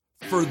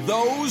for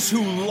those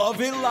who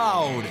love it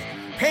loud.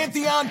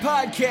 Pantheon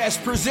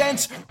Podcast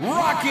presents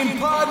Rockin'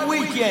 Pod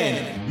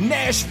Weekend,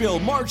 Nashville,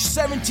 March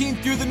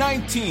 17th through the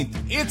 19th.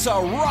 It's a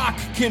rock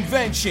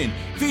convention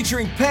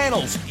featuring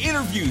panels,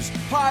 interviews,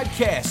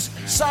 podcasts,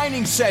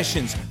 signing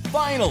sessions,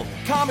 vinyl,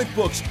 comic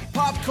books,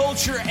 pop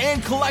culture,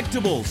 and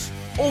collectibles.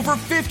 Over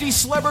 50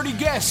 celebrity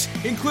guests,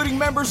 including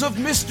members of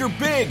Mr.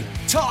 Big,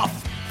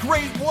 Tough,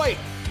 Great White,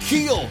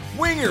 Keel,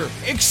 Winger,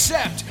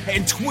 Accept,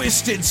 and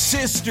Twisted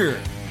Sister.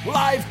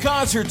 Live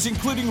concerts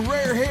including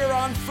Rare Hair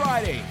on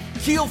Friday,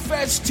 Keel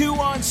Fest 2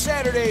 on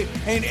Saturday,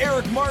 and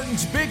Eric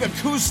Martin's Big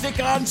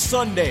Acoustic on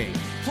Sunday.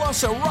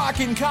 Plus a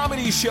rockin'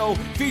 comedy show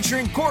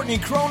featuring Courtney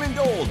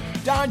Cronin-Dold,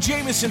 Don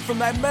Jameson from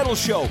That Metal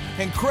Show,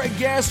 and Craig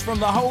Gass from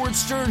The Howard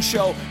Stern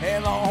Show,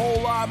 and a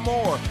whole lot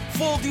more.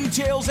 Full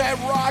details at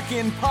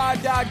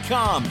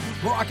rockinpod.com.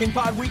 Rockin'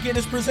 Pod Weekend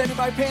is presented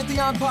by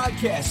Pantheon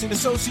Podcasts in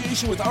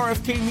association with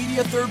RFK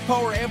Media, Third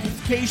Power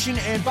Amplification,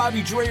 and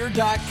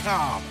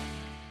BobbyDreyer.com.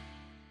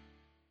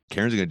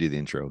 Karen's going to do the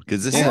intro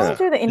because this is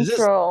do the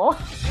intro.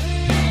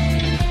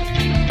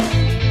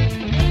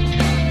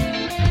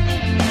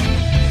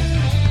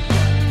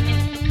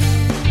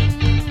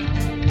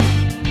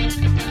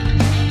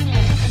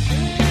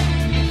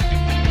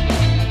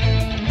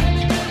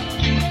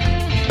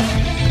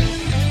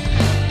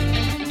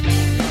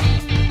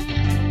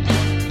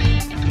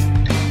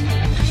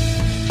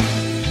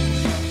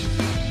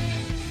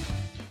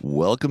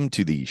 Welcome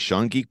to the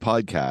Sean Geek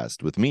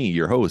Podcast with me,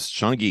 your host,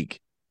 Sean Geek,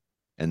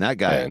 and that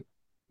guy, and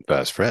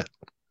Best Fred,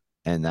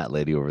 and that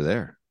lady over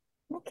there,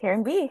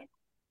 Karen B.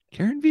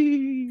 Karen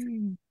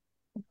B.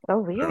 So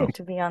weird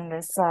to be on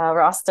this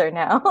roster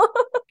now.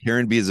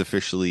 Karen B is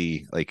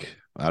officially,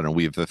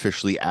 we've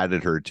officially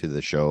added her to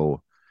the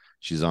show.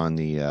 She's on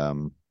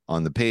the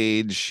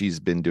page. She's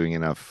been doing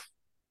enough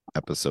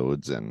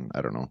episodes, and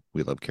I don't know.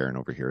 We love Karen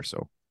over here,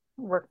 so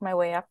work my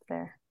way up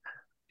there.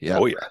 Yeah.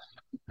 Oh yeah.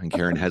 And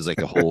Karen has like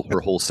her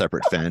whole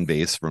separate fan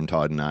base from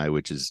Todd and I,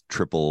 which is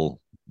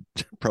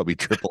probably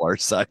triple our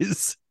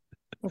size.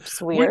 Which is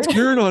weird. When's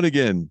Karen on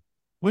again?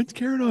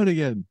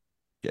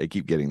 Yeah, I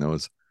keep getting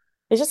those.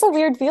 It's just a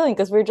weird feeling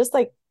because we're just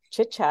like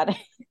chit-chatting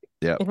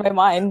in my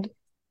mind.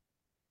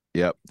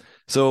 Yep.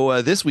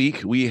 So this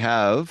week we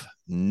have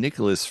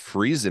Nicholas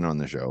Friesen on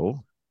the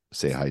show.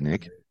 Say hi,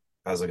 Nick.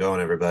 How's it going,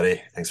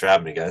 everybody? Thanks for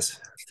having me, guys.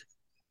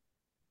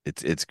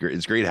 It's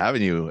great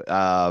having you.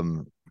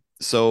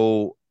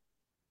 So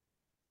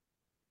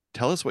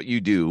tell us what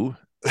you do.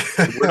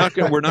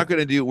 We're not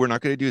gonna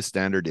do a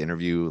standard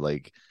interview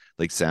like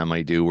Sam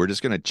might do. We're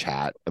just gonna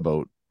chat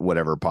about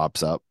whatever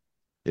pops up.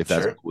 If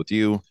that's cool with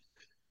you.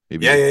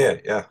 Maybe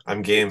yeah.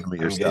 I'm game. Some of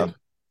your stuff.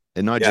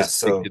 And not just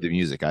stick to the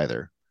music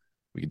either.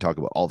 We can talk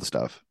about all the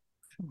stuff.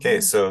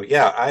 Okay, so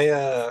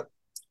I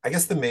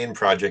guess the main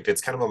project,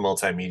 it's kind of a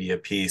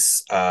multimedia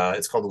piece.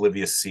 It's called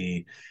Olivia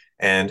C.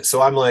 And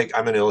so I'm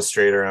an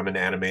illustrator, I'm an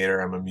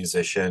animator, I'm a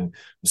musician, I'm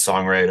a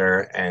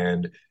songwriter,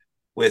 and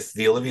with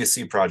the Olivia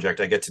C project,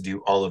 I get to do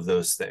all of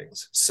those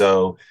things.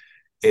 So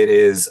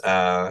it's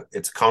a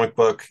comic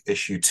book.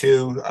 Issue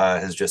 2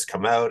 has just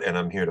come out, and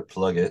I'm here to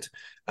plug it.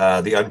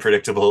 The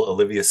Unpredictable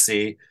Olivia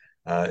C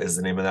is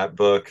the name of that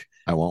book.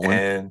 I want one.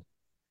 And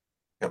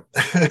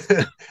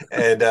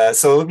and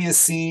so Olivia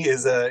C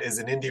is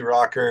an indie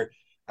rocker.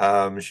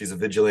 She's a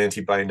vigilante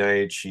by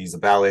night. She's a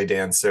ballet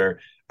dancer.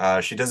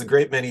 She does a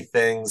great many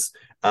things.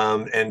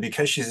 And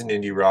because she's an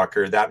indie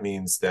rocker, that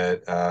means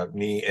that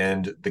me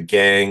and the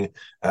gang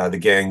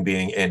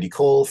being Andy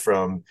Cole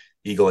from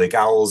Eagle Lake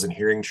Owls and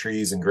Hearing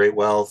Trees and Great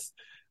Wealth,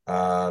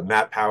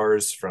 Matt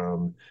Powers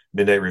from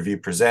Midnight Review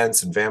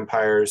Presents and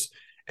Vampires,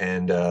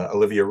 and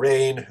Olivia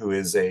Rain, who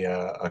is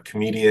a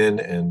comedian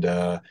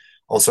and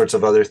all sorts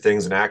of other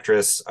things, an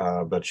actress,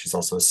 but she's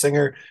also a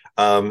singer.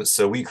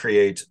 So we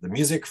create the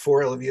music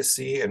for Olivia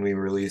C, and we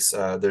release,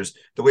 the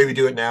way we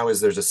do it now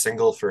is there's a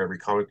single for every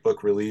comic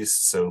book release.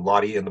 So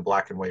Lottie in the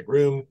Black and White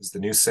Room is the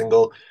new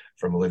single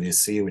from Olivia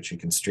C, which you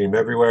can stream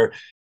everywhere.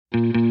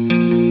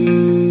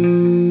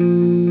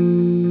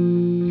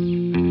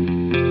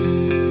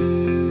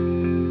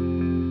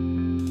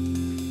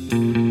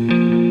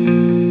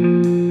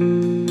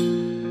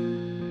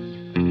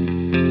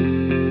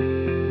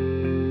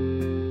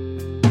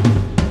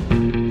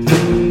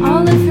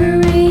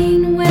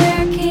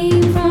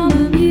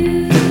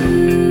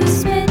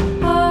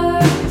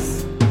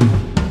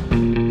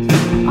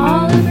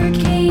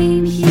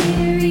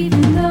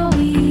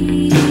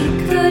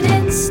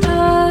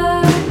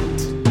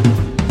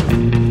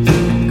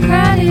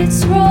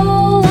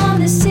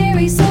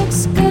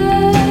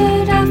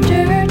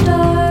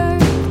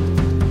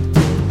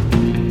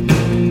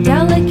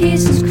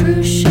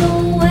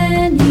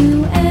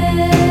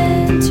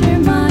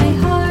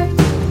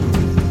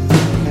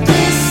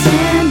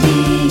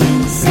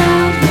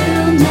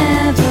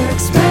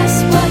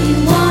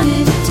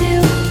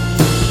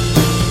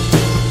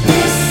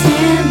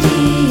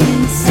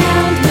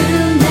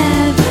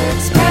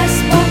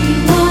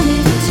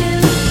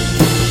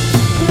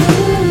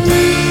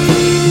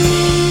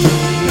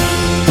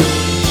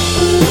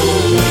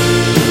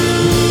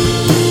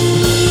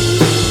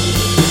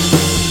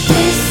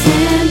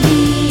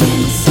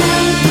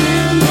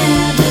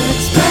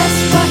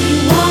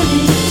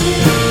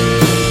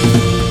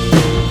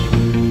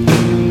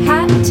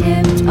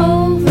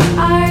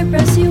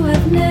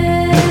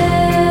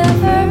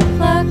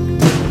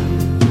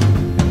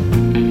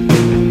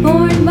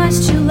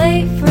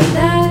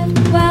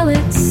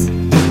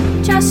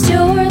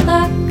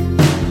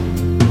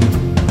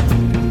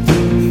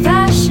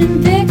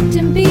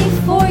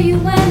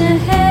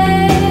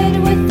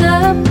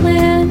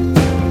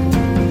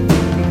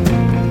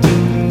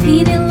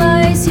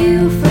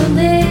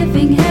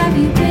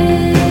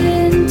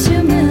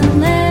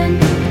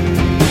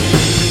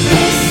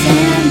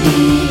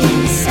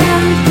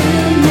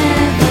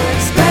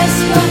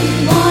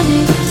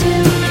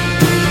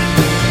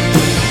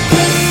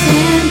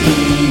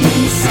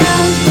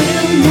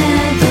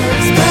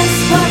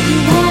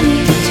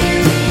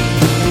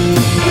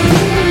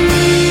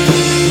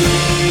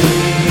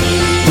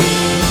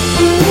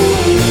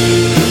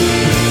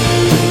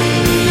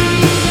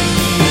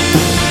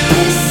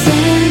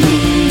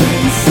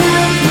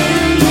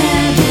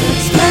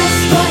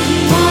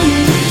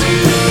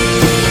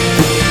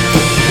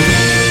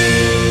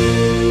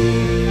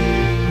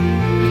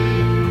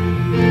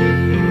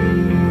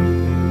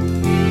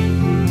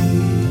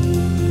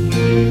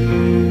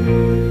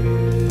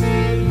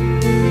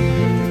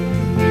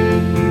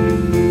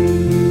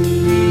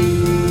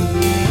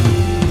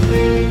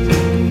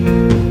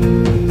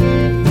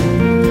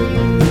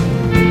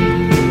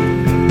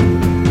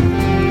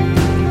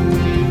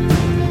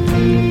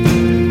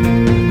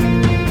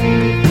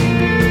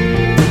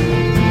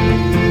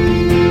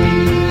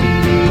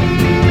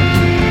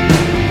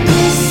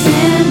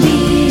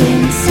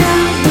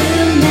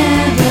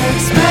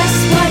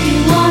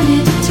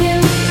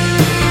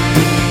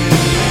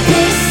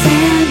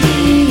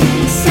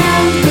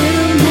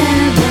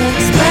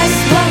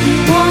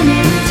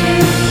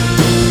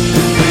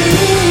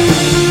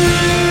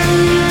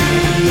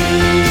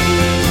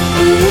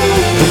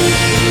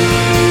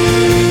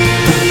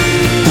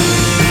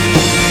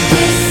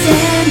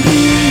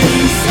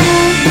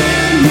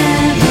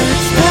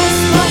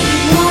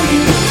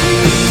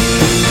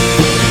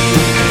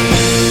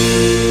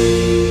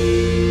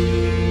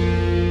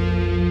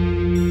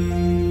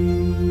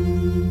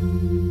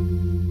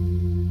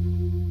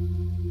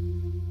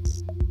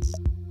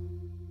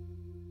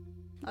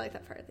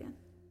 that part at the end.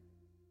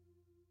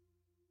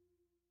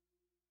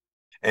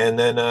 And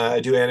then I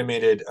do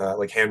animated,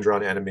 like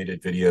hand-drawn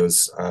animated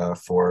videos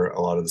for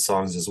a lot of the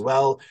songs as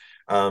well,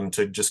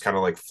 to just kind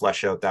of like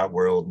flesh out that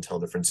world and tell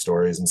different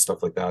stories and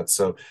stuff like that.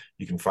 So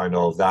you can find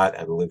all of that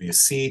at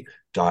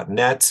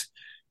oliviac.net.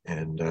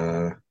 And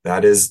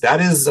that is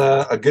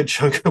a good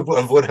chunk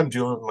of what I'm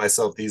doing with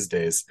myself these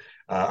days.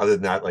 Other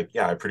than that, like,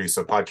 yeah, I produce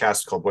a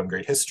podcast called One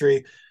Great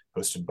History,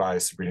 hosted by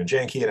Sabrina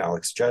Janke and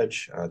Alex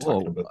Judge,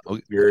 talking about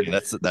weird.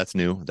 Okay, that's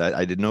new. That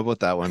I didn't know about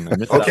that one.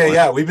 Okay, that one.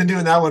 Yeah, we've been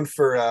doing that one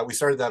for. We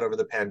started that over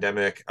the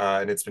pandemic,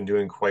 and it's been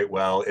doing quite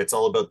well. It's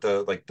all about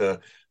the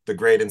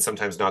great and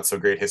sometimes not so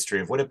great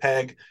history of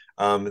Winnipeg.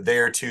 They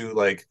are two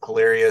like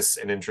hilarious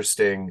and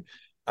interesting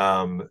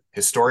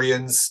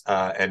historians,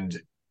 and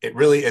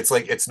it's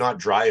like it's not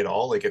dry at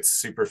all. Like it's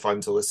super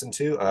fun to listen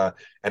to.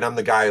 And I'm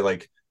the guy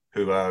like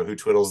who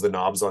twiddles the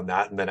knobs on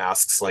that and then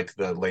asks like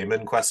the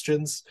layman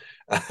questions.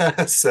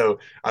 So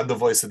I'm the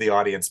voice of the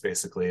audience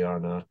basically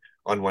on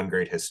One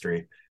Great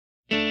History.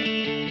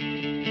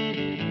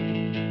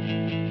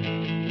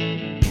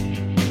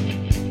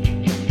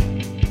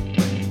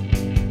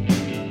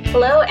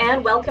 Hello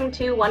and welcome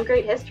to One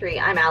Great History.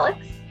 I'm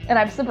Alex. And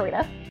I'm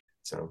Sabrina.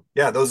 So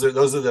yeah, those are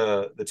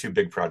the two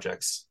big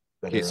projects.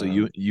 Okay, so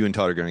you and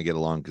Todd are going to get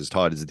along because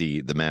Todd is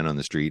the man on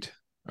the street,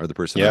 or the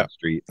person on the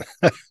street.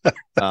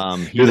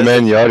 You're the man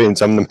in the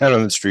audience. I'm the man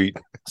on the street.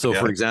 So,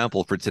 for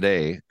example, for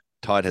today,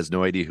 Todd has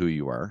no idea who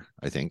you are,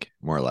 I think,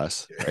 more or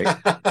less, right?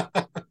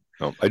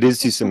 Oh, I did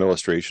see some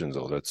illustrations,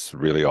 though. That's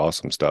really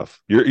awesome stuff.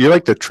 You're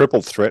like the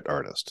triple threat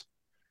artist.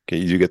 Okay,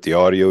 you get the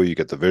audio, you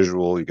get the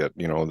visual, you get,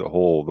 the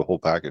whole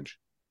package.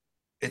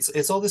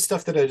 It's all this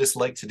stuff that I just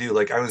like to do.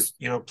 Like I was,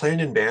 playing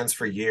in bands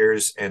for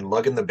years and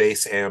lugging the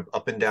bass amp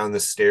up and down the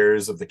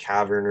stairs of the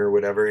cavern or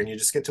whatever. And you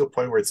just get to a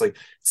point where it's like,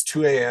 it's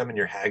 2 a.m. and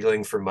you're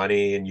haggling for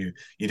money and you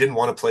didn't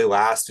want to play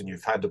last and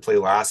you've had to play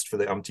last for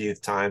the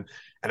umpteenth time.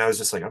 And I was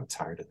just like, I'm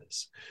tired of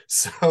this.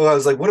 So I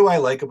was like, what do I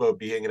like about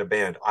being in a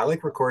band? I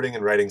like recording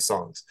and writing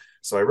songs.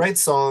 So I write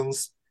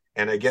songs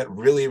and I get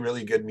really,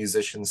 really good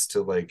musicians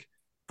to like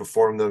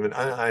perform them. And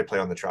I play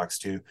on the tracks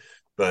too,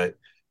 but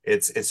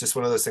it's just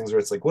one of those things where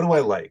it's like, what do I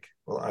like?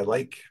 Well, I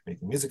like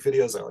making music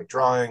videos. I like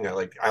drawing. I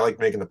like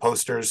making the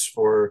posters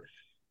for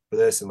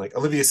this. And like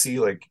Olivia C,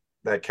 like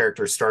that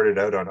character started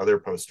out on other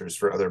posters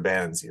for other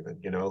bands even,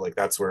 like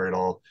that's where it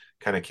all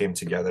kind of came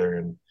together.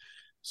 And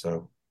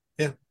so,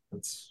 yeah,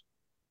 it's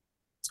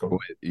going.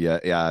 Yeah.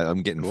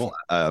 I'm getting cool.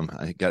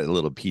 I got a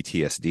little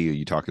PTSD.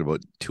 You talking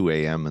about 2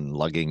 a.m. and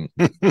lugging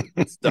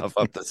stuff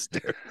up the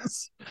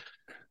stairs.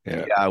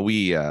 Yeah.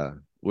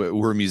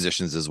 We're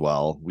musicians as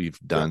well. We've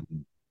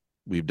done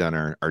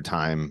our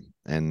time,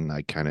 and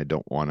I kind of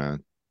don't want to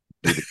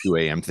do the 2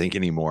 a.m. thing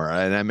anymore.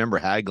 And I remember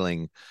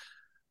haggling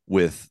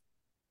with,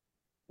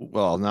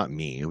 well, not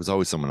me. It was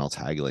always someone else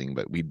haggling,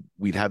 but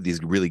we'd have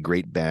these really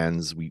great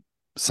bands. We'd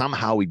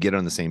get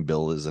on the same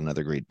bill as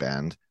another great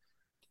band.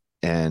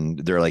 And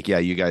they're like, yeah,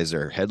 you guys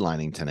are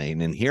headlining tonight.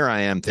 And here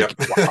I am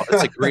thinking, wow,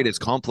 that's the greatest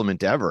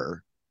compliment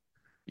ever.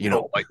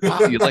 Like,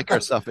 wow, you like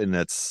our stuff. And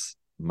that's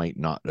might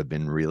not have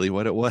been really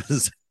what it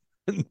was.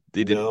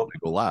 They didn't want to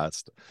go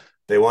last.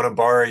 They want to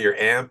borrow your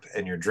amp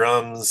and your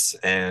drums,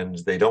 and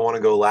they don't want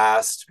to go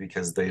last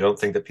because they don't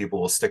think that people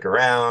will stick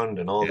around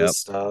and all this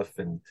stuff.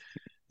 And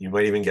you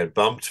might even get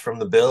bumped from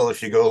the bill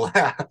if you go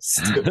last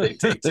if they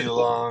take too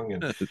long.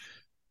 And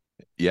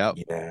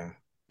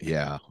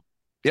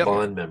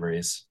fond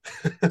memories.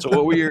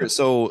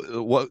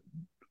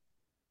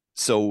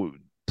 So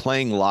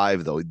playing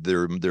live though,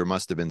 there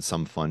must have been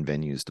some fun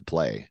venues to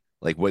play.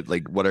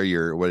 What are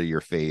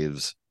your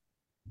faves?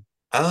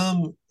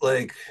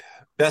 Like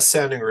best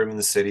sounding room in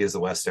the city is the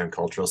West End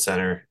Cultural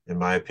Center, in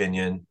my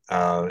opinion.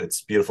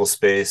 It's beautiful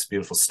space,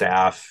 beautiful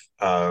staff.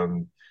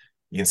 You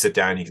can sit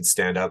down, you can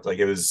stand up. Like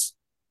it was,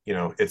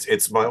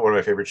 it's one of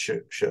my favorite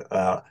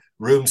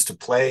rooms to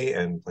play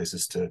and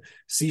places to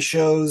see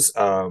shows.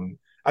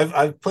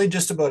 I've played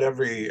just about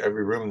every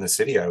room in the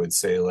city, I would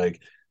say.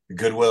 Like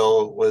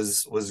Goodwill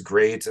was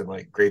great, and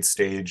like great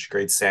stage,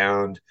 great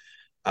sound.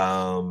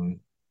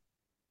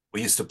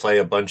 We used to play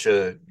a bunch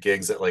of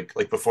gigs at like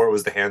before it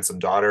was the Handsome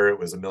Daughter, it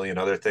was a million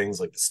other things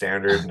like the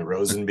Standard and the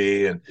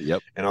Rosenby and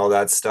all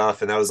that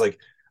stuff. And that was like,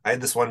 I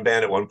had this one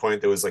band at one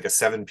point that was like a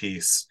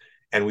 7-piece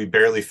and we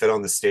barely fit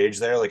on the stage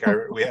there. Like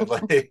we had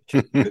like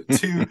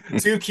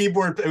two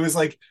keyboard.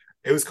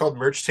 It was called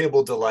Merch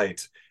Table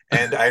Delight.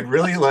 And I'd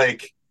really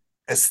like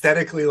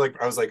aesthetically,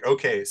 like I was like,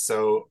 okay,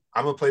 so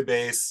I'm gonna play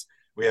bass.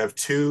 We have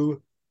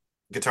 2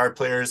 guitar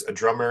players, a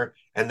drummer,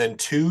 and then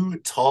 2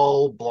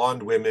 tall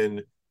blonde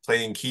women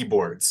playing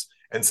keyboards.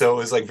 And so it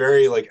was like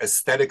very like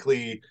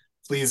aesthetically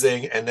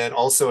pleasing. And then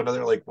also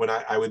another, like when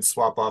I would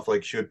swap off,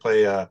 like she would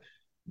play a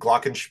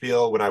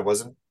glockenspiel when I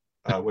wasn't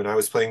when I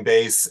was playing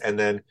bass, and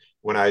then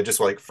when I just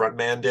like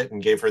frontmanned it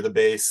and gave her the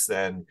bass,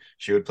 then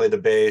she would play the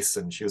bass.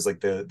 And she was like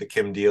the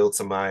Kim Deal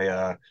to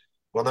my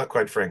well, not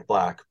quite Frank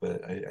Black,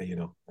 but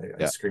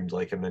I screamed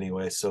like him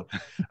anyway. So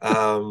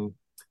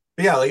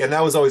But yeah, like, and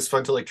that was always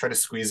fun to like try to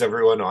squeeze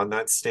everyone on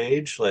that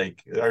stage.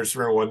 Like I just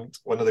remember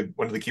one of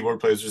the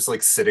keyboard players just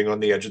like sitting on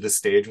the edge of the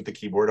stage with the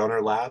keyboard on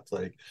her lap.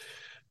 Like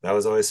that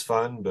was always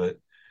fun. But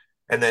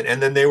and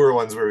then they were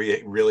ones where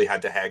we really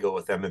had to haggle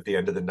with them at the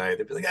end of the night.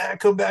 They'd be like,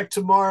 come back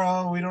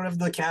tomorrow. We don't have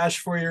the cash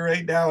for you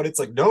right now. And it's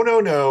like,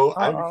 no.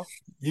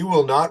 You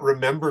will not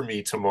remember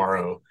me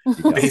tomorrow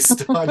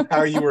based on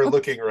how you were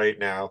looking right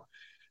now.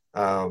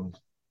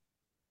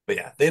 But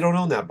yeah, they don't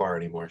own that bar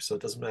anymore, so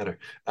it doesn't matter.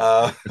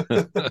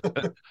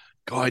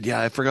 God,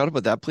 yeah, I forgot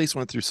about that place.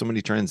 Went through so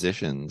many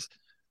transitions,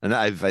 and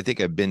I think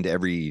I've been to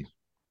every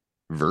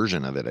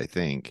version of it. I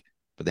think,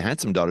 but the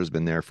Handsome Daughter's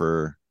been there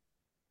for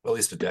at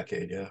least a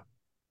decade. Yeah.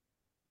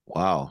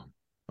 Wow.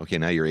 Okay,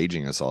 now you're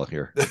aging us all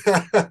here.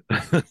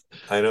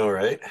 I know,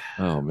 right?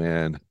 Oh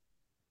man,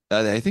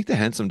 I think the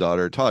Handsome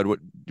Daughter. Todd, what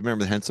do you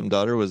remember? The Handsome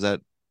Daughter, was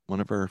that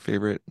one of our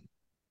favorite?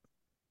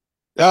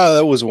 Yeah,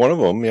 that was one of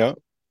them. Yeah.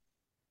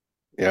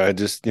 Yeah, I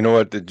just, you know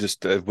what,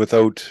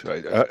 without,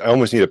 I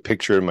almost need a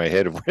picture in my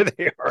head of where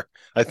they are.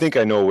 I think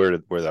I know where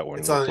that one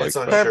it's on like, it's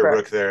on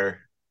Sherbrooke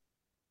there.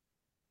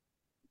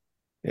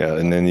 Yeah,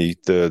 and then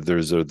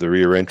there's the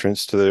rear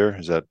entrance to there.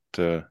 Is that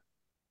Yep.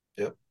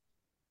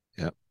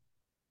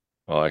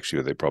 Well,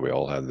 actually, they probably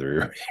all have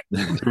their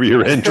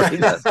rear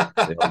entrance.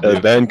 The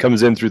band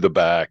comes in through the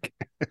back.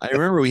 I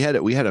remember we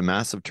had a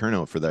massive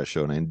turnout for that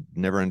show, and I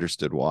never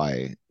understood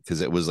why,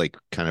 because it was like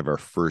kind of our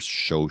first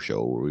show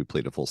where we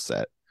played a full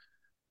set.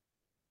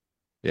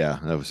 Yeah,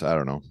 that was, I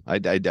don't know. I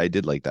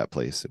did like that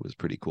place. It was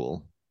pretty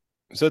cool.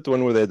 Is that the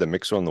one where they had the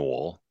mixer on the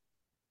wall?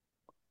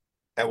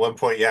 At one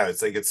point, yeah,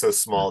 it's like it's so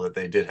small that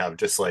they did have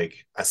just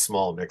like a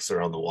small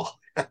mixer on the wall.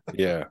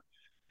 Yeah.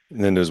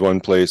 And then there's one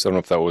place, I don't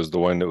know if that was the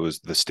one that was,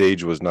 the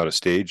stage was not a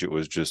stage, it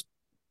was just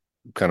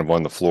kind of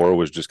on the floor,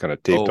 was just kind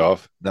of taped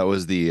off. That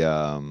was the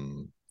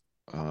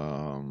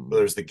well,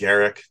 there's the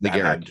Garrick.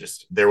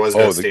 There was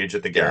no stage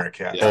at the Garrick.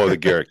 Yeah. Oh, the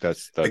Garrick.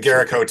 That's the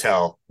Garrick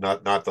Hotel,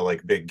 not the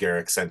like big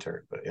Garrick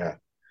Center, but yeah.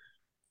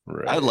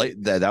 Right. I like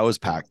that. That was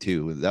packed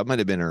too. That might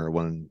have been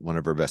one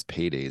of her best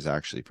paydays,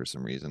 actually, for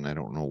some reason. I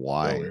don't know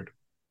why.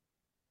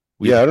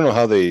 Weird. I don't know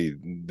how they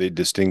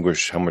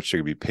distinguish how much they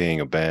could be paying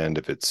a band,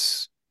 if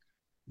it's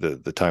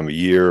the time of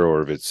year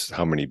or if it's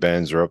how many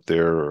bands are up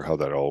there or how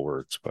that all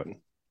works. But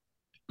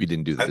we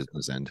didn't do the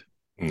business end.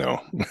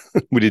 No,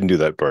 we didn't do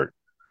that part.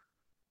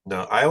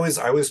 No, I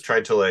always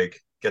tried to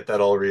like get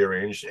that all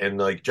rearranged, and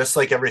like just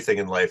like everything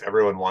in life,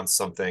 everyone wants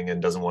something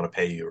and doesn't want to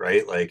pay you,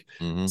 right? Like,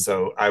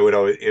 so it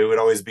would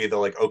always be the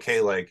like,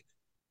 okay, like,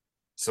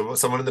 so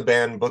someone in the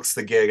band books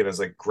the gig, and I was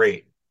like,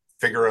 great,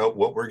 figure out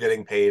what we're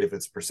getting paid, if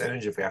it's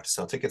percentage, if we have to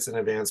sell tickets in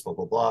advance, blah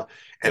blah blah.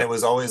 And it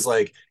was always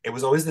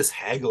this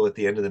haggle at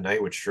the end of the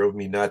night, which drove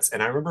me nuts.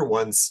 And I remember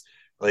once,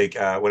 like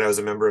when I was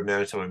a member of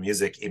Manitoba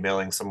Music,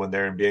 emailing someone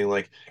there and being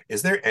like,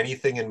 is there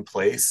anything in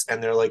place?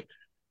 And they're like,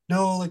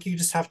 no, like you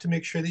just have to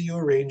make sure that you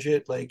arrange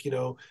it, like, you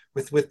know,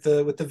 with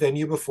the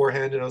venue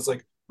beforehand. And I was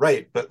like,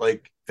 right, but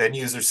like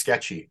venues are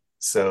sketchy,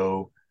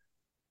 so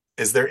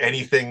is there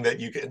anything that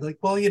you can, like,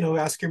 well, you know,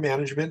 ask your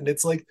management. And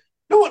it's like,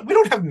 no, we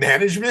don't have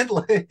management.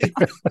 Like,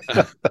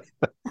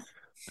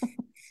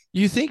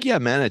 you think, yeah,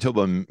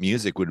 Manitoba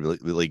Music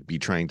would like be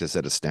trying to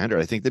set a standard.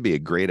 I think that'd be a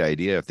great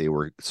idea if they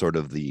were sort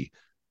of like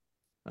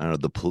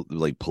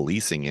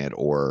policing it,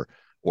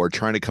 or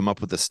trying to come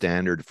up with a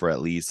standard for at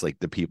least like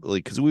the people,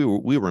 like, because we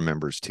were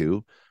members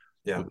too,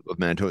 of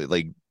Manitoba,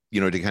 like,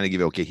 you know, to kind of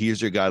give, okay,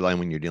 here's your guideline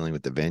when you're dealing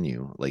with the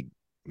venue. Like,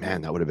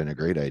 man, that would have been a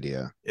great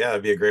idea. Yeah,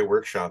 it'd be a great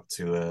workshop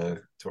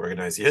to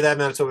organize. You hear that,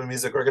 Manitoba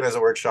Music? Organize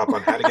a workshop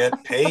on how to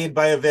get paid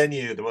by a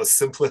venue, the most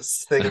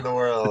simplest thing in the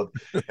world,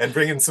 and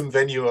bring in some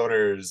venue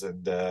owners.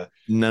 And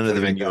none of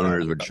the venue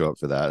owners would show up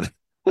for that.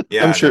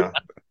 Yeah, I'm sure. No.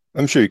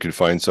 I'm sure you could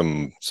find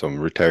some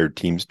retired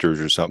Teamsters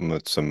or something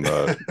with some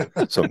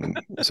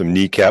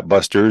kneecap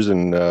busters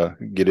and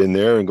get in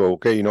there and go,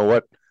 okay, you know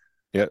what?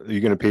 Yeah,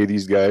 you're going to pay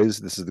these guys.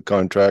 This is the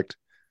contract.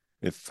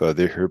 If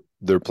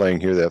they're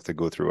playing here, they have to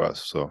go through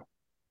us. So,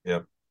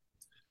 yeah.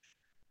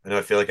 I know.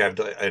 I feel like I've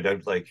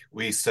like,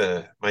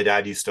 my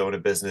dad used to own a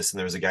business, and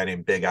there was a guy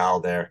named Big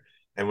Al there.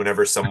 And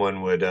whenever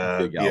someone would be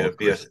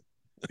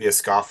a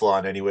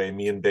scofflaw anyway,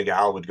 me and Big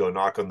Al would go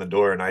knock on the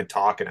door, and I'd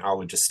talk, and Al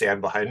would just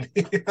stand behind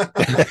me.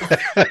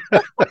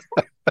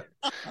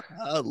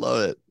 I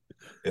love it.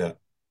 Yeah.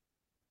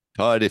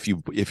 Todd, if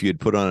you had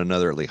put on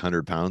another like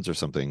 100 pounds or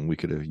something, you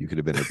could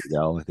have been a Big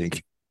Al, I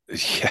think.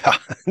 Yeah,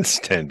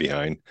 stand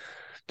behind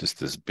just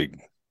this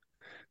big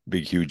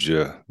huge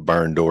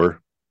barn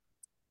door.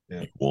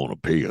 Yeah. You want to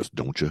pay us,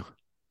 don't you?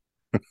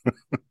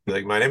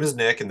 Like, my name is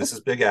Nick, and this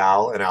is Big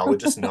Al, and Al would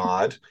just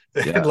nod,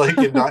 and like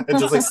and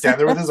just like stand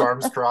there with his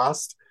arms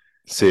crossed.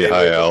 Say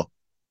hi, Al.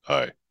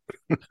 Hi.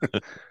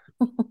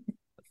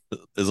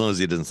 As long as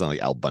he doesn't sound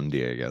like Al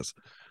Bundy, I guess.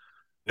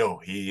 No,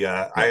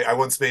 I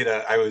once made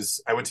I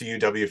went to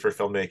UW for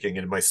filmmaking, and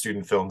in my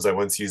student films, I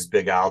once used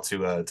Big Al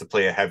to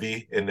play a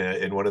heavy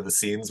in one of the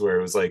scenes where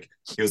it was like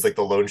he was like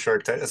the loan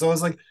shark type. So it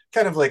was like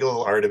kind of like a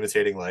little art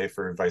imitating life,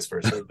 or vice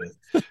versa.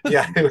 But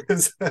yeah, it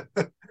was.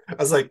 I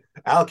was like,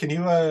 Al, can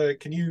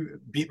you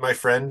beat my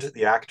friend,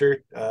 the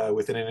actor,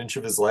 within an inch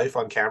of his life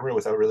on camera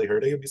without really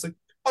hurting him? He's like,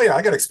 oh yeah,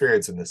 I got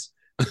experience in this.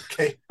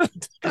 Okay,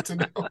 good to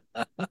know.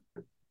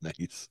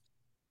 Nice.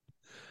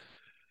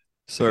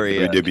 Sorry,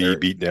 WWE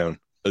beat down.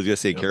 I was gonna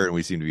say, Karen,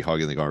 we seem to be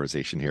hogging the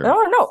conversation here.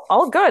 No,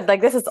 all good. Like,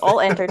 this is all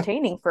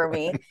entertaining for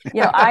me.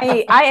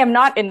 I am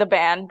not in the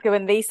band.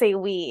 When they say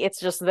we,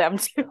 it's just them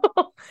too.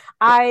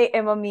 I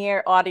am a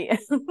mere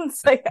audience.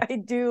 Like, I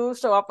do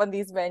show up on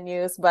these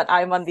venues, but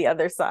I'm on the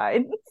other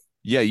side.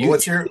 Yeah,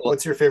 what's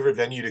your favorite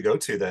venue to go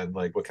to then?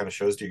 Like, what kind of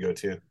shows do you go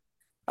to?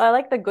 I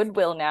like the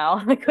Goodwill now.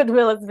 The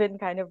Goodwill has been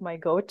kind of my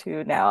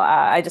go-to now.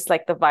 I just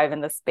like the vibe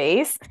in the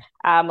space.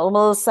 I'm a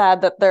little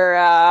sad that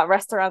their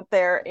restaurant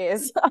there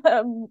is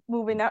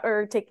moving out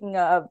or taking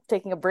a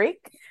break.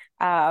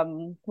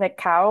 Like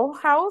Cow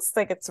House,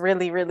 like it's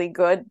really, really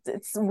good.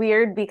 It's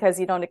weird because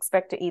you don't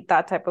expect to eat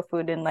that type of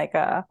food in like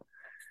a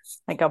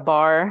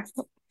bar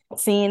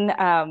scene.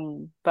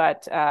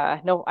 But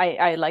no,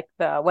 I like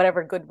the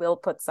whatever Goodwill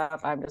puts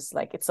up. I'm just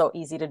like, it's so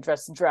easy to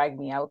just drag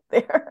me out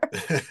there.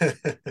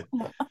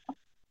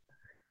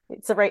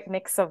 It's the right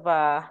mix of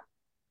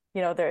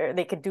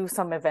they could do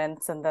some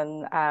events, and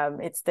then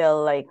it's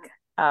still like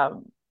I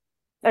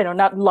know,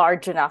 not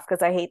large enough,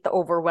 because I hate the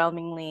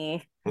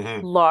overwhelmingly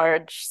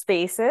large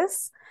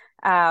spaces.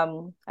 I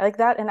like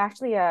that. And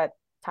actually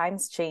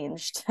Times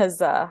Changed has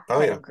kind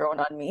of grown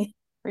on me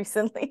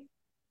recently.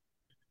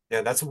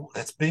 Yeah, that's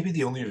maybe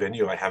the only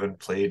venue I haven't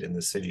played in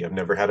the city. I've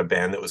never had a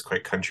band that was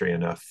quite country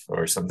enough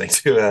or something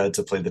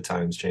to play the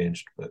Times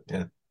Changed. But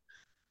yeah.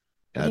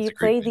 You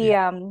play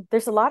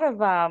there's a lot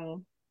of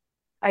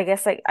I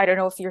guess, like, I don't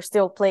know if you're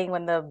still playing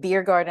when the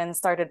beer garden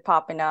started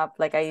popping up.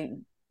 Like, I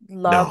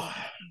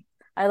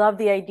love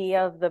the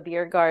idea of the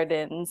beer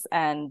gardens,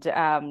 and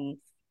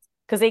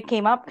because they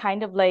came up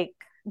kind of like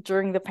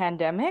during the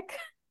pandemic.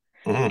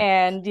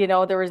 And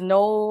there was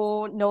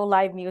no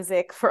live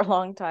music for a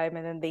long time,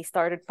 and then they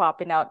started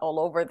popping out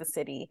all over the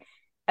city,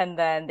 and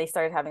then they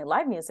started having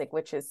live music,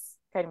 which is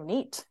kind of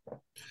neat.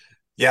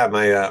 Yeah,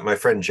 my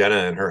friend Jenna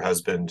and her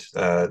husband,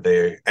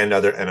 they and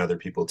other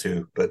people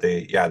too, but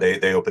they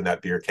opened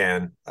that beer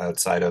can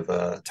outside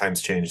of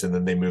Times Changed, and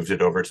then they moved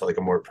it over to like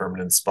a more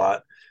permanent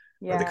spot,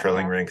 the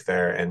curling rink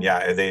there. And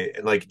they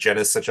like,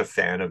 Jenna's such a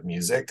fan of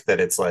music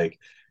that it's like,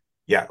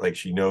 like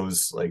she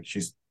knows, like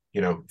she's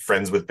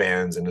friends with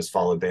bands and has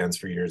followed bands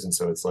for years, and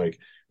so it's like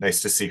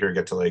nice to see her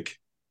get to like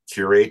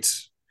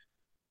curate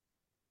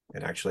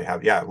and actually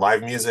have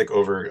live music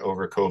over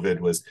COVID.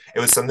 It was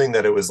something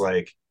that it was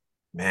like,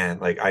 man,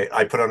 like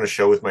I put on a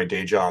show with my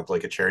day job,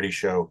 like a charity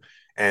show,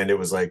 and it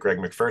was like Greg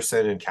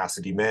McPherson and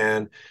Cassidy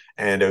Mann,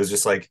 and it was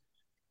just like,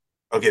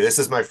 okay, this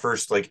is my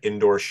first like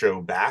indoor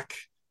show back,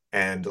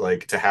 and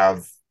like to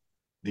have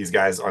these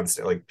guys on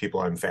like people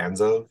I'm fans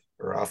of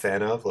or a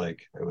fan of,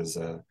 like it was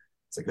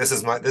it's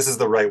like, this is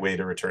the right way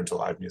to return to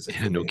live music.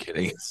 Yeah, no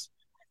kidding.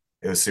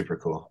 It was super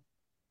cool.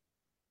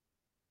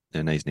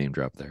 A nice name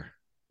drop there.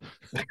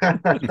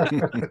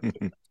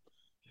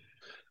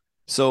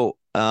 So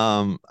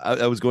I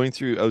was going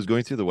through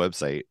the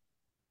website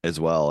as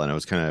well, and I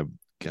was kind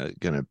of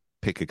gonna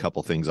pick a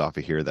couple things off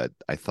of here that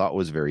I thought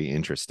was very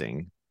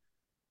interesting.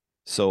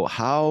 So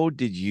how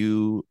did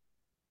you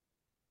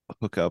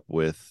hook up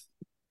with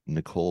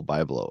Nicole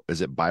Biblo?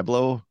 Is it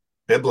Biblo?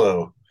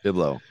 Biblo.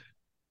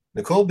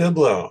 Nicole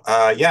Biblo.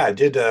 I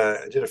did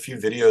a few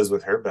videos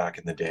with her back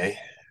in the day.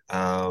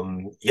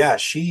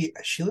 She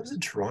lives in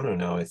Toronto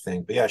now, I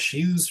think. But yeah,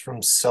 she was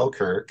from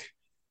Selkirk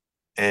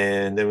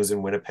and then was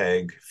in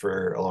Winnipeg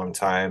for a long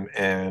time.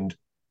 And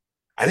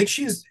I think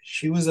she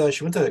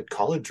went to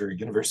college or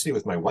university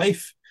with my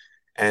wife.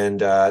 And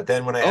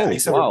then when I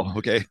used to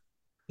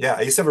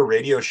I used to have a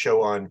radio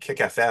show on Kick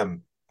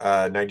FM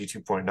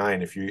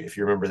 92.9, if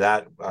you remember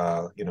that,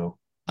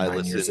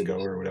 9 years ago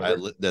or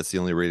whatever. That's the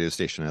only radio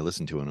station I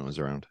listened to when it was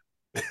around.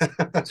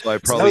 So I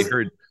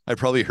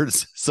probably heard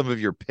some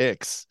of your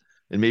picks,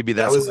 and maybe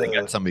that's where I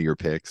got some of your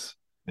picks.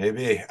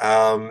 Maybe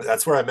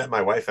that's where I met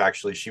my wife.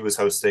 Actually, she was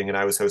hosting and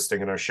I was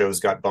hosting, and our shows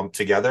got bumped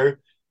together,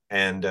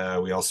 and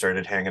we all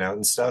started hanging out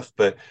and stuff.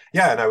 But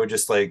yeah, and I would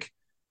just like,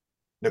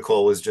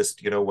 Nicole was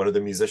just one of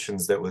the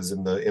musicians that was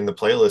in the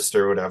playlist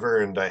or whatever,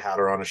 and I had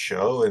her on a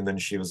show, and then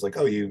she was like,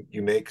 "Oh, you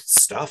make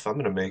stuff? I'm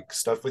gonna make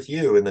stuff with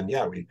you." And then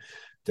we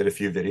did a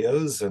few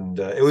videos, and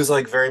it was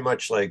like very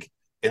much like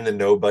in the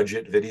no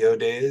budget video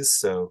days.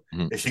 So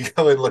if you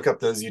go and look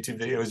up those YouTube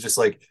videos, it was just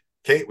like,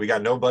 okay, we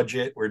got no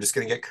budget, we're just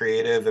gonna get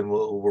creative, and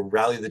we'll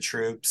rally the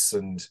troops.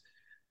 And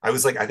I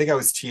think I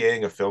was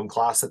TAing a film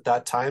class at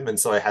that time, and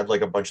so I had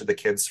like a bunch of the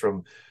kids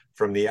from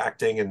the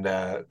acting and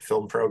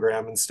film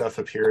program and stuff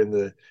up here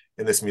in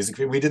this music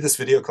video. We did this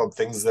video called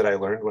Things That I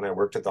Learned When I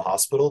Worked at the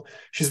Hospital.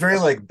 She's very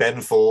like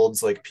Ben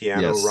Folds, like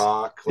piano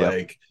rock. Yep.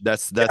 Like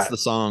that's the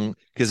song,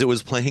 because it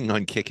was playing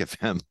on Kick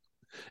FM.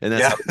 And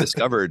that's Yeah. how I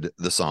discovered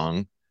the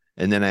song.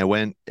 And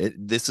then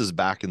this is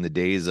back in the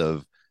days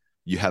of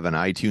you have an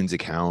iTunes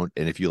account,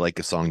 and if you like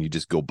a song, you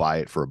just go buy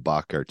it for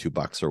 $1 or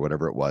 $2 or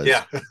whatever it was.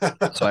 Yeah.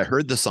 So I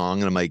heard the song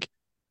and I'm like,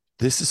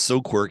 this is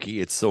so quirky.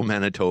 It's so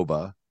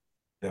Manitoba.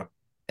 Yeah.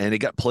 And it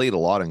got played a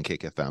lot on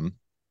Kick FM.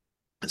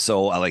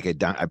 So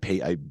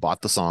I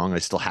bought the song. I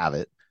still have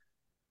it.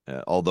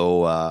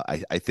 Although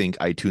I think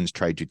iTunes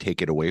tried to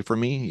take it away from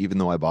me, even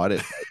though I bought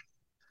it.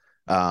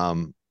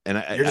 And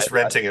You're just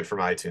renting it from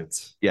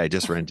iTunes. Yeah,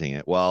 just renting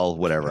it. Well,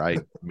 whatever. I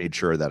made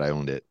sure that I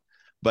owned it.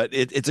 But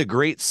it's a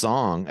great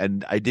song,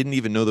 and I didn't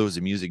even know there was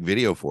a music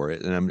video for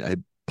it. And I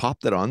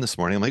popped it on this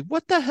morning. I'm like,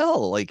 what the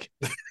hell? Like,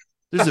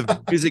 there's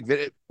a music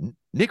video.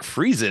 Nick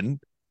Friesen?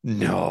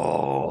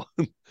 No.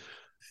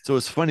 So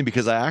it's funny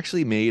because I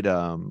actually made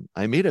a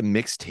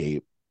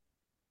mixtape.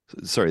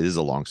 Sorry, this is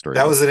a long story.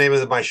 That was the name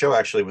of my show,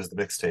 actually, was the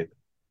mixtape.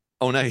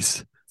 Oh,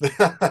 nice.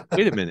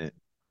 Wait a minute.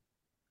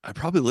 I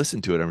probably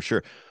listened to it, I'm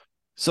sure.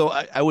 So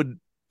I would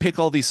pick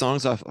all these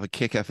songs off of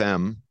Kick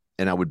FM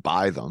and I would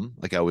buy them.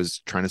 Like, I was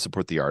trying to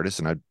support the artist,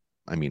 and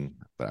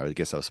but I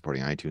guess I was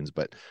supporting iTunes,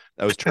 but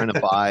I was trying to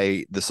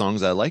buy the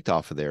songs I liked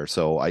off of there.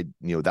 So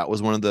that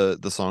was one of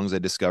the songs I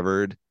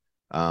discovered.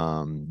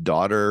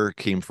 Daughter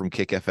came from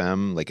Kick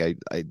FM. Like,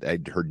 I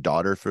heard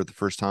Daughter for the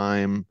first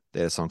time. They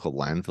had a song called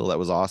Landfill that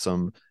was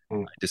awesome.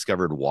 I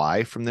discovered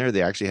Why from there.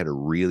 They actually had a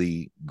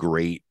really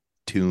great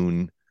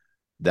tune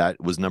that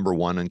was number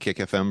 1 on Kick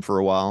FM for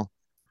a while.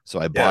 So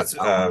I bought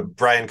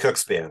Brian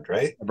Cook's band,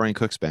 right? Brian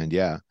Cook's band,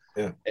 yeah.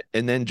 Yeah.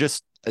 And then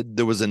just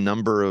there was a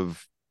number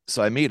of,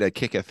 so I made a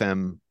Kick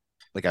FM,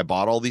 like I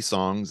bought all these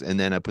songs and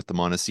then I put them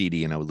on a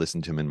CD and I would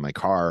listen to them in my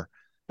car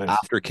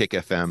after Kick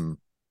FM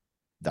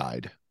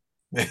died.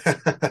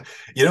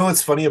 You know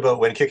what's funny about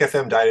when Kick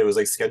FM died? It was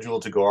like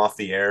scheduled to go off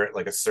the air at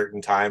like a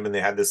certain time, and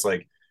they had this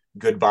like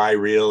goodbye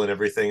reel and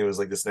everything. It was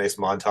like this nice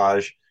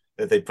montage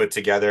that they put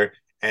together,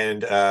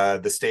 and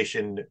the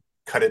station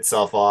cut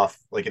itself off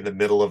like in the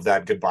middle of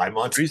that goodbye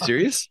montage. Are you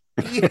serious?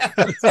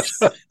 Yes.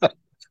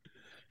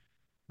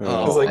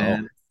 Oh, like,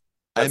 man.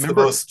 That's the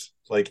most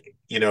like,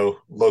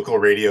 local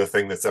radio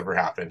thing that's ever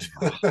happened.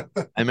 I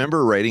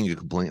remember writing a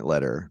complaint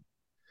letter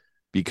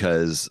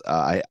because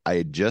I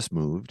had just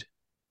moved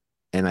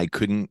and I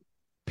couldn't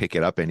pick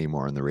it up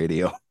anymore on the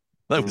radio.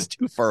 I was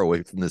too far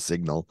away from the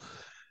signal.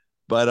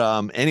 But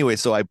anyway,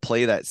 so I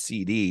play that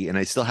CD, and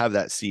I still have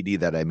that CD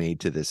that I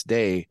made to this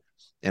day,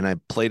 and I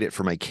played it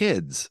for my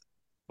kids.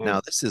 Now,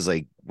 this is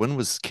like, when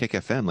was Kick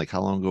FM? Like,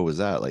 how long ago was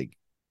that? Like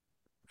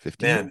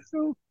 15 years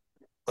ago?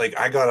 Like,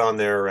 I got on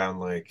there around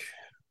like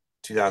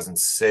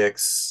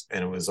 2006,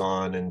 and it was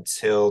on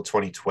until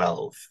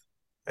 2012,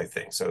 I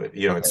think. So,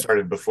 It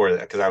started before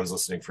that because I was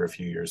listening for a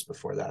few years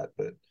before that.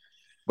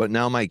 But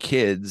now my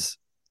kids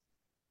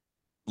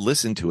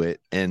listen to it,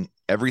 and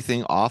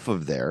everything off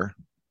of there,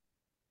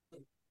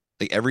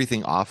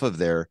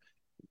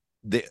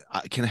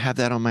 can I have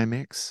that on my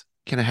mix?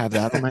 Can I have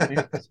that on my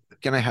mix?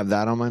 Can I have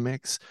that on my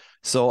mix?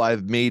 So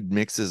I've made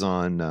mixes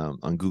on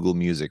Google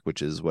Music,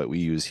 which is what we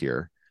use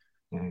here,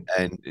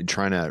 and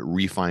trying to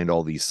re-find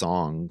all these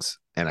songs,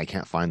 and I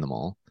can't find them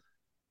all.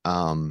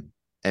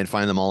 And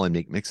find them all and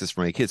make mixes for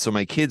my kids. So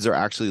my kids are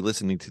actually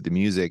listening to the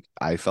music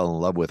I fell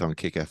in love with on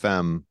Kick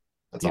FM.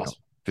 That's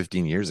awesome.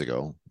 15 years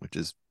ago, which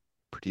is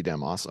pretty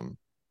damn awesome.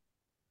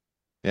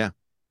 Yeah.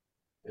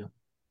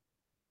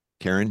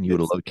 Karen, you would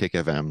have loved Kick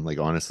FM. Like,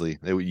 honestly,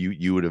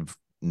 you would have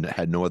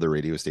had no other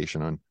radio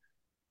station on.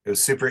 It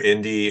was super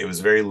indie. It was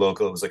very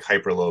local. It was like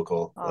hyper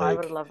local. Oh, I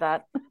would have loved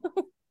that.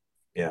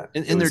 Yeah.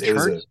 And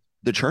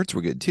the charts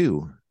were good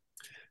too.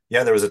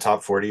 Yeah, there was a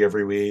top 40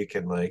 every week,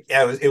 and like,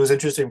 yeah, it was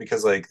interesting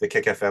because like the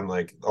Kick FM,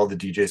 like all the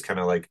DJs kind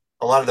of like,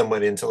 a lot of them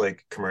went into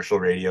like commercial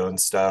radio and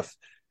stuff,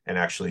 and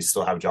actually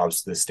still have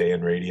jobs to this day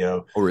in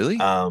radio. Oh, really?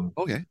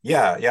 Okay.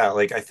 Yeah.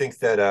 Like, I think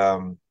that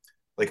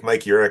like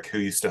Mike Urich, who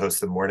used to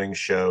host the morning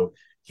show,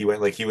 he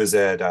was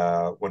at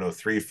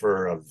 103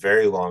 for a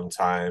very long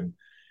time,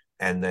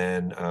 and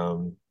then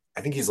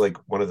I think he's like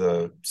one of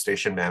the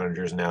station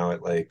managers now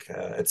at like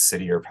at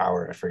City or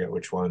Power. I forget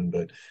which one,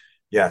 but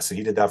yeah, so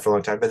he did that for a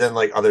long time. But then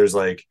like others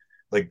like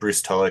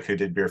Bruce Tulloch, who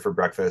did Beer for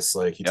Breakfast,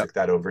 like he took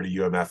that over to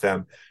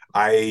UMFM.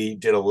 I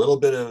did a little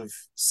bit of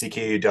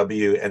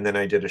CKUW, and then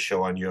I did a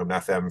show on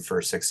UMFM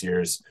for 6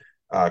 years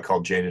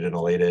called Jaded and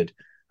Elated.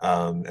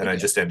 And I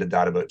just ended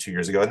that about 2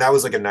 years ago. And that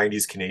was like a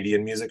 90s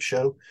Canadian music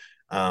show.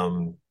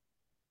 And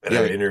I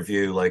would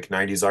interview like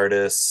 90s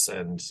artists.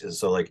 And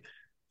so like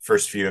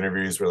first few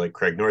interviews were like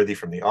Craig Northey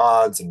from The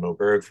Odds and Mo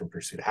Berg from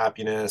Pursuit of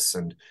Happiness,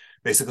 and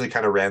basically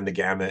kind of ran the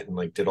gamut and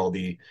like did all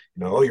the,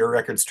 your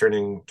record's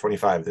turning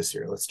 25 this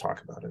year, let's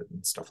talk about it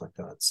and stuff like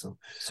that. So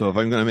if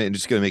I'm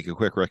just going to make a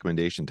quick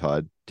recommendation,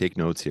 Todd, take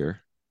notes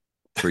here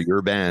for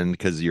your band,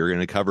 because you're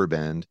in a cover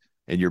band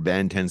and your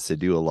band tends to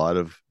do a lot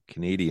of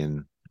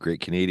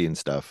great Canadian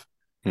stuff.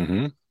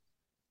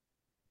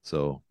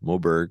 So Mo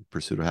Berg,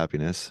 Pursuit of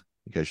Happiness.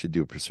 You guys should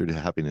do a Pursuit of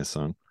Happiness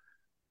song.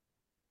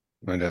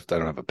 I don't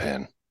have a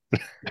pen.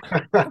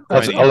 I'll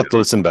have to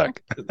listen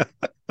back.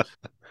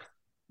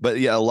 But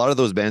yeah, a lot of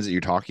those bands that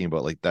you're talking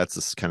about, like that's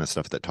the kind of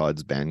stuff that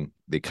Todd's band,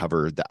 they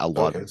cover a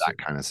lot of that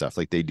kind of stuff.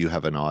 Like they do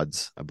have an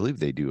Odds, I believe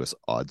they do a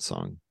Odds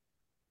song.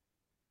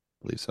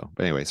 I believe so.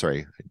 But anyway,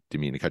 sorry, I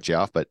didn't mean to cut you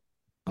off, but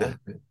no,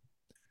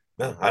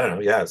 I don't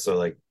know. Yeah, so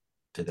like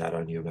did that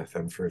on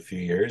UMFM for a few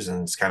years,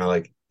 and it's kind of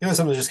like, you know,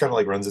 something just kind of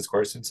like runs its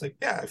course. And it's like,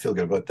 yeah, I feel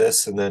good about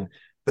this. And then,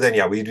 but then,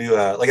 yeah, we do,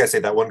 like I say,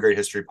 that One Great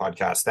History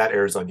podcast that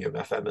airs on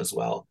UMFM as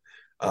well,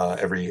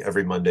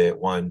 every Monday at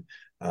 1.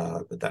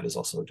 But that is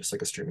also just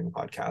like a streaming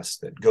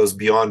podcast that goes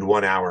beyond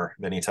 1 hour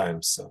many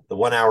times. So the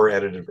 1 hour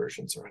edited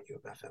versions are on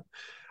UMFM.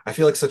 I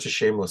feel like such a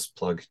shameless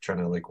plug trying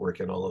to like work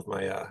in all of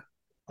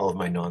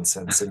my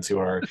nonsense into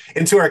our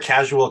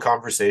casual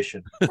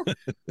conversation.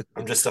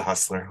 I'm just a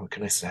hustler. What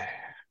can I say?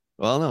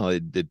 well, no,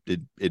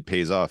 it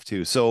pays off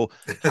too. So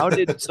how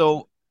did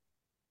so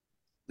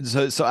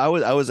I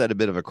was at a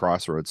bit of a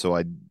crossroads. So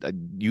I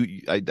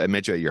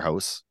met you at your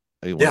house.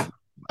 Yeah.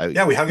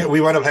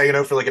 We wound up hanging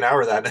out for like an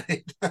hour that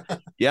night.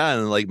 Yeah,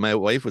 and like my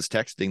wife was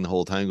texting the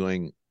whole time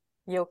going,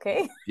 You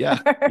okay? yeah.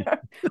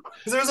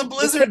 There was a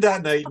blizzard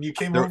that night and you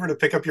came over to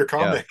pick up your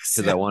comics.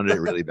 Because I wanted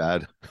it really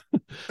bad.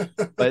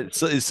 But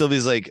so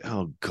Sylvia's like,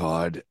 oh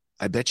God,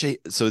 I bet you.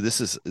 So this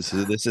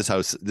is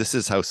how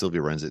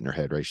Sylvia runs it in her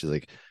head, right? She's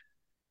like,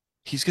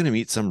 he's gonna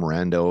meet some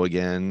rando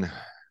again.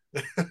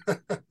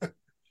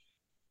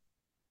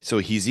 So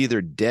he's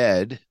either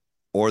dead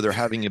or they're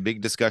having a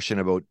big discussion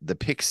about the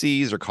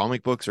Pixies or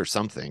comic books or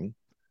something.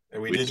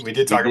 And we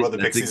did talk about the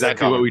Pixies. That's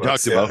exactly what we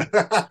books, talked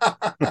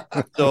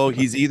about. So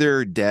he's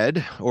either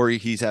dead or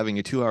he's having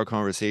a 2-hour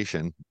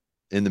conversation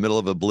in the middle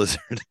of a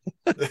blizzard.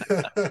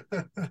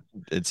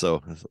 And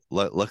so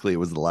luckily it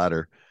was the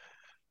latter.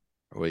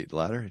 Wait, the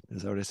latter?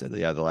 Is that what I said?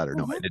 Yeah, the latter.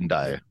 No, I didn't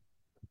die.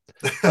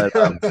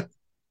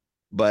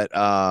 But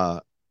I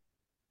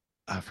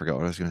forgot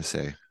what I was going to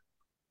say.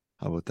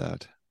 How about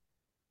that?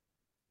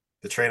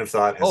 The train of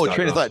thought.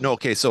 Train of thought. No,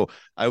 okay. So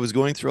I was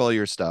going through all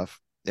your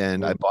stuff,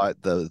 and I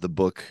bought the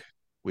book,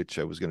 which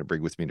I was going to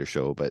bring with me to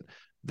show, but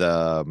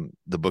the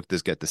book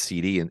does get the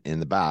CD in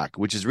the back,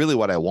 which is really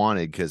what I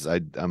wanted because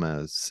I'm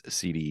a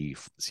CD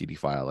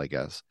file, I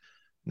guess.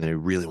 And I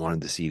really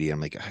wanted the CD. I'm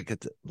like, I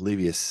got the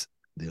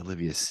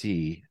Olivia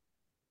C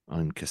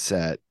on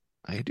cassette.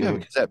 I do have a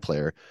cassette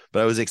player,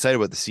 but I was excited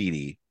about the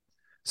CD.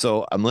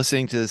 So I'm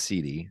listening to the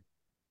CD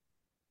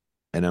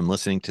and I'm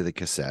listening to the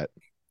cassette.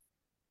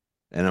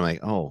 And I'm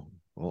like, oh,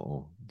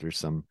 there's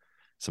some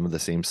of the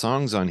same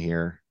songs on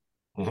here.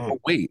 Oh,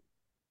 wait,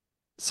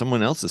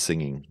 someone else is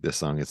singing this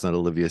song. It's not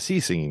Olivia C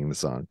singing the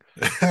song.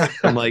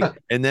 I'm like,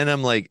 and then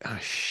I'm like, oh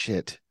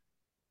shit.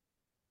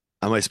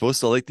 Am I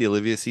supposed to like the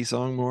Olivia C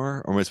song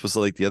more, or am I supposed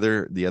to like the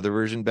other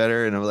version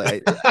better? And I'm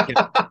like, I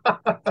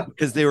can't,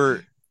 because they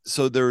were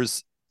so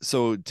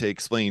to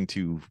explain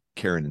to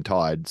Karen and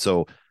Todd.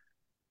 So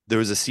there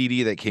was a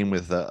CD that came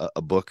with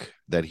a book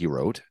that he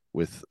wrote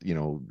with, you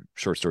know,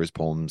 short stories,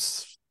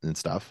 poems, and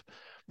stuff.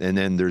 And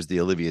then there's the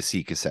Olivia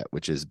C cassette,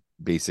 which is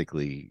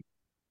basically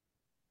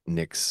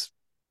Nick's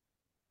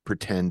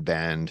pretend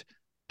band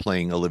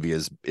playing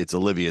Olivia's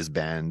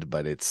band,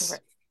 but it's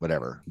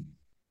whatever.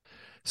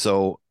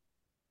 So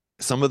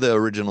some of the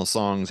original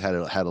songs had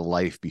a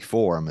life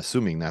before. I'm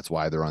assuming that's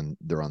why they're on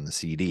the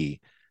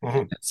CD.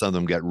 Some of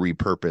them got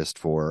repurposed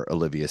for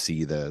Olivia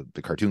C, the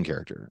cartoon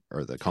character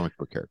or the comic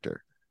book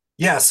character.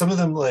 Yeah, some of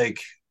them like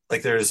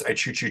there's I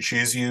Choo Choo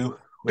Choose You,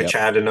 which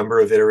had a number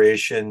of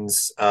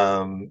iterations.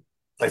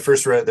 I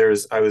first read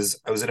I was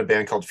in a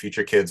band called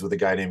Future Kids with a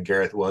guy named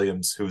Gareth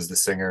Williams, who was the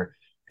singer,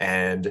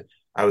 and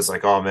I was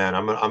like, oh man,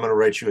 I'm gonna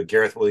write you a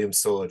Gareth Williams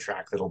solo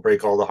track that'll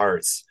break all the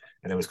hearts,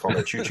 and it was called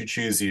I Choo Choo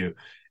Choose You,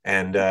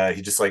 and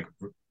he just like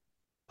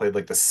played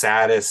like the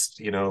saddest,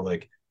 you know,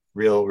 like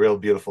real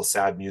beautiful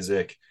sad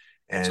music.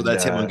 And so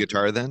that's him on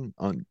guitar then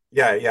on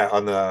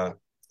on the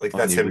like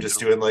that's him just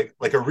doing like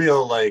a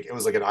real, like it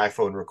was like an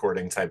iPhone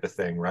recording type of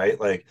thing, right?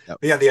 Like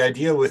the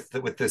idea with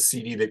the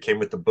CD that came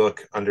with the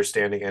book,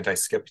 Understanding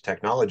Anti-Skip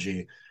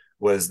Technology,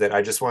 was that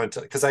I just wanted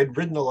to, because I'd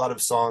written a lot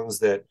of songs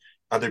that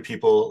other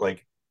people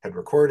like had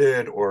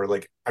recorded, or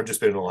like I've just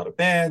been in a lot of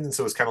bands, and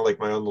so it was kind of like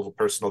my own little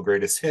personal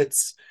greatest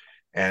hits,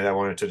 and I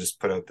wanted to just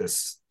put out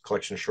this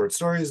collection of short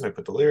stories, and I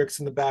put the lyrics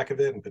in the back of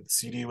it and put the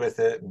CD with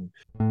it. And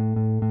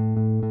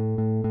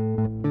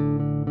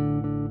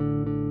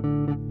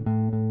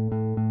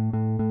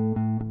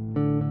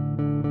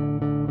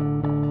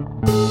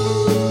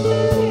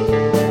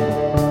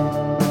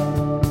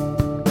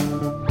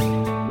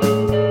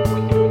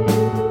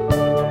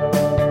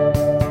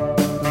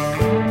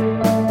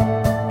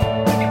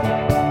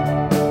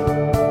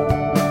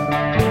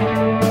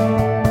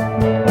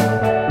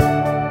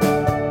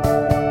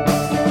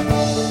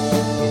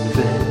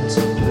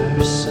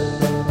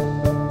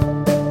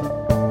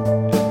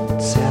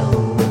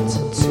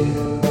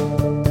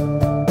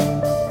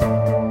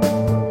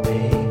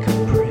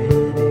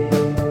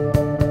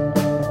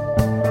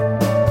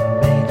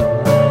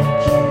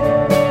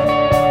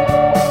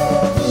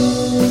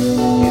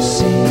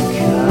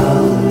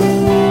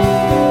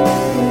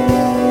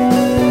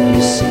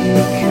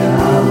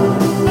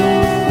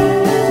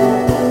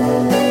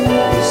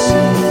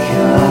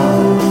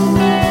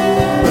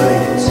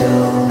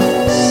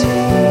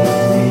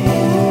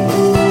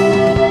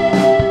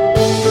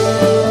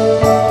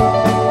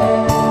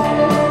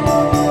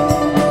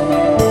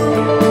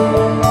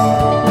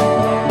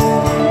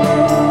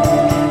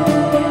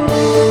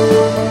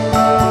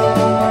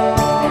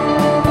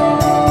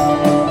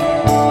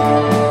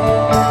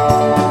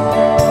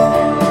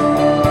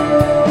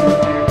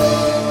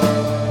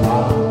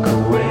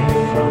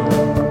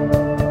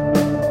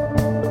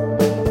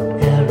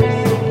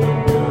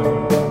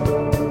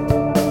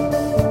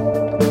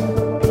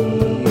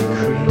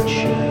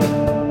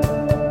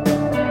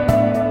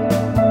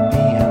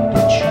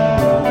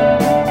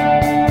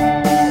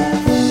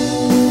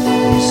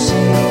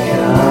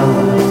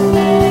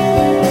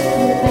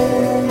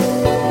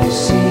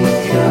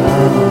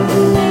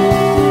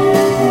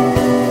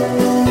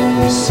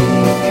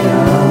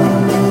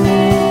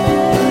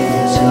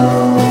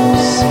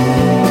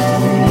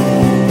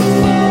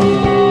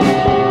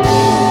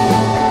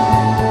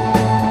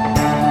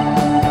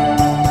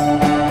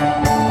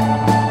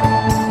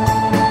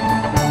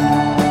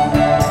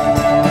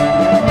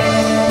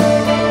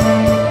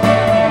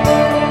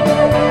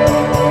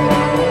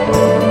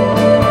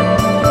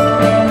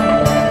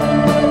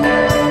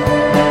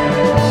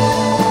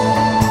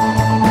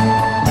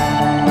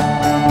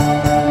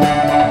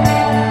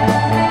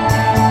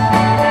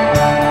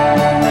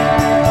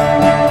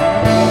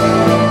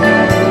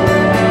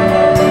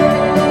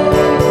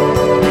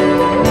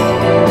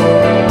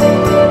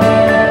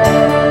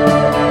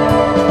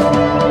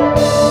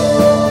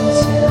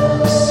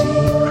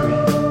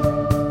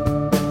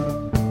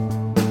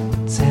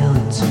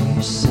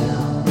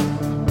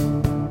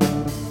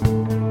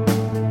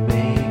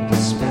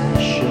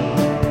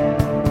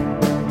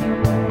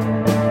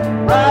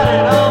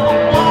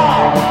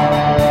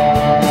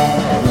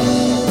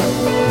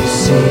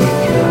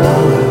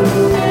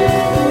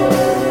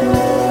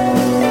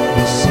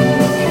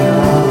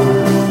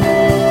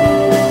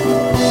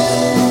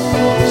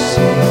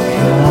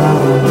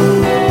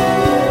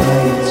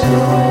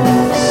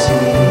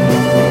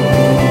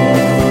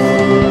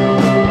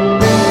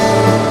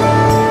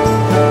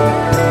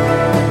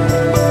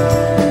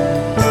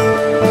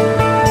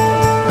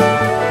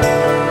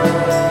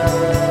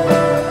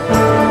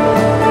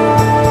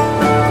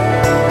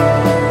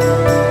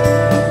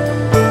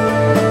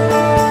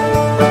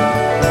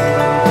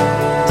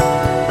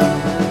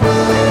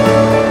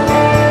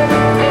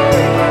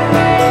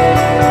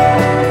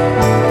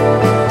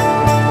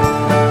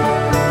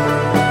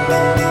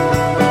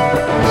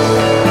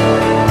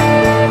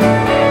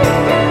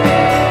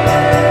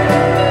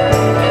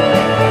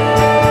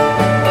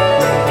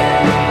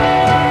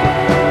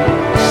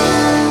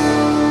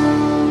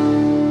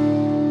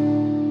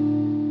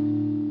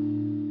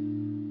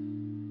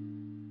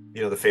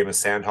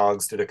Famous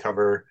Sandhogs did a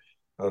cover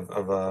of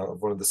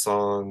one of the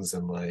songs,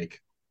 and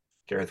like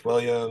Gareth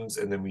Williams.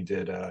 And then we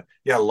did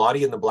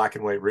Lottie in the Black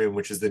and White Room,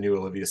 which is the new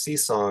Olivia C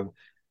song.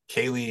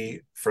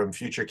 Kaylee from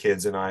Future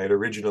Kids and I had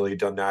originally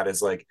done that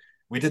as like,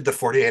 we did the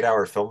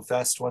 48-hour film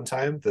fest one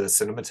time, the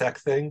Cinematheque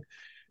thing.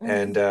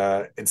 And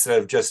instead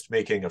of just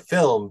making a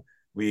film,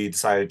 we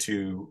decided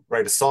to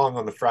write a song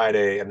on the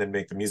Friday and then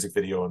make the music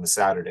video on the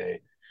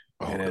Saturday,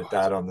 and edit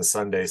that on the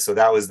Sunday. So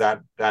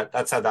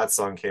that's how that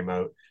song came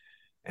out.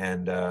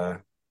 And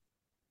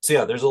so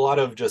yeah, there's a lot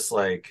of just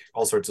like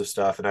all sorts of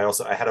stuff. And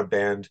I had a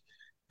band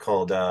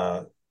called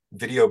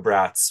Video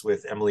Brats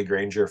with Emily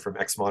Granger from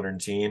Ex Modern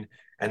Teen,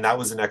 and that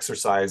was an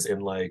exercise in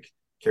like,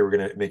 okay, we're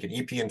gonna make an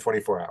EP in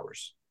 24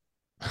 hours.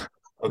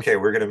 Okay,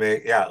 we're gonna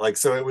make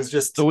so it was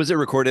just. So was it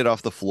recorded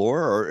off the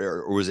floor,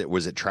 or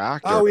was it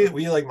tracked? Oh,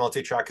 we like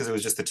multi-track because it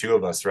was just the two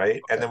of us, right?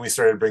 Okay. And then we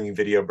started bringing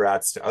Video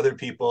Brats to other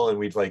people, and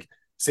we'd like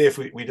say if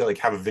we'd like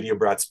have a Video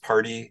Brats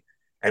party,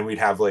 and we'd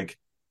have like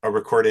a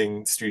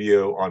recording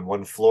studio on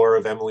one floor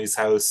of Emily's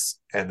house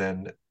and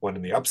then one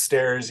in the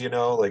upstairs,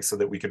 like so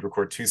that we could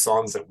record two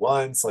songs at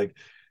once. Like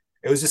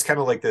it was just kind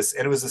of like this,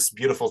 and it was this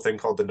beautiful thing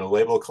called the No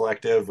Label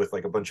Collective with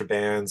like a bunch of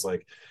bands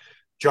like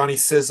Johnny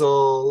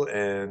Sizzle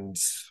and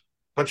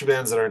a bunch of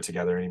bands that aren't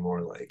together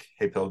anymore, like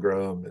Hey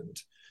Pilgrim and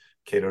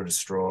Cato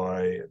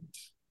Destroy,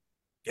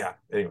 and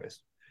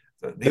anyways,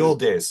 the old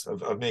days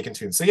of making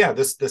tunes. So yeah,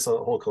 this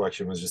whole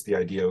collection was just, the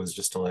idea was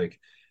just to like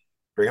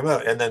bring them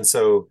out. And then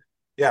so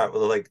yeah,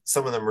 like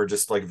some of them were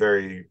just like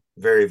very,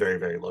 very, very,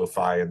 very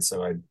lo-fi, and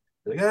so I'd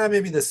be like,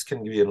 maybe this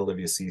can be an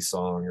Olivia C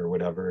song or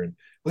whatever. And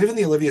well, even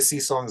the Olivia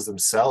C songs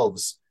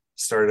themselves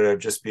started out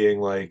just being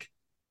like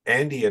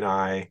Andy and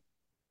I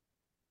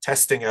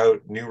testing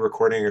out new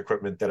recording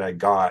equipment that I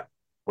got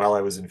while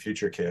I was in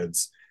Future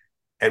Kids,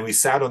 and we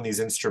sat on these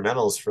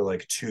instrumentals for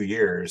like 2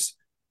 years,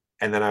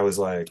 and then I was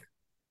like,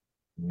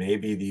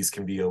 maybe these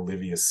can be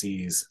Olivia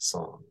C's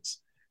songs.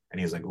 And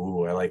he's like,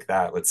 ooh, I like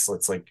that. Let's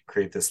like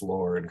create this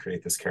lore and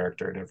create this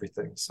character and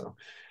everything. So,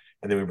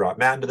 and then we brought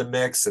Matt into the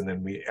mix, and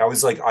then I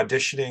was like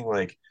auditioning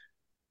like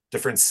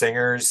different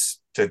singers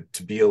to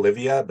be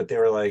Olivia, but they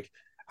were like,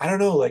 I don't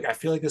know, like I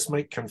feel like this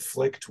might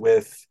conflict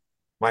with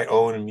my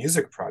own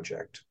music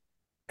project.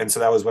 And so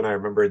that was when I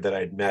remembered that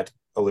I'd met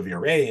Olivia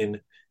Rain,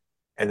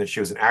 and that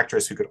she was an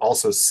actress who could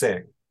also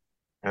sing.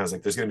 And I was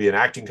like, there's going to be an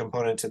acting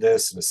component to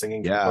this and a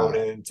singing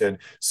component. And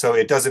so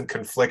it doesn't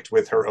conflict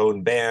with her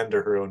own band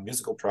or her own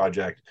musical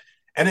project.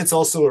 And it's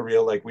also a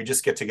real, like, we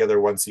just get together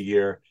once a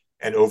year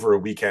and over a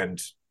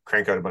weekend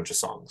crank out a bunch of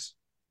songs.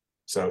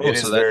 So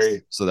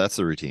so that's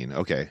the routine.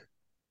 Okay.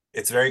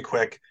 It's very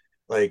quick.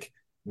 Like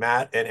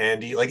Matt and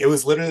Andy, like it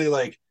was literally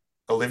like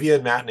Olivia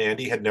and Matt and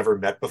Andy had never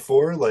met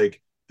before.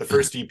 Like the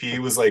first EP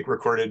was like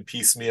recorded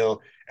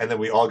piecemeal, and then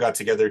we all got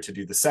together to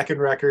do the second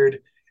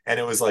record. And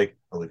it was like,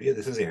 Olivia,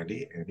 this is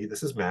Andy. Andy,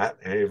 this is Matt.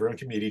 And everyone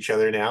can meet each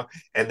other now.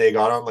 And they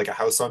got on like a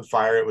house on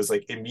fire. It was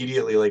like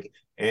immediately like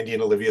Andy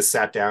and Olivia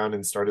sat down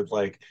and started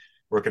like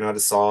working on a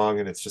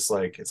song. And it's just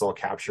like, it's all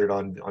captured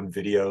on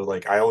video.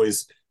 Like I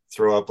always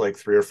throw up like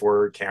 3 or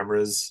 4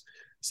 cameras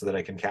so that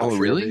I can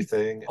capture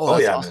everything. Oh,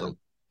 that's awesome. Man.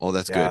 Oh,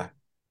 that's good.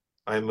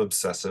 I'm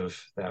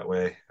obsessive that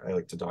way. I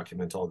like to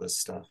document all this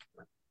stuff.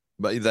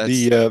 But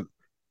that's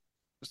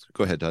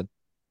go ahead, Todd.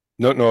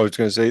 No, I was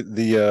going to say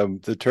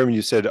the term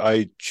you said,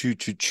 I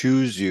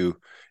choose you.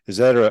 Is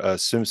that a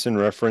Simpson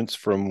reference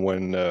from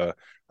when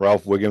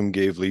Ralph Wiggum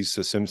gave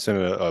Lisa Simpson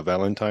a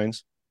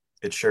Valentine's?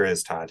 It sure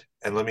is, Todd.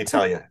 And let me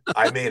tell you,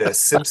 I made a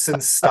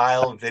Simpson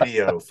style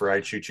video for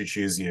I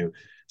Choose You.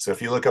 So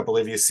if you look up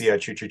Olivia C, I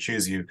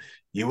Choose You,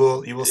 you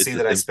will see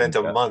that I spent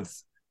a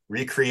month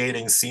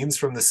recreating scenes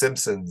from The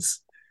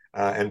Simpsons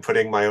and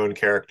putting my own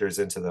characters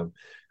into them.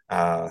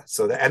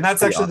 And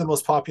that's actually the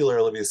most popular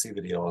Olivia C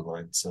video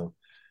online. So.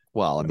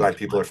 Well, I'm glad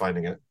people are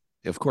finding it.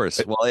 Of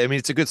course. Well, I mean,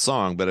 it's a good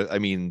song, but I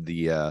mean,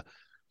 the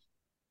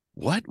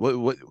what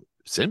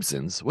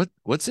Simpsons?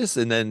 What's this?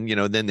 And then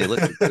then they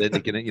listen. Then they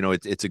can,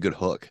 it's a good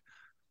hook.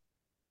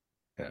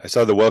 I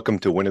saw the Welcome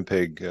to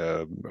Winnipeg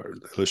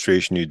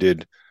illustration you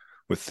did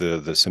with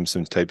the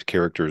Simpsons type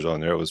characters on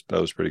there. That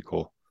was pretty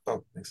cool.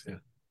 Oh, thanks.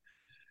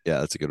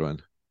 Yeah, that's a good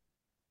one.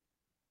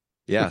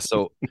 Yeah.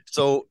 So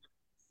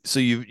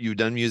you've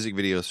done music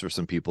videos for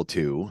some people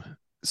too.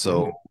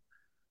 So. Mm-hmm.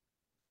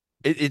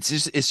 It's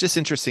just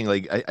interesting.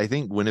 Like I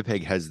think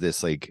Winnipeg has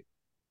this like,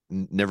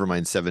 never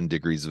mind 7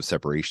 degrees of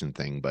separation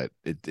thing, but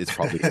it's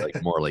probably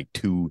like more like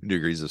 2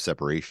 degrees of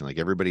separation. Like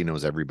everybody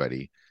knows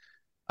everybody.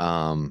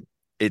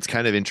 It's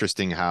kind of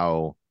interesting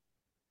how.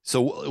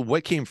 So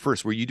what came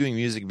first? Were you doing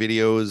music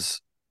videos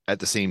at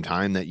the same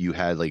time that you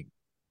had like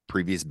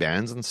previous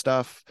bands and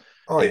stuff?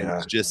 Oh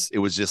yeah. It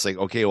was just like,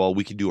 okay, well,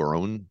 we can do our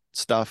own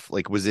stuff.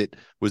 Like was it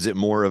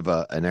more of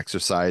an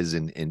exercise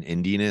in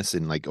indiness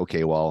and like,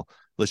 okay, well,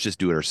 let's just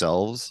do it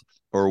ourselves,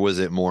 or was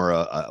it more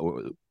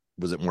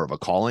of a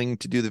calling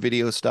to do the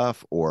video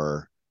stuff,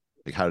 or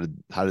like how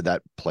did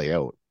that play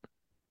out?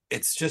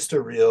 It's just a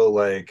real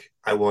like,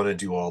 I want to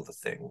do all the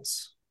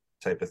things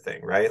type of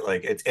thing, right?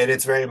 Like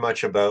it's very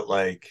much about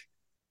like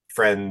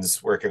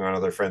friends working on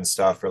other friends'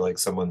 stuff, or like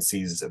someone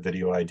sees a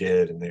video I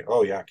did and they,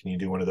 oh yeah, can you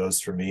do one of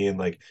those for me? And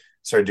like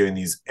started doing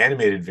these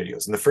animated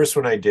videos. And the first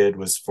one I did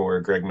was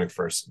for Greg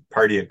McPherson,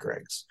 Party at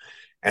Greg's.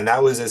 And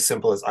that was as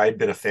simple as I'd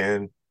been a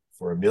fan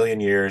for a million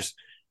years.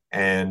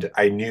 And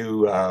I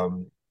knew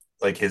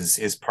like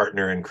his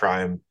partner in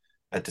crime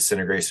at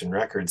Disintegration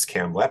Records,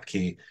 Cam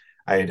Lepke.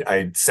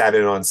 I'd sat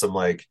in on some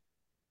like,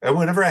 and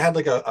whenever I had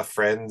like a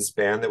friend's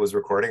band that was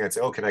recording, I'd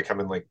say, oh, can I come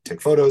and like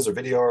take photos or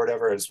video or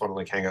whatever? I just want to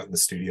like hang out in the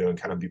studio and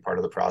kind of be part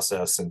of the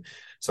process. And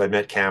so I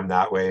met Cam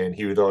that way, and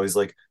he would always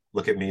like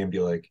look at me and be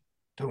like,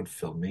 don't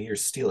film me, you're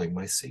stealing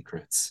my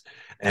secrets.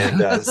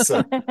 And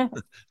so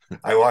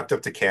I walked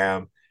up to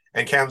Cam,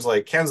 and Cam's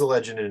a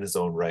legend in his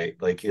own right.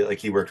 Like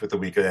he worked with the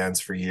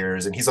Weakerthans for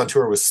years, and he's on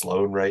tour with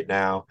Sloan right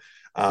now.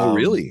 Oh,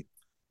 really?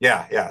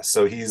 Yeah.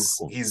 So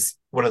he's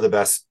one of the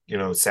best,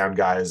 sound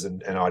guys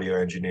and audio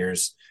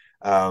engineers.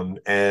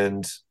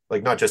 And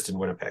like not just in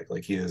Winnipeg,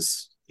 like he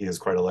is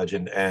quite a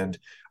legend. And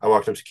I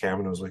walked up to Cam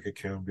and I was like, hey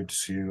Cam, good to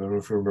see you. I don't know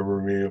if you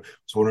remember me. I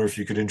was wondering if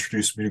you could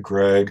introduce me to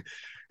Greg.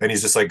 And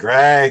he's just like,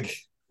 Greg,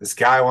 this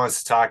guy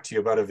wants to talk to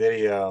you about a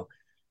video.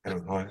 And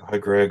I'm, hi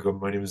Greg,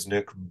 my name is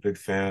Nick, I'm a big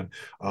fan.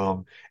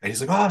 And he's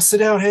like, oh, sit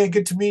down, hey,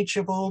 good to meet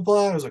you, blah, blah,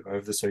 blah. I was like, I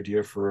have this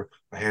idea for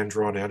a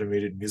hand-drawn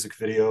animated music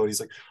video. And he's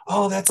like,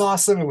 oh, that's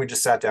awesome. And we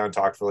just sat down and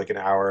talked for like an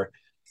hour.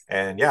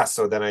 And yeah,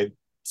 so then I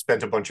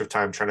spent a bunch of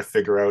time trying to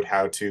figure out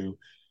how to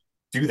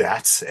do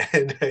that.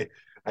 And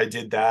I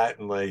did that,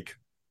 and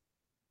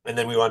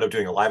then we wound up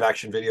doing a live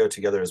action video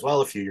together as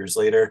well a few years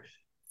later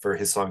for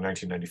his song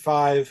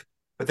 1995.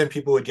 But then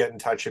people would get in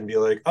touch and be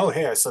like, oh,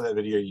 hey, I saw that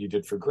video you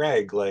did for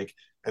Greg.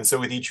 And so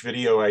with each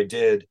video I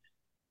did,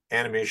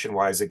 animation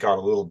wise, it got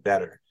a little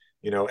better,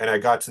 and I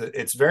got to,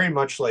 it's very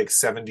much like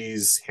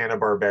 70s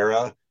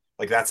Hanna-Barbera.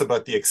 Like that's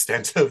about the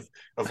extent of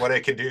what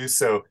I can do.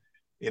 So,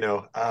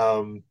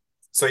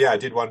 so yeah, I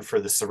did one for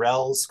the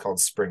Sorels called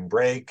Spring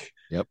Break,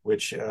 yep,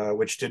 which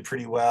did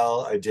pretty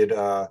well. I did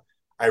a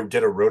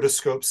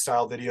rotoscope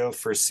style video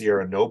for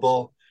Sierra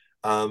Noble,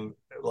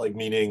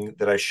 meaning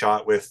that I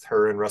shot with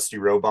her and Rusty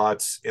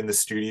Robots in the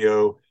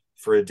studio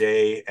for a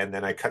day, and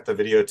then I cut the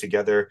video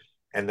together,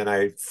 and then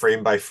I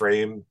frame by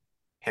frame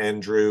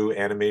hand drew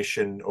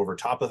animation over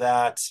top of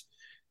that.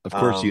 Of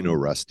course,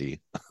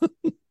 Rusty.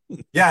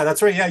 Yeah,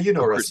 that's right. Yeah,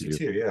 Rusty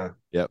too. Yeah.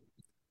 Yep.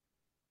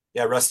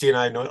 Yeah, Rusty and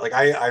I know,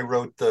 I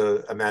wrote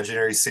the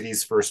Imaginary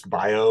Cities first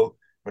bio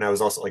when I was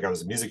also I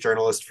was a music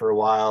journalist for a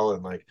while,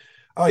 and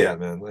oh yeah,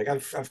 man,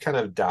 I've kind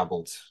of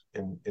dabbled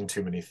in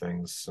too many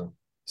things.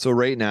 So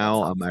right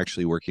now I'm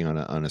actually working on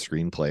a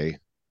screenplay.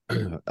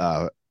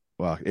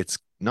 Well, it's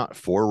not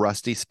for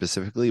Rusty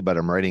specifically, but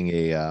I'm writing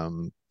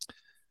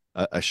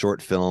a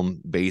short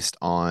film based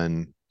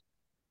on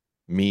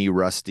me,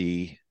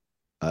 Rusty,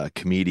 a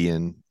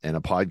comedian and a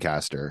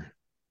podcaster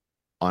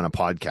on a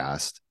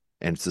podcast.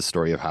 And it's the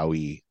story of how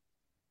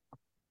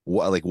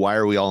why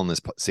are we all in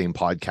this same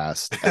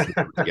podcast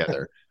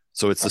together?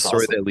 So it's the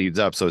story that leads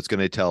up. So it's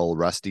going to tell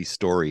Rusty's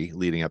story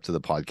leading up to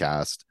the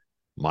podcast,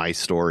 my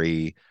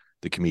story,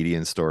 the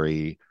comedian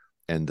story,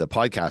 and the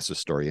podcaster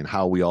story, and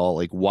how we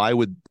all why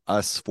would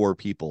us four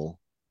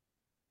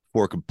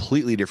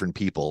completely different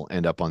people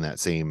end up on that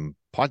same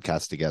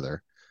podcast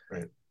together?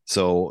 Right.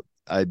 So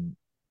I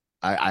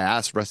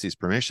asked Rusty's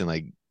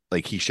permission.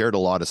 He shared a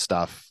lot of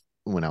stuff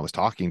when I was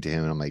talking to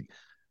him, and I'm like,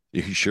 are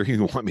you sure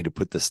you want me to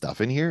put this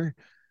stuff in here?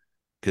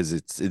 Because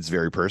it's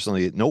very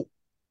personally. Nope.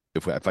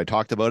 If I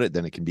talked about it,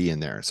 then it can be in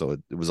there. So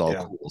it was all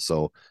cool.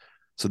 So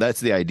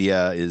that's the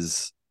idea,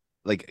 is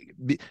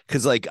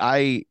because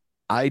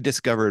I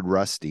discovered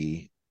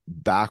Rusty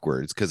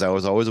backwards, because I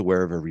was always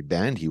aware of every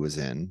band he was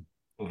in,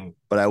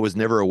 but I was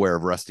never aware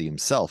of Rusty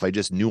himself. I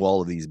just knew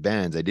all of these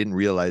bands. I didn't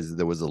realize that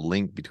there was a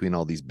link between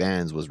all these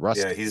bands was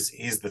Rusty. Yeah,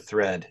 he's the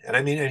thread. And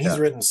I mean, and he's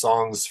written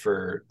songs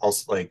for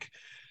also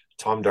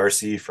Tom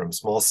Darcy from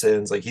Small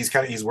Sins.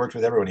 He's worked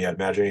with everyone. He had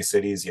Imaginary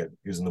Cities. He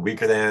was in the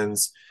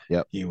Weakerthans.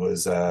 Yep. He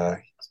was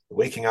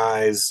Waking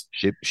Eyes.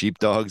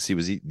 Sheepdogs. He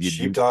was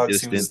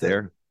Sheepdogs. He was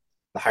the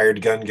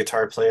hired gun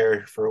guitar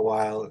player for a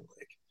while.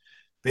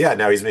 But yeah,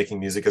 now he's making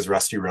music as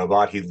Rusty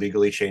Robot. He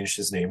legally changed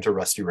his name to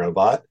Rusty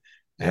Robot.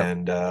 Yep.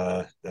 And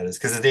that is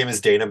because his name is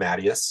Dana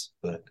Mattias,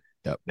 but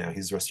now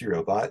he's Rusty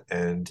Robot.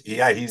 And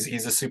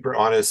he's a super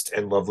honest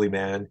and lovely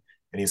man.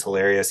 And he's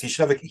hilarious. He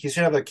should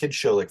have a kid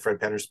show like Fred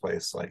Penner's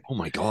Place. Oh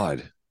my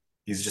God,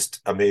 he's just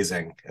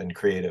amazing and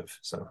creative.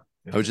 So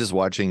I was just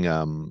watching.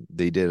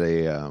 They did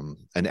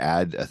an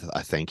ad,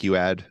 a thank you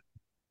ad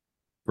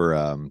for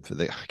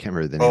the, I can't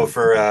remember the name. Oh,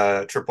 for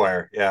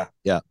Tripwire.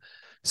 Yeah.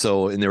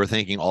 So, and they were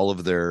thanking all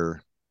of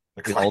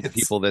all the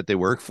people that they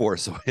work for.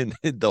 So, and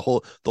the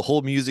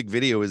whole music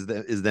video is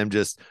them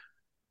just,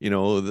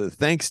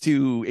 thanks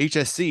to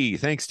HSC,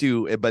 thanks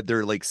to, but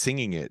they're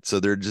singing it. So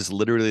they're just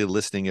literally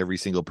listing every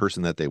single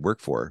person that they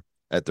work for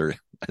at their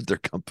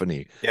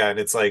company. Yeah. And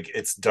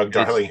it's Doug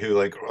Darling who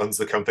runs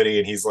the company,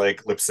 and he's lip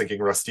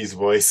syncing Rusty's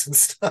voice and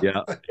stuff.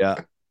 Yeah.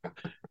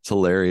 It's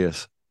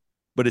hilarious,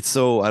 but it's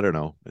so, I don't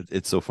know.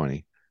 It's so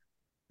funny.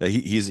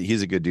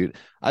 He's a good dude.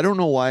 I don't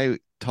know why,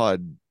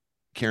 Todd,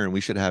 Karen,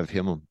 we should have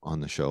him on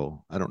the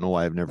show. I don't know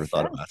why I've never We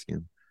thought of should. asking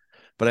him.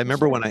 But I We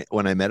remember should.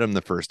 when I met him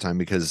the first time,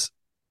 because,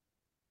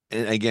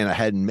 and again, I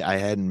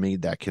hadn't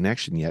made that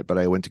connection yet, but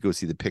I went to go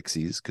see the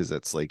Pixies because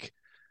that's like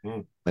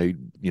Mm. my,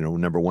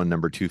 number one,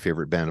 number two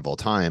favorite band of all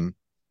time.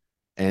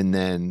 And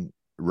then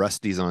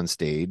Rusty's on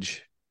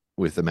stage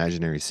with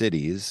Imaginary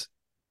Cities,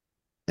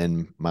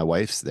 and my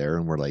wife's there,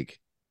 and we're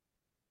like,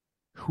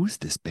 who's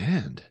this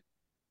band?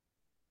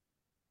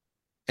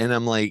 And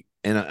I'm like,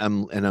 and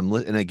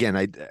again,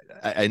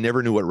 I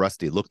never knew what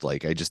Rusty looked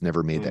like. I just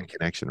never made that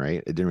connection,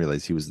 right? I didn't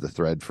realize he was the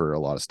thread for a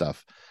lot of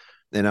stuff.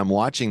 And I'm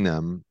watching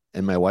them,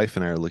 and my wife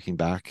and I are looking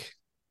back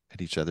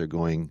at each other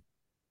going,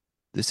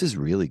 this is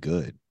really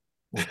good.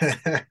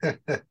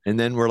 And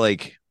then we're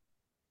like,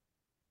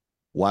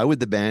 why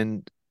would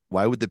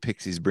the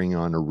Pixies bring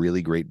on a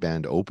really great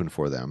band to open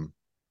for them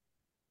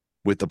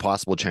with the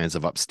possible chance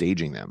of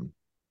upstaging them?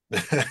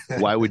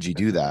 Why would you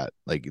do that?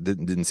 Like, it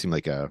didn't seem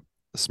like a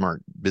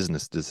smart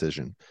business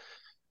decision.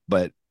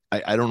 But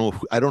I don't know.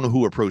 I don't know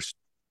who approached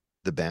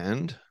the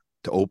band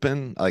to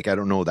open. Like, I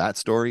don't know that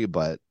story,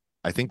 but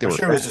I think they I'm were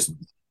sure it was just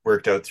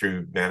worked out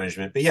through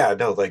management. But yeah,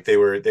 no, like they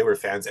were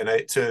fans. And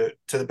to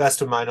the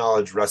best of my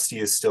knowledge, Rusty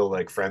is still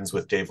like friends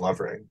with Dave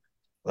Lovering.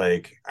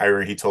 Like I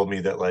remember he told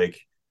me that like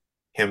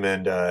him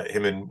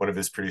and one of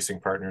his producing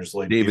partners,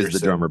 Lloyd Dave Peterson,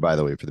 is the drummer, by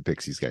the way, for the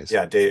Pixies guys.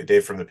 Yeah,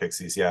 Dave from the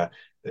Pixies. Yeah,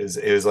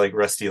 it was like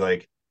Rusty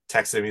like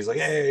texted him. He's like,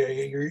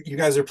 "Hey, you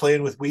guys are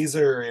playing with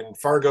Weezer in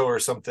Fargo or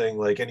something.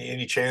 Like,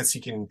 any chance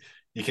you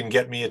can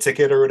get me a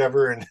ticket or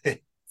whatever?" And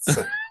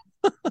so,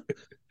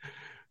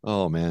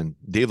 Oh man,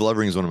 Dave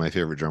Lovering is one of my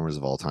favorite drummers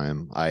of all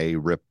time. I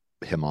rip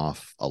him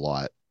off a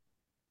lot.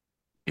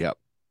 Yep.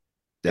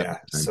 yeah,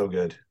 so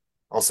good.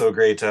 Also a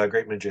great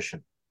Yes,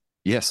 magician.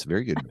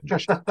 very good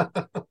magician.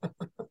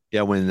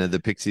 Yeah, when the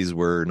Pixies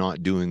were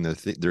not doing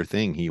their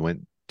thing, he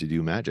went to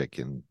do magic,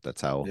 and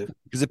that's how. Yep.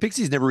 Because the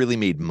Pixies never really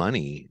made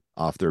money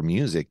off their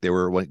music. They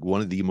were like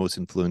one of the most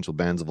influential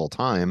bands of all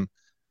time,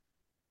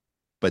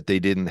 but they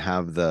didn't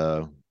have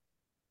the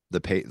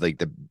pay, like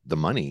the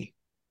money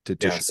to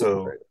Yeah, show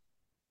so for it.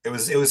 it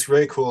was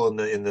very cool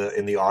in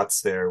the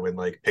aughts there when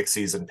like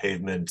Pixies and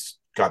Pavement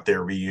got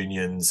their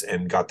reunions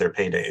and got their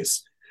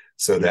paydays,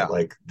 so that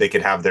like they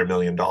could have their $1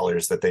 million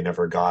that they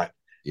never got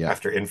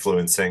after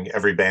influencing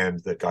every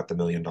band that got the $1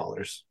 million.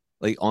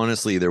 Like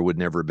honestly, there would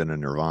never have been a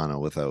Nirvana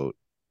without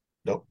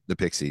the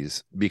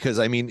Pixies, because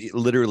I mean,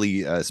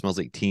 literally, Smells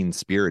Like Teen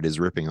Spirit is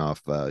ripping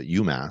off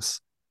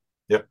UMass.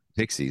 Yep,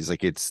 Pixies,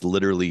 like it's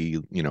literally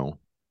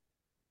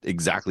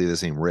exactly the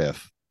same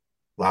riff.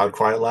 Loud,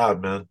 quiet,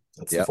 loud, man.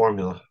 That's the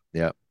formula.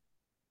 Yeah.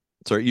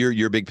 So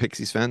you're a big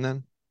Pixies fan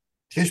then?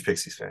 Huge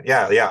Pixies fan.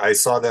 Yeah. I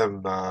saw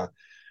them.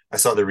 I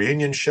saw the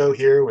reunion show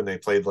here when they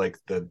played like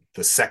the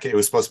second. It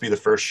was supposed to be the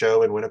first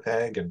show in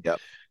Winnipeg, and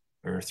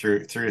or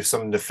through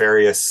some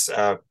nefarious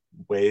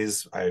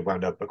ways, I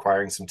wound up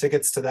acquiring some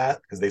tickets to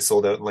that because they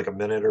sold out in like a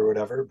minute or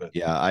whatever. But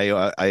yeah,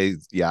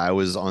 I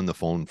was on the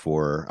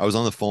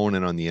phone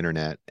and on the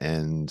internet,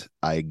 and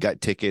I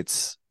got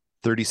tickets.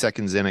 30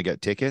 seconds in, I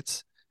got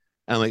tickets.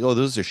 And I'm like, oh,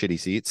 those are shitty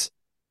seats.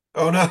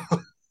 Oh no.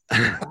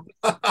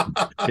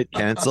 Hit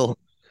cancel.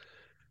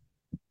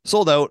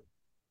 Sold out.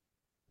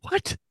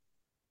 What?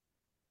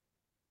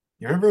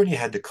 You remember when you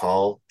had to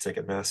call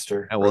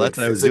Ticketmaster? Yeah, well, that's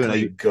what I was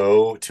doing.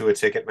 Go to a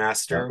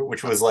Ticketmaster,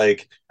 which was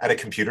like at a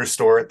computer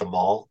store at the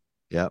mall,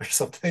 or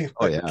something.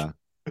 Oh yeah.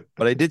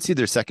 But I did see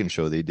their second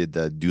show. They did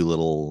the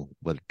Doolittle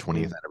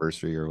 20th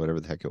anniversary or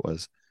whatever the heck it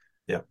was.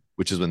 Yeah,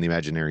 which is when the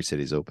Imaginary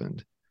Cities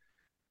opened.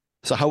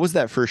 So how was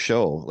that first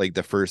show? Like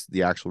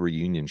the actual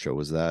reunion show?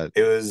 Was that?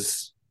 It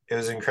was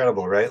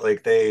incredible, right?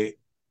 Like they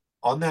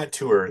on that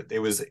tour, it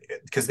was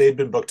because they had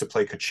been booked to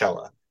play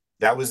Coachella.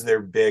 That was their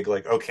big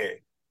like,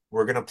 okay,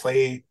 we're gonna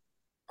play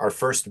our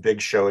first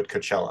big show at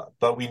Coachella,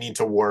 but we need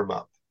to warm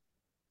up.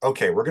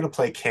 Okay, we're gonna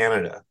play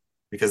Canada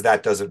because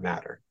that doesn't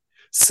matter.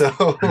 So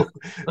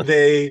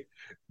they're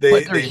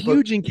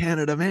huge in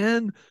Canada,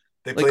 man.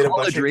 They played a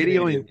bunch of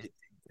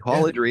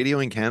college radio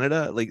in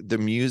Canada, like the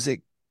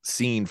music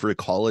scene for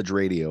college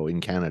radio in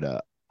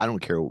Canada. I don't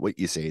care what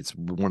you say, it's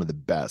one of the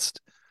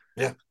best.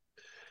 Yeah.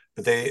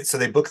 But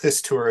they booked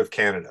this tour of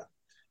Canada,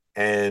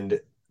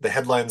 and the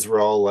headlines were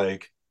all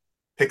like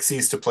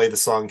Pixies to play the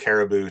song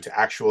Caribou to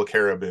actual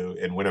caribou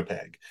in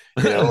Winnipeg.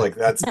 Like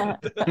that's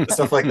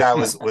stuff like that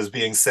was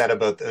being said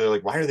about. They're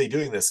like, why are they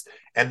doing this?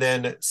 And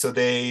then so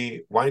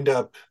they wind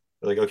up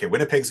like, okay,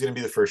 Winnipeg's going to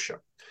be the first show,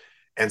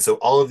 and so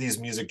all of these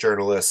music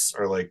journalists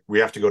are like, we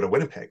have to go to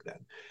Winnipeg then,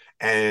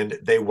 and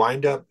they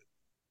wind up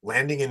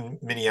landing in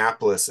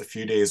Minneapolis a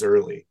few days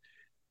early,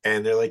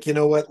 and they're like, you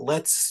know what?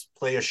 Let's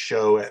play a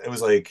show. It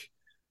was like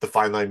the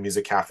Fine Line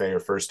Music Cafe or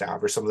First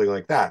Ave or something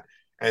like that.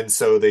 And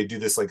so they do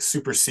this like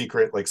super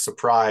secret, like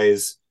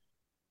surprise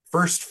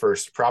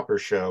first proper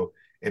show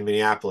in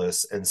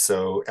Minneapolis. And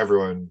so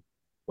everyone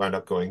wound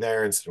up going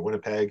there instead of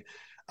Winnipeg.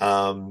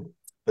 But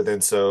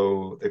then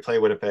so they play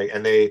Winnipeg,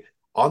 and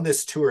on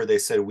this tour, they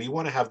said, we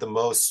want to have the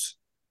most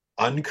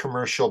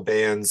uncommercial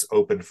bands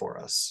open for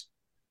us.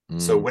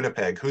 So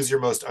Winnipeg, who's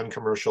your most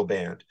uncommercial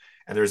band?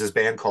 And there's this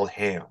band called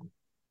Ham.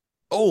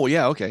 Oh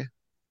yeah, okay.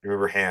 You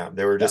remember Ham?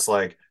 They were just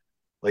like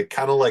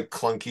kind of like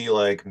clunky,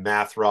 like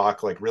math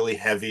rock, like really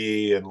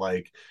heavy, and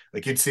like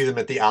you'd see them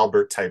at the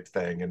Albert type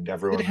thing, and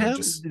everyone would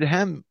just Did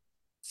Ham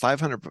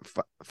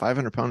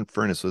 500 pound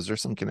furnace? Was there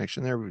some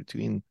connection there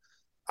between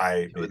two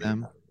of maybe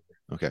them?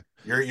 Okay.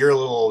 you're a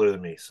little older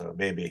than me, so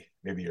maybe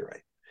you're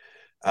right.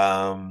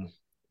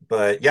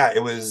 But yeah,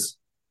 it was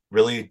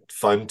really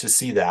fun to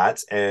see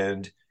that.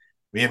 And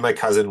me and my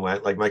cousin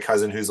went, like my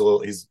cousin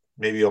he's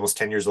maybe almost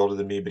 10 years older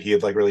than me, but he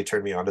had like really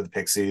turned me on to the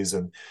Pixies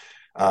and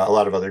a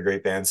lot of other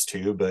great bands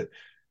too. But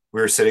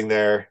we were sitting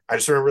there. I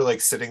just remember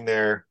like sitting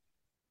there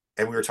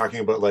and we were talking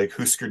about like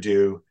Husker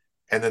Du.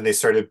 And then they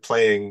started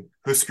playing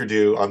Husker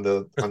Du on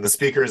the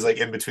speakers like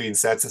in between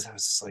sets. And I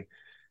was just like,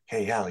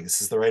 hey, yeah, like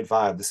this is the right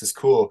vibe. This is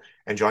cool.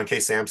 And John K.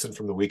 Samson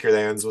from the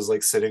Weakerthans was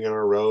like sitting in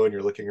a row, and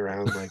you're looking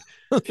around like,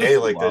 okay,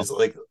 like Wow. there's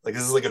like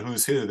this is like a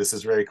who's who. This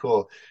is very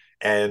cool.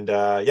 And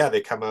yeah,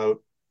 they come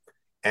out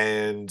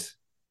and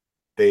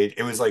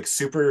it was like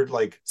super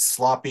like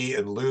sloppy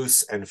and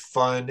loose and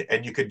fun,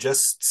 and you could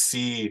just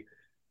see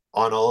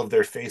on all of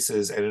their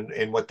faces and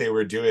in what they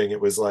were doing,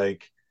 it was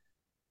like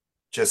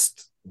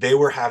just they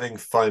were having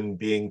fun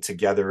being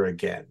together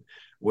again,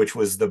 which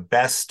was the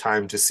best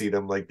time to see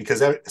them. Like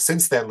because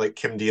since then, like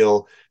Kim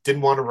Deal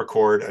didn't want to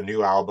record a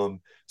new album,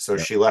 so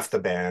Yeah. she left the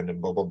band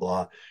and blah blah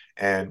blah.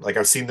 And like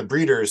I've seen the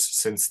Breeders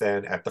since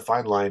then at the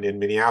Fine Line in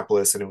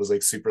Minneapolis, and it was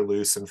like super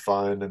loose and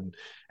fun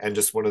and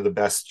just one of the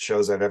best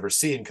shows I've ever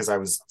seen because I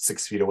was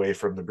 6 feet away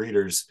from the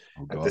Breeders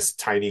Oh at God. this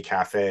tiny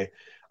cafe.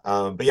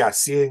 But yeah,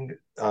 seeing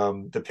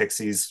the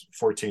Pixies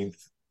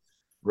 14th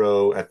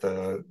row at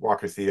the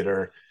Walker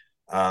Theater.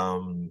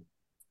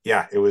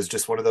 Yeah, it was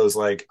just one of those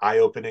like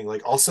eye-opening,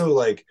 like also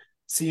like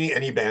seeing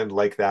any band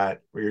like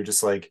that where you're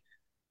just like,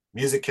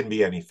 music can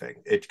be anything.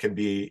 It can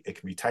be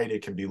tight,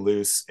 it can be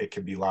loose, it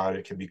can be loud,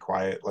 it can be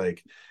quiet.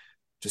 Like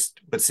just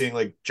but seeing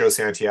like Joe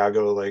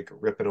Santiago like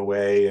ripping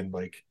away and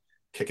like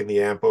kicking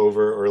the amp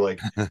over, or like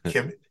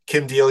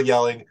Kim Deal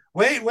yelling,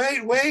 wait,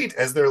 wait, wait,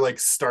 as they're like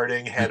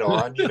starting head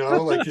on,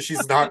 like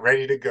she's not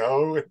ready to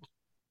go.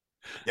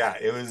 Yeah,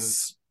 it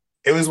was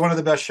one of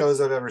the best shows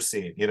I've ever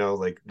seen.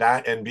 Like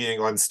that and being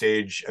on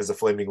stage as a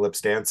Flaming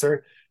Lips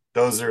dancer.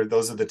 Those are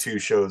the two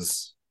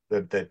shows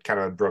that kind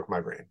of broke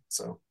my brain.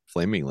 So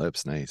Flaming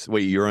Lips, nice.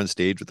 Wait, you're on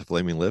stage with the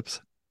Flaming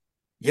Lips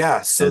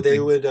yeah, so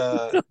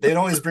dancing? they'd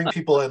always bring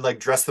people and like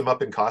dress them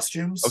up in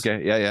costumes,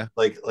 Okay, yeah, yeah,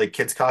 like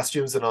kids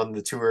costumes. And on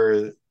the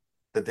tour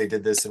that they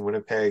did this in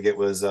Winnipeg, it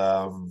was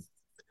there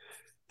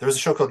was a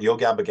show called Yo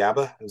Gabba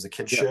Gabba. It was a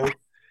kids yeah, show,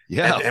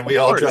 yeah. and Of we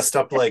all course. dressed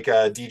up like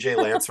DJ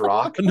Lance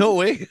Rock. No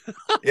way.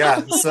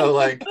 Yeah, so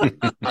like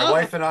my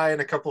wife and I and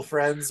a couple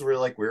friends we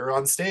were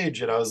on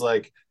stage, and I was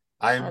like,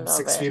 I I'm love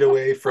 6 feet it.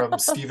 away from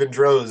Stephen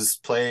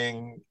Drozd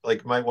playing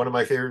like one of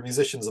my favorite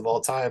musicians of all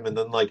time. And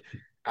then like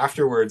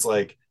afterwards,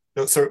 like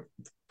no, so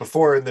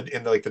before in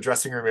the like the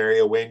dressing room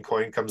area, Wayne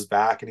Coyne comes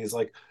back and he's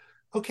like,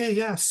 okay,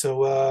 yeah,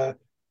 so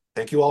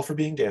thank you all for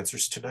being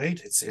dancers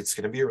tonight. It's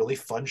gonna be a really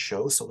fun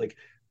show. So like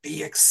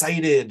be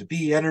excited,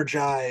 be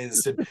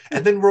energized,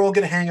 and then we're all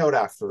gonna hang out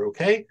after,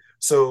 okay?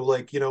 So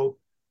like,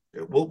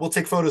 we'll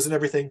take photos and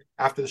everything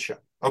after the show.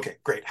 Okay,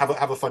 great. Have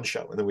a fun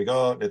show. And then we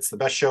go out and it's the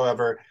best show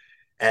ever.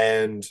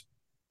 And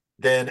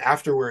then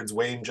afterwards,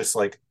 Wayne just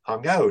like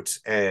hung out,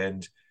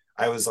 and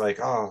I was like,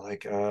 oh,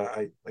 like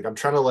I'm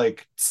trying to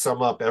like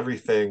sum up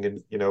everything.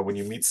 And when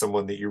you meet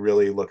someone that you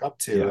really look up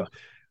to, Yeah, and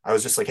I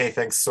was just like, hey,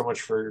 thanks so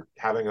much for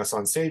having us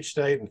on stage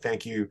tonight, and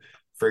thank you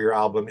for your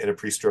album In a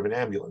Priest Drum and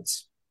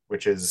Ambulance,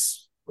 which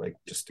is like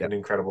just yeah. an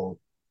incredible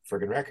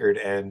friggin' record.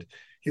 And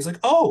he's like,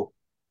 oh,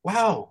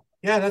 wow,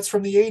 yeah, that's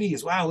from the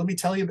 80s. Wow, let me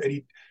tell you. And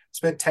he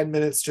spent 10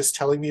 minutes just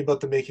telling me about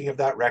the making of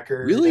that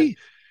record. and Really?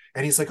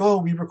 and he's like, oh,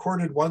 we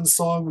recorded one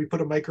song, we put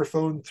a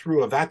microphone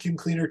through a vacuum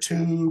cleaner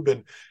tube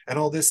and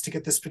all this to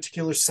get this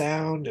particular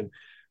sound. And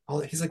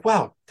he's like,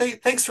 wow,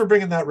 thanks for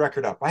bringing that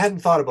record up. I hadn't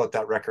thought about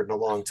that record in a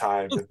long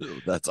time. And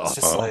That's it's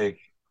just awesome. Wow. like,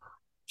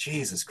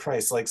 Jesus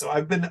Christ. Like, so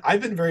I've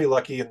been very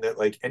lucky in that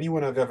like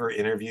anyone I've ever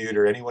interviewed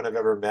or anyone I've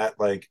ever met,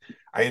 like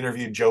I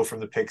interviewed Joe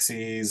from the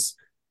Pixies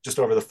just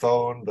over the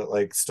phone, but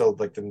like still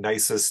like the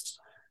nicest,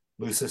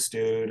 loosest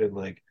dude. And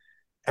like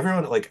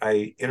everyone, like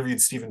I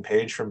interviewed Stephen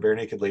Page from Bare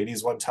Naked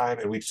Ladies one time,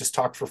 and we just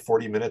talked for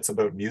 40 minutes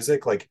about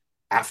music. Like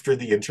after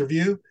the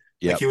interview,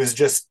 like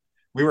Yeah,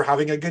 we were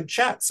having a good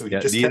chat. So he yeah.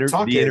 just kept The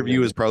talking.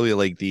 interview is And probably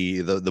like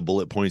the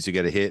bullet points you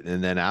got to hit,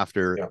 and then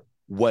after yeah,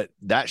 what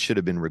that should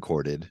have been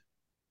recorded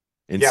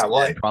yeah. Well,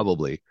 instead,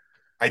 probably.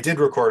 I did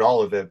record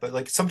all of it, but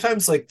like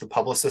sometimes like the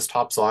publicist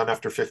hops on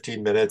after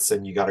 15 minutes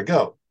and you got to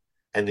go.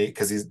 And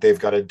because they've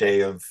got a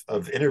day of Yeah,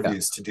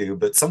 interviews to do,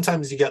 but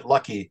sometimes you get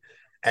lucky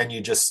and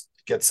you just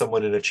get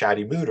someone in a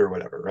chatty mood or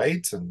whatever,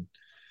 right? And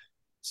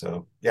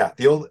so yeah,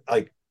 the only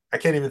like I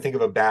can't even think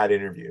of a bad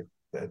interview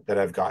that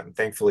I've gotten.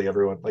 Thankfully,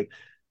 everyone like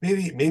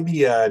maybe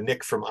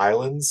Nick from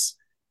Islands,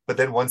 but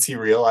then once he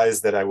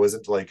realized that I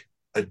wasn't like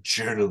a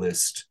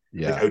journalist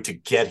like yeah. out to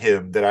get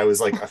him, that I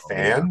was like a Oh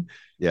yeah, fan,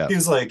 yeah. he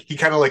was like he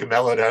kind of like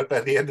mellowed out by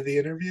the end of the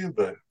interview.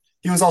 But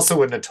he was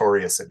also a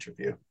notorious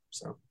interview.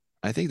 So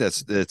I think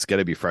that's got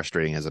to be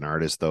frustrating as an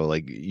artist, though.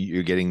 Like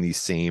you're getting these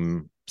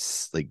same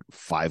like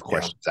 5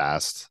 questions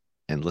asked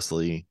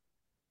endlessly.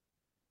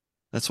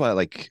 That's why,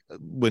 like,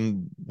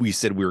 when we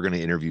said we were going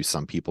to interview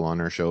some people on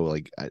our show,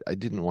 like I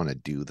didn't want to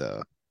do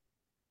the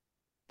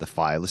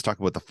 5. Let's talk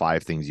about the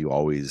 5 things you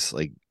always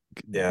like.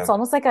 Yeah. It's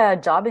almost like a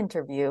job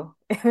interview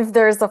if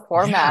there's a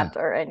format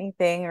or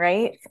anything,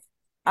 right?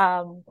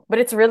 But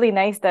it's really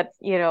nice that,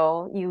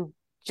 you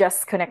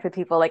just connect with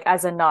people like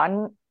as a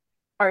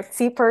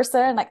non-artsy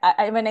person. Like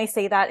when I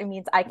say that, it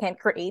means I can't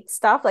create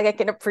stuff, like I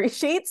can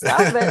appreciate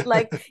stuff, but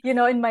like,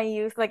 in my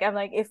youth, like I'm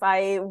like, if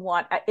I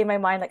want in my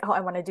mind, like, oh, I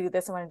want to do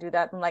this, I want to do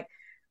that. I'm like,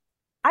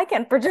 I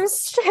can't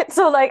produce shit.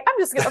 So like I'm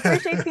just gonna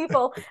appreciate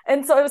people.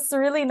 And so it was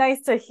really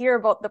nice to hear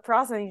about the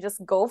process and you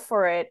just go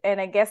for it.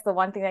 And I guess the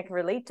one thing I can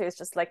relate to is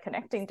just like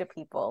connecting to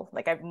people.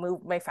 Like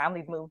my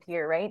family moved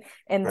here, right?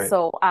 And Right.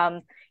 so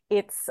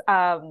it's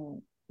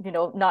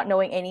not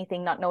knowing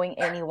anything, not knowing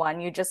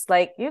anyone. You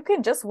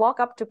can just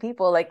walk up to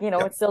people, like,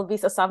 Yep. it's still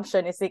this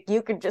assumption. It's like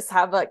you could just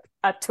have like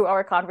a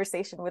 2-hour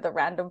conversation with a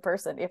random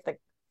person if the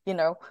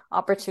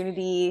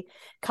opportunity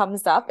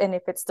comes up, and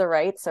if it's the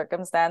right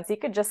circumstance, you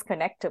could just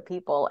connect to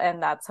people,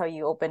 and that's how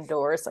you open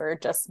doors or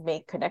just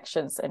make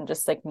connections and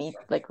just like meet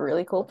like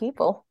really cool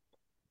people.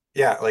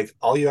 Yeah, like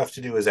all you have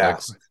to do is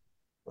ask.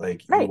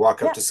 Like you Right,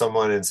 walk up yeah. to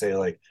someone and say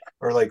like,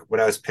 or like when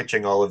I was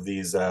pitching all of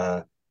these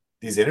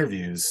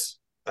interviews,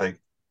 like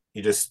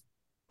you just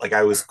like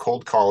I was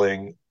cold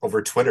calling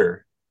over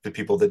Twitter to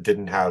people that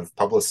didn't have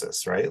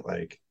publicists, right?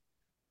 Like,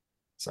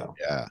 so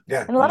Yeah.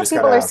 yeah, And a you lot of just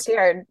people gotta are ask.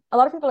 scared. A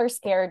lot of people are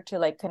scared to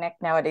like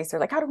connect nowadays.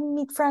 They're like, how do we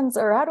meet friends,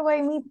 or how do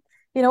I meet,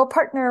 a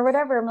partner or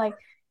whatever? I'm like,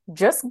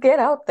 just get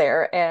out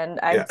there. And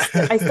Yeah.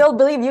 I still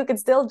believe you can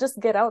still just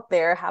get out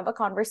there, have a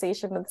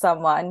conversation with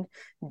someone,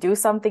 do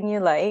something you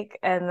like,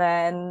 and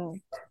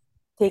then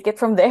take it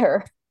from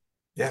there.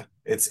 Yeah,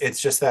 it's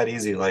just that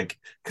easy. Like,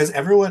 because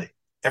everyone,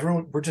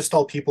 we're just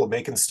all people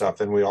making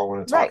stuff, and we all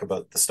want to talk Right.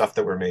 about the stuff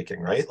that we're making,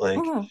 right? Like,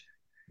 Mhm.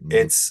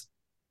 it's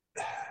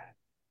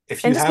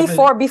if you And just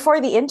haven't,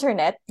 before the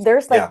internet,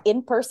 there's like yeah,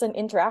 in-person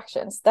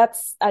interactions.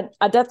 That's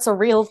a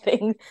real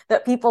thing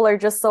that people are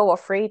just so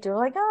afraid to.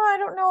 Like, oh, I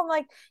don't know. I'm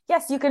like,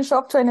 yes, you can show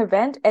up to an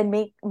event and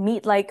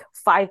meet like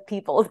 5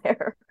 people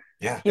there.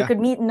 yeah, You could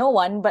meet no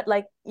one, but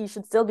like you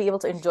should still be able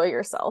to enjoy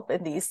yourself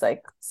in these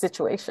like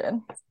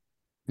situation.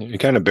 You're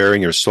kind of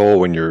bearing your soul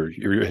when you're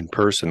in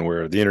person,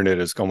 where the internet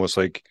is almost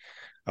like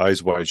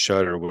Eyes Wide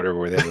Shut or whatever,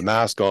 where they have a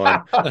mask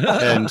on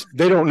and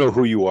they don't know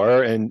who you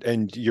are,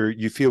 and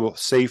you feel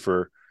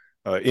safer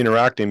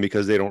interacting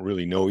because they don't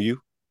really know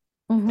you.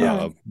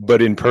 Mhm.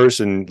 But in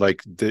person,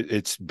 like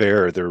it's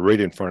bare; they're right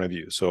in front of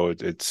you. So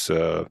it's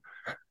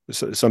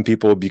some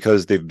people,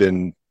 because they've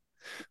been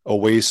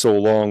away so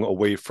long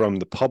away from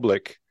the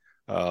public,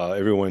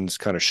 everyone's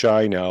kind of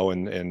shy now,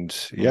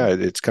 and yeah,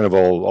 it's kind of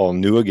all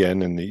new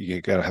again, and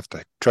you gotta have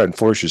to try and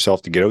force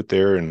yourself to get out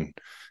there and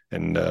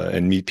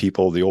meet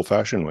people the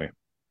old-fashioned way.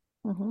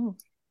 Mhm.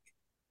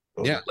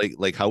 Yeah,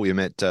 like how we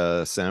met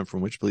Sam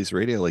from Witch Police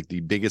Radio, like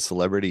the biggest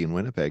celebrity in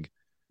Winnipeg.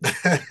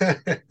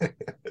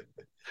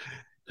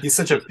 he's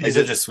such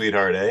a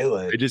sweetheart, eh? I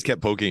Like, just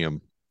kept poking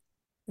him.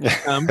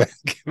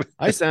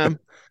 Hi, Sam.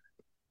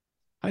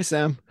 Hi,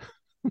 Sam.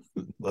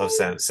 love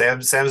Sam.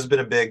 Sam's been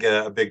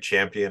a big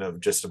champion of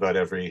just about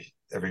every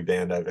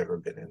band I've ever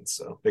been in.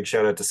 So big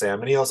shout out to Sam.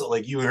 And he also,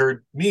 like, you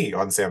heard me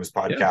on Sam's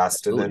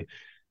podcast and then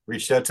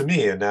reached out to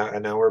me, and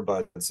now we're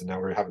buds, and now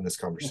we're having this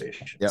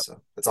conversation. Yep.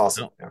 So it's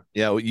awesome.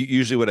 Yeah. Well,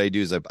 usually what I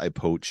do is I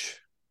poach.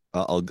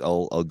 I'll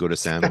go to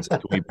Sam and say,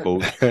 "Can we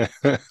poach?"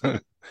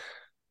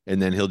 And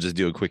then he'll just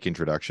do a quick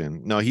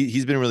introduction. No,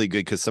 he's been really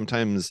good, because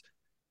sometimes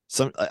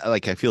I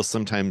feel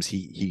sometimes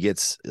he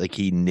gets like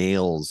he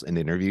nails an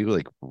interview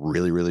like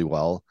really, really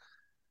well.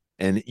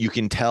 And you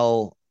can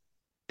tell,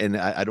 and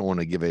I don't want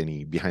to give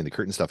any behind the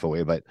curtain stuff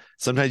away, but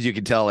sometimes you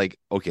can tell, like,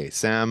 okay,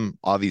 Sam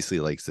obviously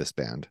likes this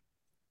band.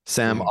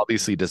 Sam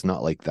obviously does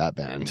not like that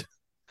band.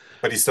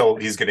 But he's going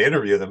to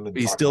interview them. And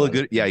he's still a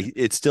good,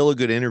 it's still a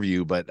good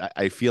interview, but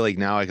I feel like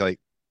now I like,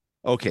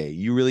 okay,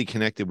 you really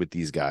connected with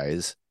these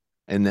guys.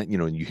 And then,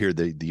 you hear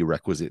the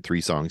requisite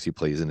 3 songs he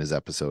plays in his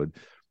episode.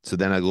 So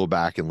then I go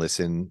back and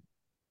listen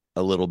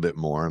a little bit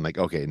more. I'm like,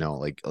 okay, no,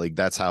 like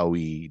that's how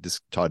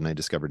Todd and I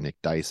discovered Nick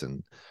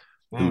Dyson,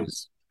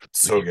 who's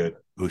so good,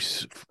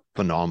 who's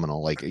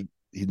phenomenal, like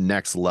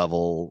next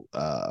level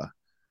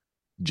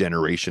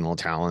generational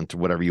talent,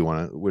 whatever you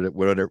want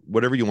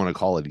to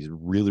call it. He's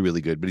really,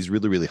 really good, but he's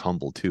really, really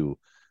humble too.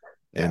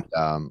 And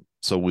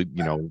so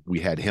we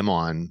had him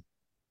on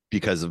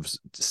because of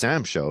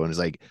Sam's show, and it's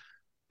like,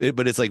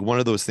 but it's like one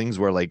of those things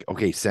where, like,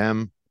 okay,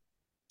 Sam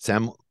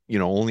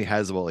only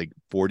has about like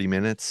 40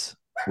 minutes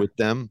with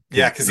them.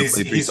 Yeah, because he's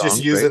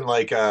just using,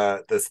 right?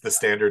 Like the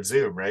standard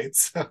Zoom, right?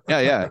 So.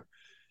 Yeah.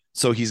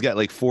 So he's got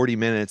like 40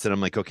 minutes, and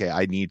I'm like, okay,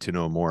 I need to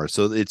know more.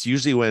 So it's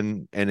usually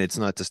and it's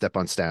not to step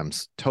on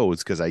Sam's toes,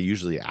 because I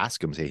usually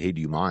ask him, say, hey,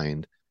 do you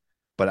mind?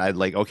 But I'd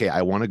like, okay,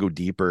 I want to go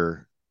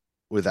deeper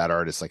with that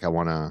artist. Like I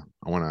want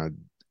to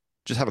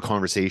just have a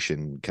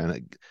conversation, kind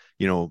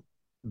of,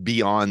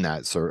 beyond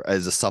that, sort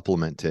as a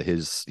supplement to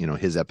his,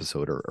 his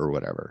episode or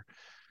whatever.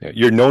 Yeah,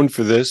 you're known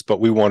for this, but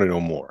we want to know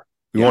more.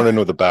 We want to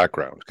know the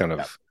background, kind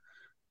of.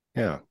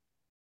 Yeah.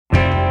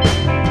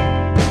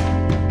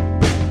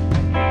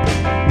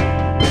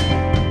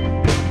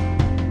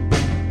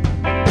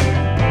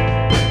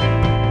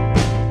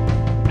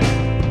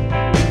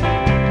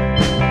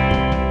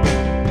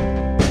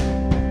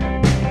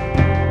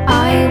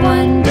 I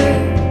wonder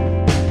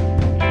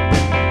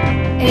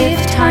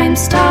if time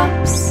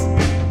stops.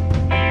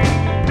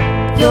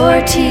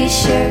 Your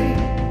t-shirt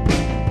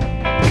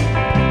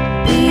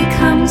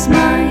becomes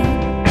mine.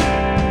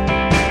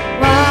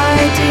 Why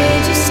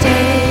did you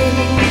stay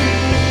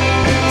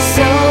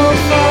so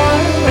far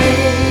away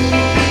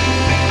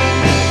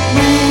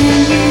when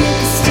you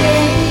could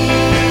stay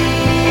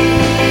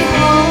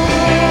home?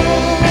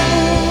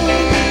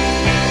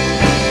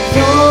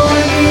 Your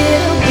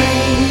little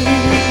brain,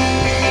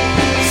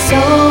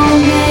 so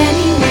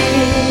many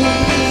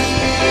ways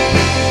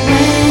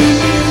when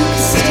you could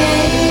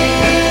stay here.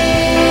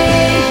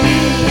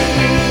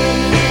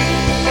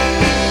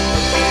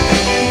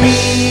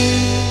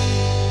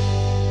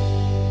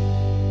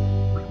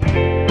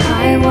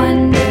 I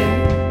wonder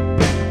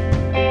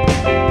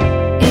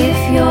if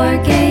your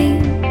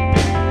game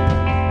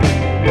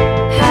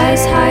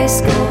has high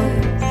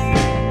scores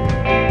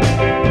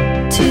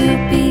to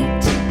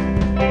beat.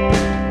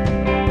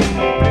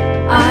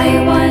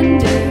 I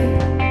wonder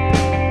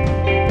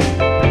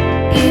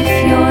if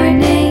your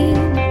name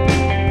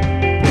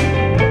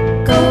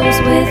goes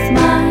with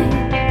mine.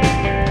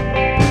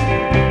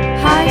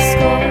 High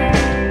score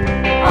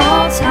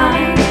all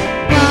time.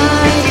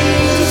 Why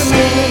did you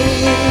stay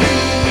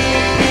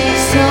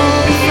so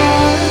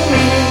far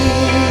away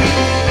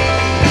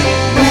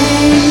when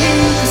you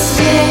could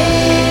stay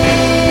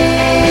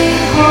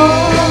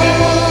home?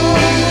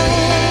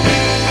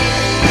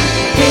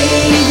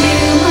 Gave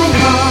you my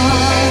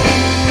heart,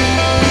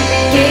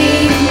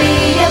 gave me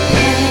a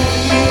pen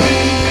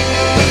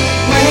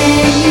when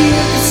you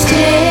could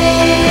stay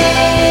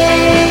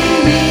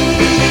near.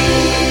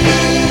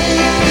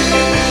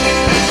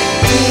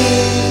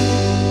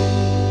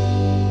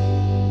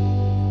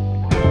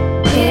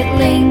 It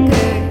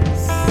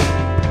lingers,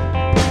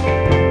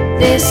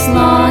 this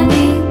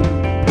longing,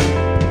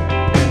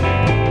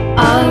 a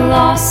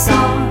lost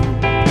song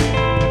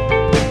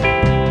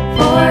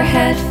for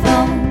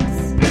headphones.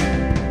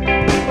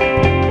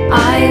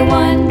 I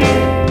wonder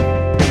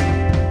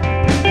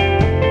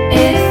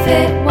if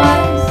it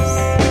was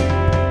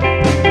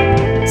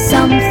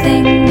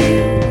something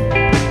new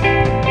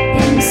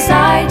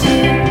inside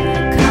you.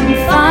 Come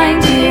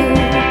find you.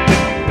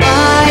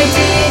 Why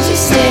did you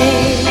stay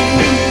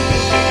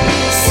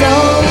so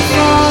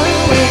far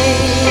away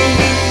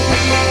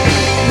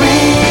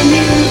when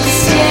you could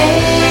stay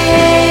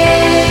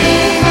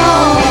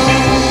home?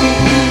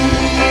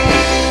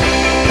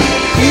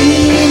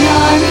 Green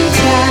army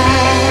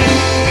jack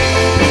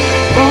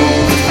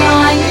won't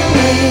find a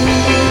way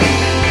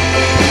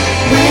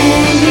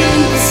when you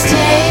could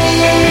stay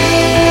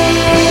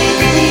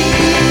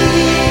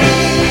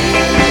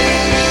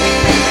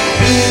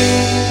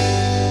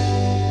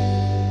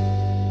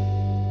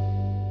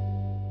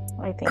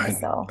I think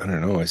so. I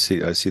don't know. I see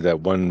that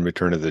one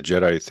Return of the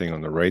Jedi thing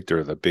on the right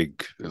there. The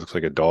big, it looks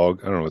like a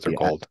dog. I don't know what they're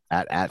called.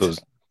 At Those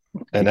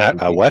an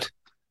what?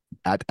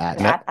 at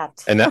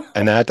At. An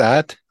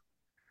at?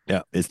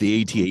 yeah, it's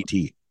the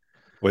AT-AT.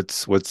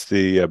 What's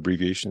the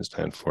abbreviation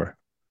stand for?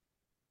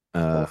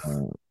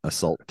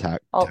 Assault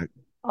tac. All,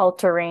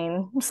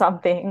 all-terrain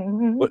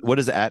something. What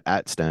does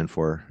at stand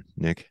for,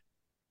 Nick?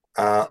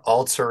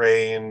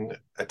 All-terrain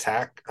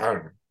attack. I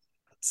don't know.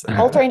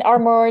 All-terrain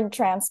armored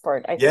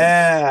transport, I think.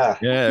 Yeah.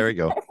 Yeah, there we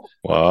go.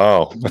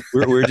 Wow.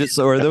 we're just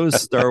so are those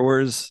Star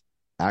Wars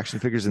action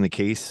figures in the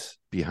case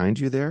behind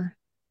you there?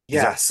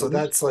 Yeah, so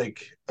that's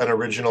like an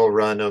original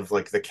run of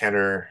like the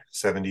Kenner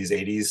 70s,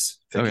 80s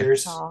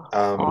figures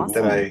awesome.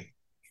 that I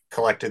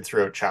collected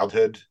throughout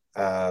childhood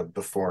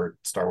before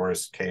Star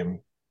Wars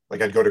came.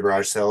 Like I'd go to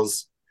garage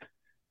sales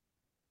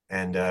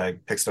and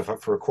pick stuff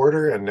up for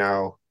 $0.25, and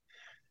now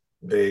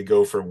they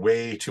go for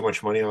way too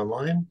much money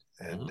online.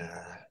 And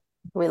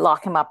We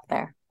lock him up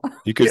there.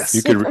 You could Yes.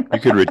 you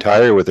could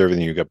retire with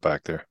everything you got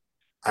back there.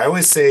 I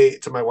always say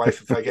to my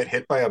wife, if I get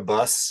hit by a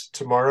bus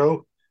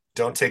tomorrow,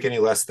 don't take any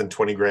less than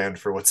 20 grand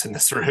for what's in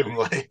this room.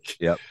 Like,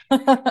 Yep.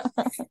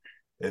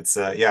 it's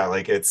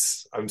like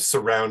I'm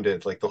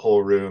surrounded. Like the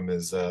whole room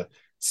is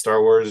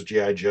Star Wars,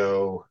 G.I.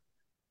 Joe,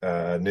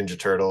 Ninja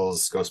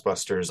Turtles,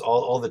 Ghostbusters,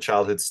 all the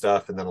childhood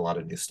stuff, and then a lot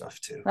of new stuff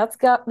too.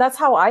 That's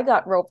how I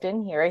got roped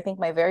in here. I think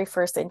my very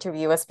first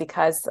interview was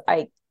because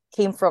I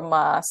came from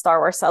a Star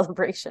Wars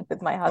celebration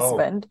with my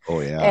husband.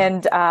 Oh yeah.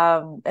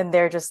 And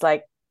they're just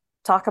like,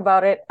 talk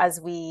about it as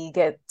we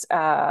get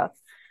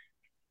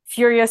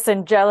furious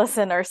and jealous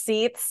in our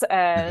seats,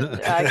 and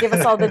give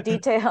us all the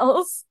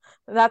details.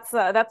 That's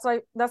one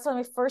of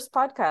my first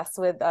podcasts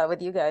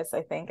with you guys,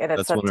 I think, and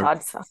it's a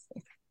Todd stuff.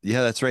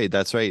 Yeah, that's right.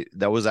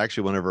 That was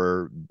actually one of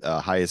our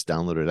highest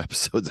downloaded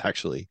episodes,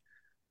 actually.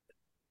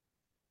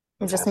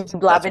 It's just me That's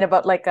blabbing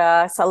about like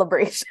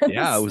celebrations.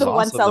 Yeah, it was The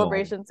one awesome though.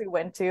 celebrations we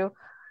went to.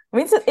 I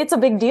mean, it's a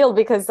big deal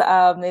because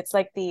it's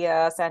like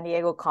the San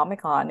Diego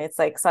Comic-Con. It's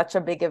like such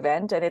a big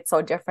event, and it's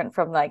so different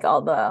from like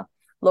all the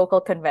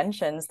local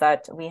conventions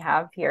that we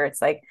have here.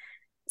 It's like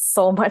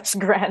so much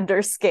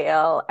grander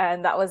scale.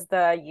 And that was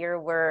the year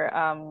where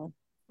it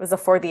was the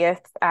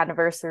 40th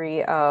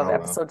anniversary of Oh, wow.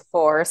 episode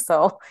 4.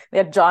 So we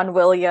had John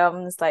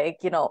Williams, like,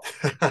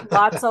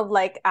 lots of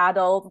like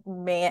adult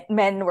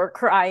men were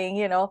crying,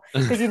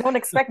 because you don't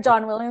expect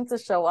John Williams to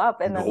show up.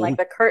 And then No. like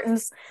the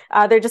curtains,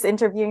 they're just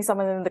interviewing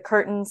someone in the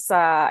curtains.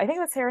 I think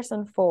it was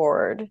Harrison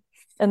Ford.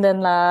 And then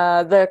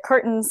the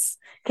curtains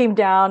came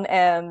down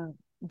and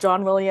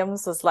John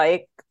Williams was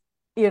like,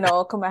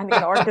 commanding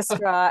an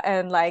orchestra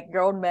and like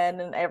grown men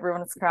and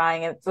everyone's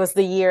crying. It was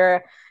the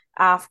year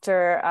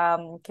after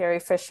Carrie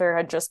Fisher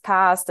had just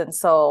passed, and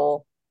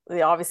so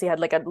they obviously had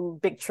like a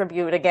big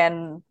tribute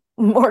again.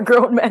 More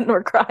grown men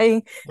were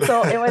crying,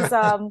 so it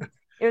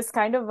was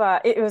kind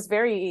of it was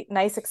very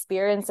nice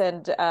experience.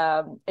 And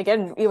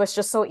again, it was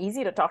just so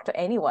easy to talk to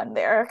anyone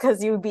there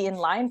because you'd be in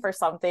line for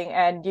something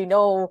and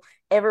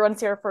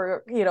everyone's here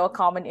for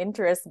common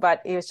interest,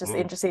 but it was just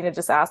interesting to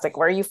just ask like,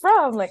 where are you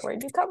from, like where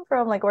did you come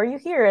from, like where are you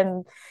here?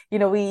 And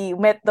we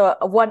met the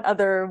one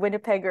other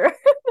Winnipegger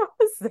that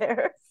was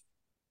there.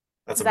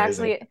 That's It was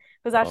amazing.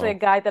 actually a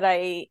guy that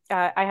I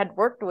had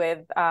worked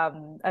with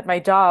at my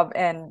job,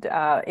 and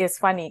it's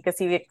funny because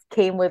he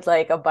came with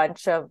like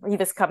he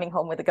was coming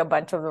home with like a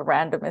bunch of the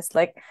randomest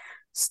like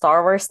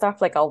Star Wars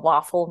stuff, like a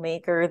waffle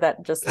maker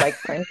that just like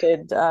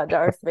printed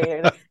Darth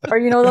Vader, or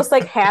those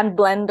like hand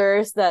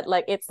blenders that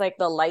like it's like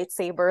the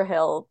lightsaber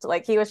hilt.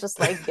 Like he was just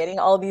like getting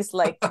all these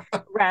like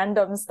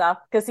random stuff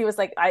because he was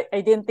like, I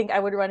didn't think I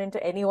would run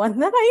into anyone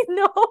that I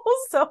know,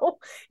 so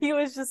he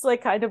was just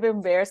like kind of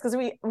embarrassed because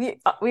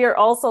we are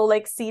also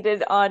like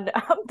seated on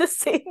the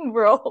same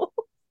row.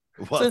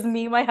 So it was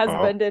me, my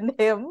husband, and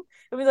him.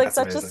 It was like That's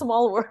such amazing. a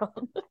small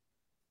world.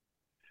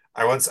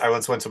 I once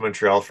went to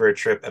Montreal for a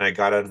trip, and I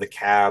got out of the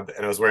cab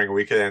and I was wearing a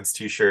Weekendance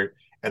t-shirt,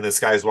 and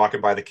this guy's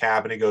walking by the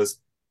cab and he goes,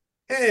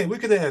 "Hey,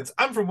 Weekendance,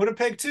 I'm from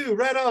Winnipeg too.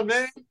 Right on,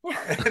 man."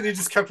 And he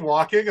just kept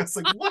walking. I was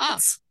like,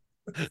 "What?"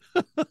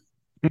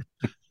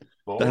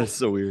 That is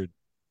so weird.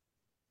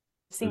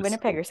 See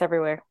Winnipeggers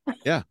everywhere.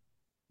 Yeah.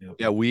 Yep.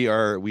 Yeah, we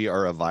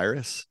are a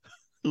virus.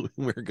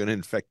 We're gonna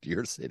infect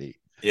your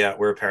city. Yeah,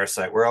 we're a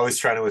parasite. We're always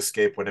trying to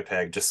escape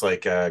Winnipeg, just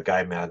like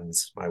Guy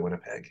Madden's My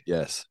Winnipeg.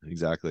 Yes,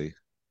 exactly.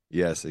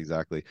 Yes,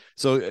 exactly.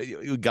 So,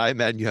 Guy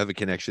Madden, you have a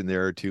connection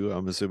there too,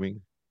 I'm assuming,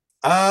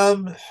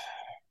 or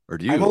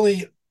do you?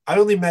 I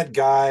only met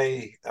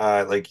Guy,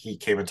 like he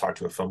came and talked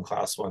to a film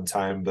class one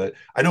time, but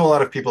I know a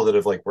lot of people that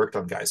have like worked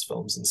on Guy's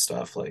films and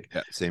stuff. Like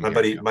Yeah, same my here,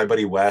 buddy, yeah. my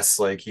buddy Wes,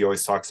 like he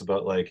always talks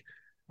about like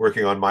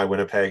working on My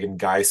Winnipeg and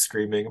Guy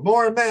screaming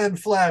 "More man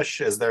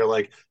flesh" as they're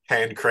like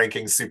hand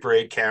cranking Super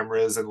 8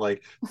 cameras and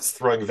like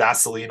throwing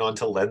Vaseline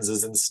onto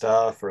lenses and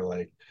stuff, or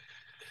like,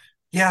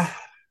 yeah,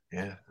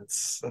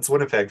 that's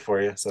Winnipeg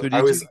for you. So So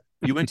I was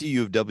you went to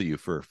U of W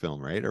for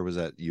film, right? Or was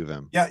that U of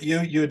M? Yeah,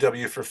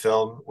 UW for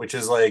film, which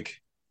is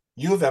like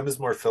U of M is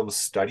more film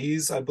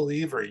studies, I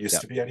believe, or it used Yeah.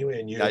 to be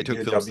anyway. And Yeah, I took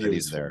film UW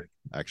studies is there,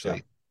 actually,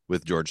 Yeah.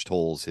 with George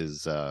Tolles,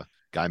 his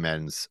Guy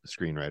Madden's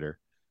screenwriter.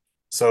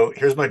 So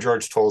here's my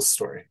George Tolles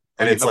story,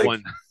 and Oh, you it's have like,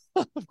 one.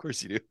 Of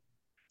course you do.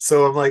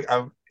 so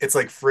it's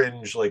like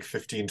Fringe, like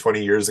 15,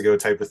 20 years ago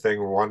type of thing.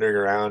 We're wandering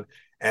around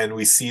and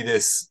we see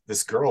this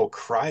girl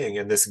crying,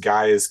 and this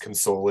guy is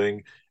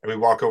consoling, and we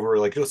walk over, we're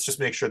like, let's just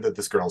make sure that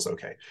this girl's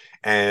okay.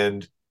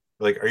 And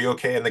like, "Are you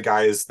okay?" And the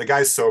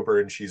guy's sober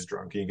and she's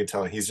drunk, and you can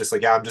tell he's just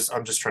like, "Yeah, I'm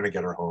just trying to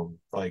get her home."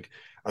 Like,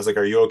 I was like,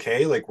 "Are you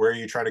okay? Like, where are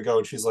you trying to go?"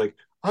 And she's like,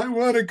 "I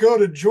want to go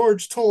to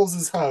George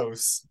Tolles'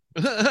 house."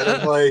 And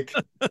I'm like,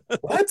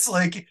 "What?"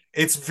 Like,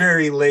 it's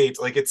very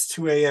late. Like, it's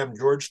 2 a.m.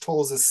 George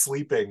Tolles is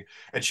sleeping.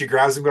 And she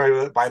grabs him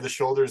by the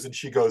shoulders and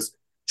she goes,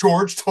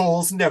 "George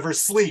Tolles never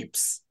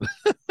sleeps."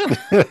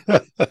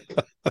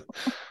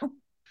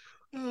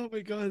 Oh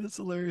my God, that's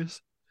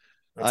hilarious.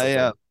 That's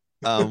I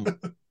okay.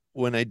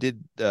 when I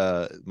did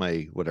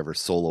my whatever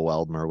solo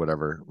album or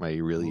whatever, my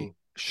really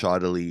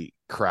shoddily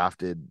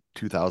crafted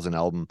 2000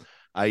 album,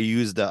 I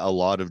used a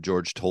lot of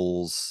George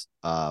Tolles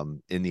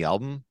in the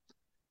album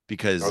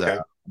because Okay.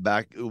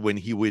 back when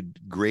he would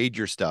grade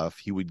your stuff,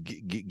 he would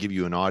give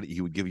you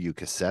he would give you a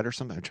cassette or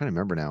something. I'm trying to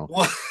remember now.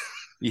 What?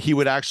 He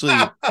would actually,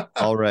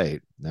 all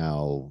right,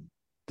 now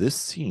this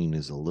scene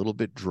is a little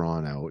bit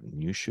drawn out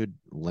and you should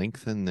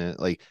lengthen the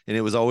like, and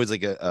it was always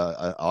like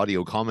a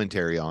audio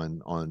commentary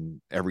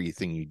on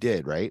everything you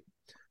did, right?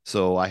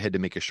 So I had to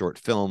make a short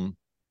film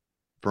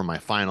for my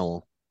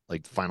final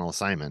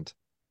assignment.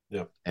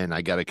 Yeah. And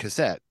I got a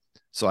cassette.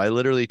 So I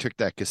literally took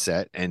that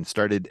cassette and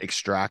started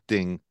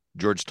extracting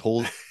George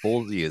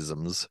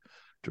Tollesisms.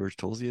 George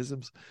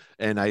Tollesisms,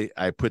 and I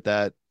put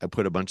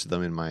a bunch of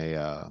them in my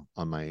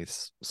on my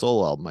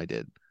solo album I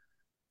did.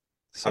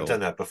 So I've done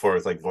that before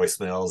with like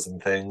voicemails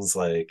and things.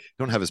 Like,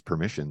 don't have his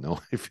permission though.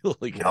 I feel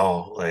like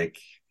no, like,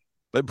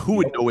 but who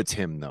would know it's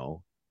him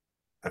though?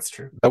 That's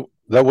true.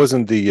 That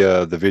wasn't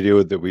the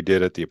video that we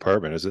did at the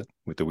apartment, is it?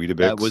 With the Weetabix?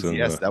 That was and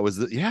yes, that was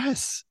the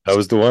yes. that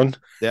was the one.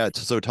 Yeah,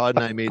 so Todd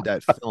and I made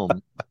that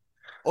film.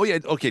 Oh yeah,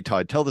 okay,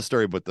 Todd, tell the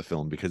story about the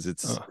film because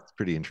it's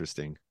pretty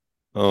interesting.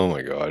 Oh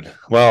my God.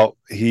 Well,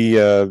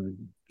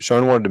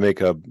 Sean wanted to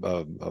make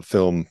a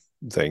film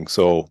thing,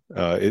 so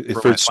it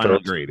For first my final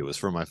started. grade. It was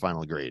for my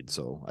final grade,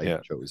 so I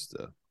chose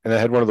to. And I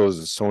had one of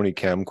those Sony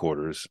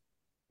camcorders,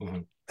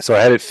 Mhm. so I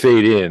had it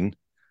fade in,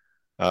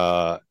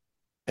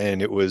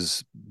 and it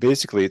was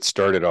basically it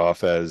started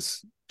off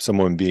as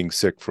someone being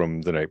sick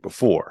from the night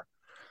before.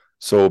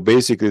 So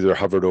basically, they're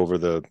hovered over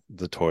the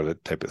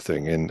toilet type of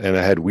thing, and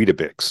I had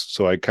Weetabix,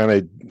 so I kind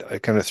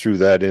of threw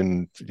that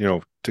in,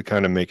 to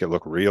kind of make it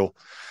look real.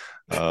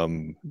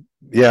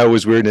 Yeah, it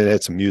was weird, and it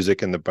had some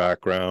music in the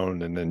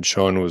background, and then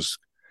Sean was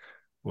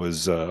I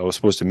was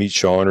supposed to meet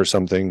Sean or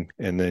something,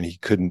 and then he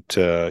couldn't.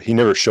 He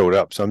never showed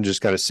up, so I'm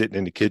just kind of sitting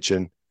in the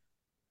kitchen,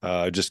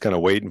 just kind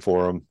of waiting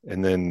for him,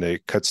 and then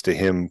it cuts to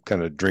him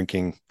kind of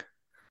drinking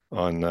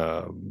on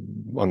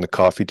the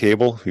coffee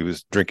table. He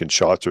was drinking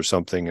shots or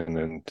something, and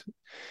then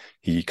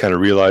he kind of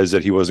realized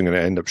that he wasn't going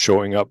to end up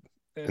showing up,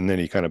 and then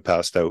he kind of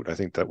passed out. I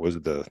think that was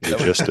the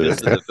gist of it.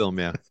 The film.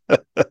 Yeah,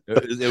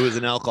 it was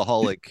an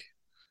alcoholic.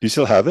 Do you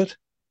still have it?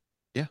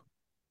 Yeah.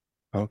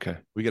 Okay.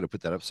 We got to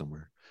put that up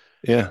somewhere.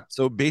 Yeah.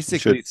 So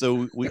basically,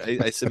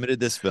 I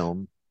submitted this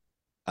film.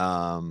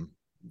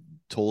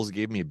 Tolles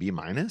gave me a B-.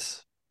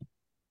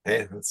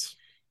 Hey, that's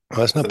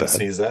not bad.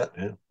 Sneeze that.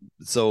 Yeah.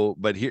 So,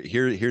 but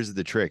here's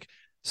the trick.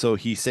 So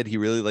he said he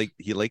really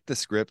liked the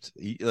script.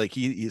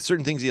 He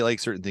certain things he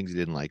liked, certain things he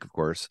didn't like, of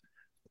course.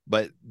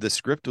 But the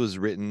script was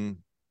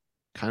written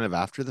kind of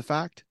after the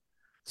fact.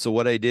 So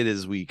what I did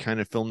is we kind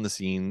of filmed the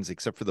scenes,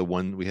 except for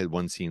we had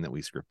one scene that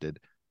we scripted,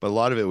 but a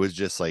lot of it was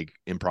just like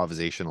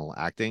improvisational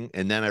acting.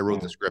 And then I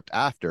wrote the script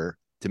after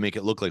to make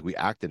it look like we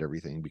acted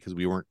everything because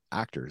we weren't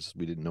actors.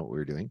 We didn't know what we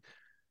were doing.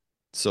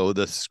 So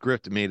the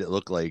script made it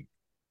look like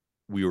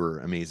we were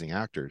amazing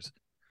actors.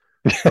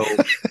 So,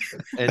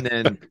 and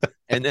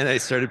then I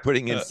started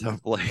putting in stuff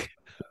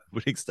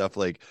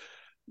like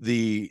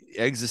the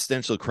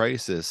existential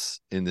crisis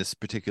in this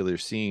particular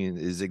scene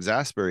is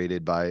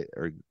exasperated by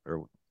or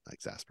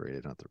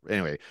exasperated,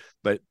 anyway,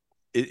 but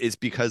it's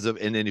because of,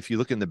 and then if you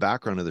look in the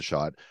background of the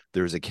shot,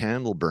 there's a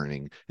candle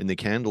burning, and the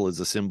candle is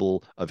a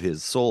symbol of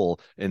his soul.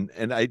 And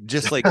I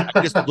just looked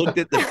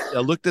at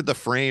the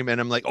frame, and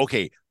I'm like,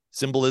 okay,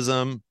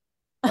 symbolism,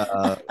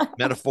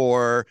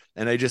 metaphor,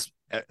 and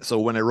so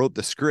when I wrote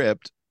the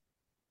script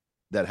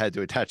that had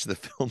to attach the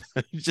film,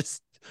 I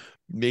just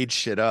made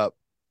shit up,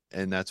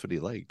 and that's what he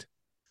liked.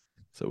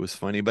 So it was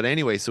funny. But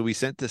anyway, so we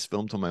sent this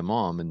film to my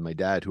mom and my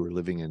dad, who were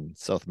living in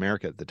South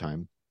America at the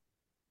time.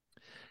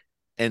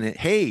 And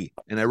I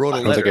wrote a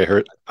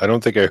letter. I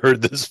don't think I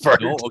heard this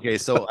part. No, okay,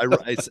 so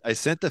I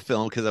sent the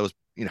film because I was,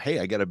 hey,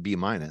 I got a B-.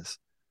 Was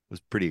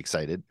pretty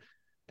excited.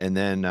 And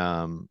then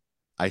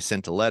I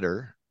sent a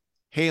letter.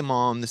 Hey,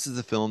 Mom, this is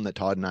the film that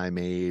Todd and I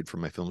made for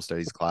my film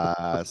studies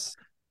class.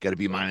 Got a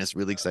B-,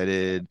 really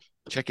excited.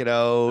 Check it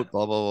out,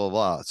 blah, blah, blah,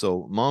 blah.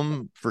 So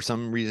Mom, for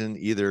some reason,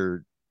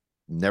 either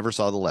never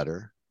saw the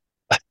letter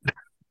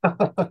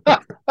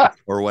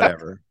or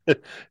whatever.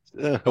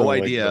 No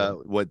idea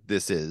what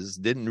this is.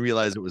 Didn't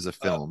realize it was a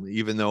film,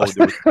 even though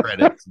there was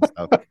credits and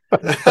stuff.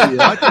 She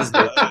watches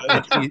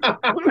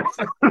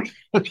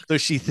it, so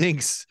she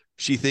thinks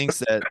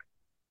that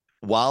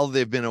while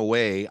they've been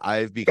away,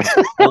 I've become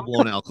a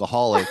full-blown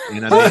alcoholic,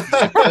 and I'm making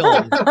a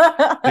film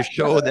to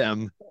show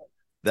them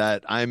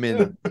that I'm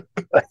in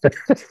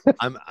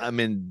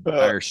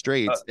dire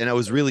straits. And I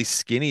was really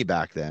skinny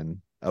back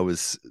then. I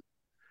was,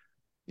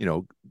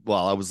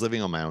 while I was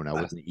living on my own, I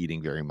wasn't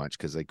eating very much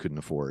because I couldn't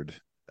afford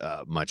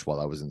much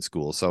while I was in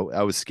school. So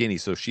I was skinny.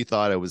 So she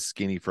thought I was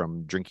skinny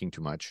from drinking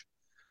too much.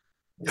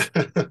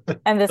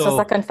 And this was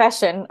a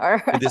confession,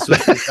 or this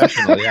was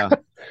confessional, yeah.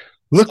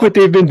 Look what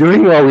they've been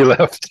doing while we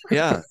left.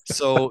 Yeah.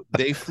 So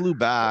they flew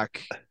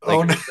back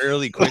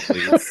fairly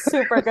quickly.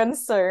 Super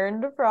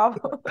concerned,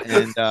 probably.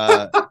 And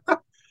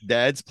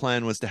Dad's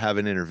plan was to have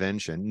an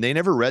intervention. They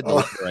never read the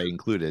letter I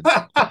included.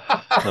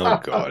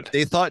 Oh God.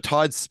 They thought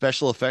Todd's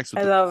special effects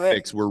with the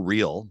fix were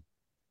real.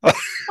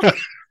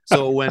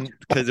 So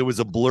because it was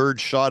a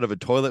blurred shot of a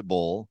toilet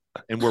bowl,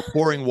 and we're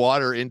pouring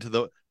water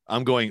into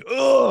I'm going,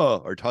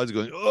 oh, or Todd's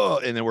going,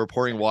 oh, and then we're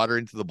pouring water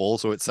into the bowl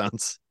so it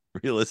sounds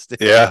realistic.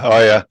 Yeah. Oh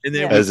yeah. And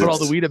then we put all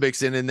the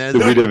Weetabix in, and then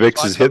the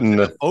Weetabix is hitting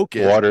the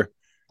water.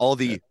 All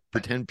the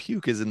pretend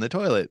puke is in the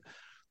toilet.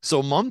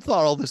 So Mom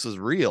thought all this was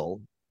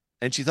real,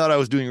 and she thought I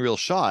was doing real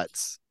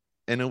shots.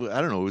 And I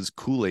don't know, it was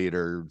Kool-Aid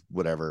or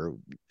whatever.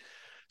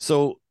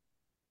 So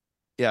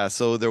yeah,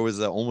 so there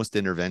was almost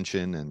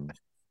intervention, and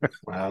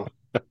wow.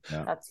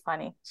 Yeah. That's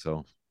funny.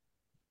 So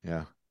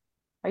yeah.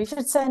 You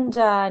should send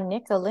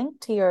Nick a link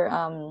to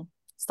your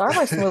Star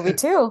Wars movie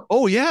too.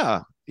 Oh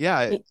yeah.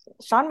 Yeah.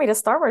 Sean made a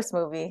Star Wars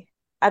movie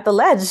at the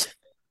Ledge.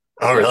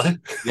 Oh really?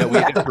 Yeah, we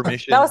got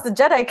permission. That was the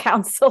Jedi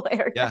Council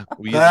area.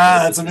 Yeah,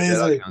 that's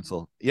amazing.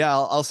 Council. Yeah,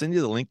 I'll send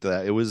you the link to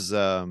that. It was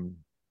God,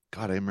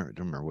 I don't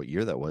remember what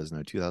year that was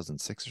now,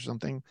 2006 or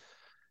something.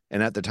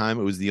 And at the time,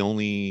 it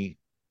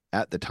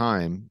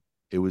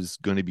was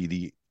going to be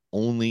the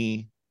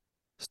only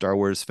Star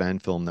Wars fan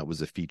film that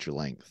was a feature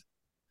length.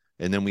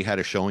 And then we had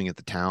a showing at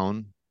the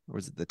Town, or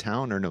was it the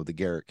Town or no, the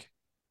Garrick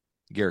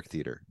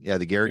Theater. Yeah,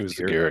 the Garrick It was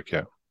the Theater. Garrick,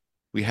 yeah.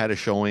 We had a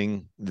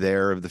showing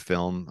there of the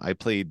film. I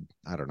played,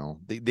 I don't know.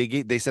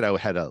 They said I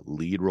had a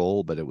lead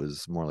role, but it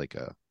was more like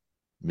a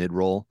mid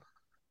role.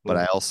 But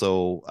I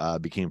also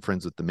became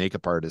friends with the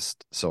makeup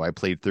artist, so I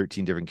played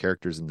 13 different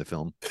characters in the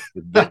film,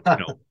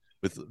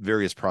 with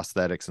various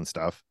prosthetics and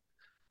stuff.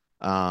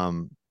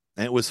 And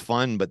it was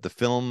fun, but the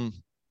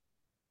film,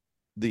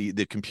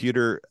 the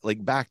computer,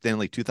 like back then,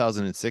 like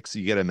 2006,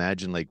 you got to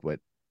imagine like what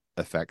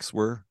effects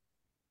were.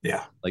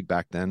 Yeah. Like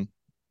back then.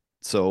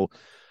 So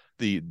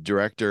the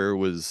director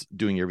was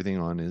doing everything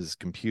on his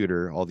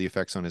computer, all the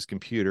effects on his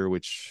computer,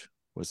 which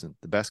wasn't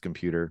the best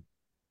computer.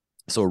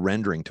 So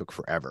rendering took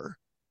forever.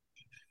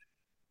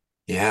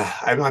 Yeah,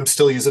 I'm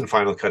still using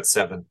Final Cut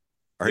 7.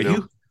 Are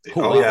you?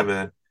 Oh, wow. yeah,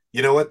 man.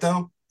 You know what,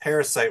 though?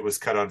 Parasite was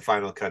cut on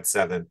Final Cut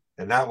 7,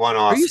 and that won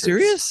Oscars. Are you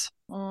serious?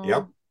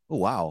 Yep. Oh,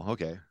 wow.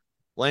 Okay.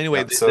 Well,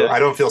 anyway. So I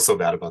don't feel so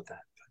bad about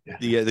that.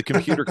 Yeah. The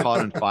computer caught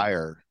on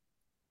fire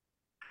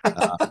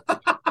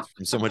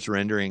from so much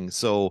rendering.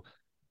 So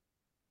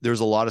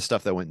there's a lot of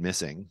stuff that went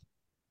missing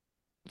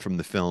from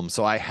the film.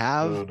 So I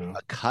have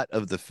a cut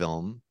of the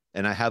film,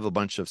 and I have a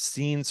bunch of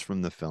scenes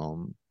from the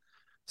film.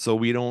 So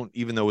we don't,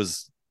 even though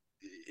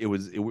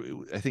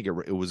I think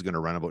it was going to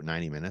run about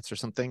 90 minutes or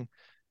something.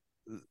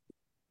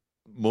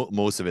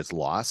 Most of it's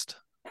lost.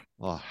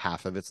 Well,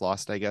 half of it's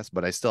lost, I guess,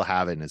 but I still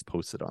have it and it's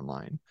posted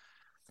online.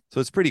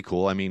 So it's pretty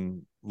cool. I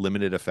mean,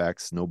 limited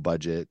effects, no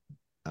budget.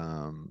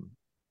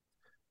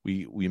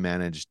 We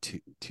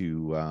managed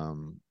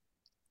to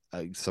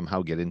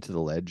somehow get into the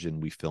ledge,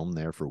 and we filmed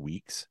there for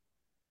weeks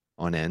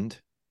on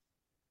end.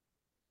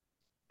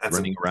 That's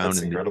running around.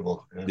 That's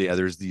incredible. Yeah,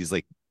 there's these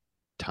like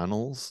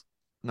tunnels,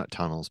 not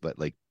tunnels, but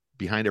like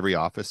behind every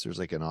office, there's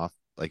like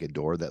a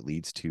door that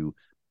leads to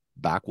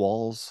back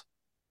walls,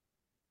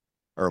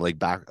 or like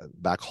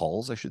back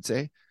halls, I should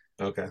say.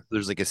 Okay.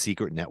 There's like a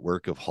secret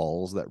network of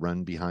halls that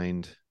run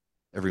behind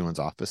everyone's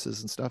offices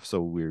and stuff.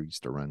 So we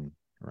used to run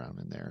around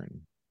in there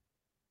and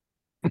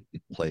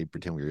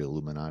pretend we were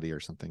Illuminati or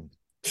something.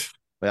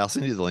 But I'll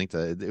send you the link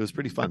to it. It was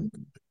pretty fun.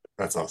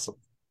 That's awesome.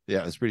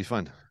 Yeah, it was pretty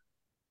fun.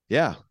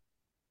 Yeah.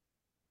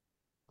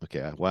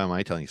 Okay, why am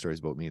I telling stories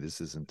about me?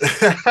 This isn't.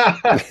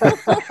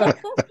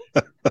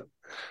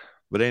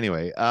 But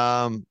anyway,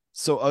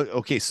 so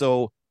okay,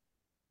 so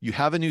you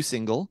have a new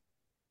single,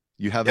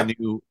 you have a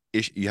new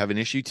issue, you have an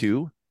issue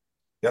 2.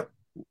 Yep.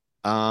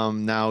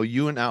 Now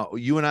you and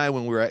I,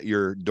 when we were at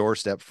your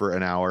doorstep for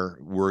an hour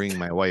worrying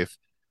my wife,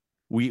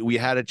 we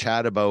had a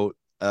chat about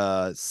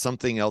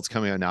something else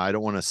coming out. Now I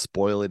don't want to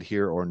spoil it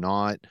here or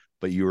not,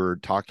 but you were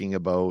talking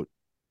about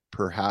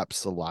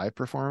perhaps a live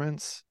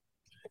performance.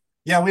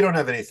 Yeah, we don't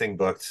have anything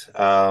booked.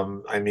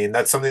 I mean,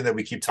 that's something that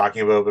we keep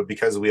talking about, but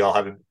because we all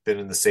haven't been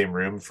in the same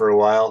room for a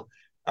while,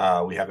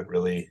 we haven't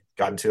really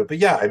gotten to it. But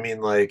yeah, I mean,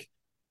 like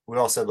we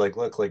all said, like,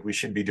 look, like we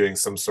should be doing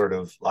some sort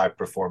of live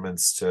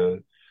performance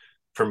to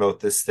promote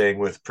this thing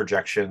with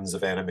projections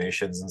of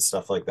animations and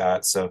stuff like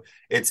that. So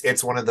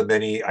it's one of the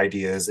many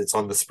ideas. It's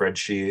on the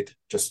spreadsheet,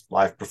 just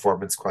live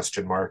performance ?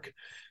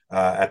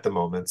 At the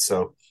moment.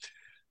 So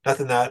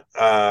nothing that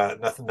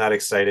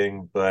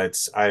exciting, but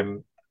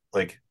I'm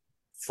like,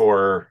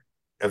 for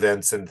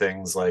events and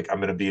things, like I'm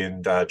going to be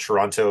in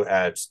Toronto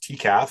at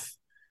TCAF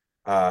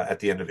at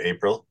the end of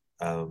April.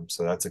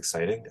 So that's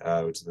exciting,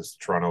 which is this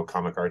Toronto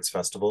Comic Arts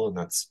Festival. And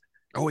that's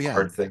a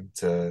hard thing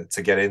to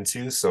get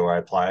into. So I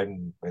applied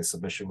and my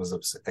submission was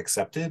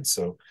accepted.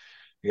 So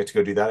I get to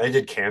go do that. I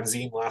did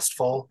Canzine last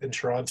fall in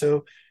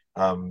Toronto,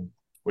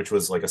 which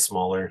was like a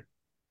smaller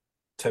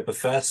type of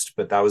fest,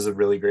 but that was a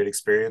really great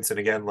experience. And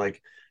again,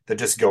 like the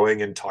just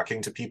going and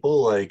talking to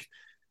people, like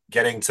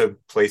getting to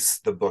place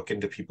the book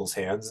into people's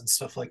hands and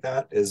stuff like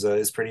that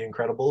is pretty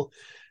incredible.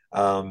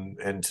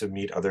 And to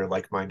meet other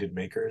like-minded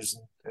makers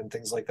and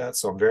things like that.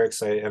 So I'm very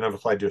excited. And I've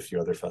applied to a few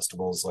other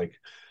festivals like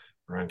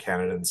around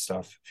Canada and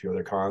stuff, a few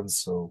other cons.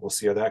 So we'll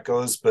see how that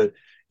goes. But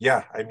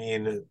yeah, I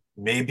mean,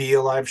 maybe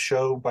a live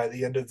show by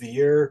the end of the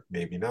year,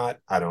 maybe not.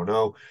 I don't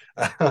know.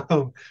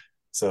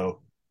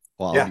 So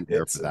well, I'll be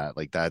there for that.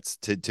 Like that's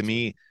to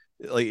me,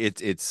 like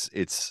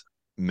it's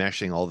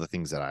meshing all the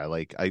things that I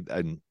like.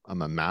 I'm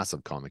a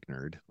massive comic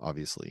nerd,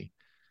 obviously.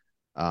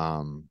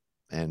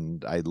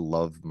 And I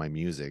love my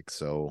music,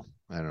 so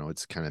I don't know,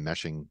 it's kind of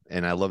meshing,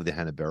 and I love the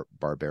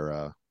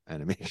Hanna-Barbera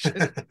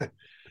animation.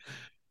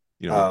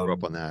 You know, I grew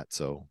up on that,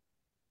 so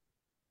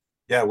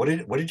yeah. What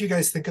did you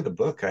guys think of the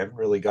book? I haven't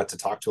really got to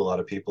talk to a lot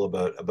of people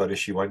about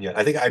issue 1 yet.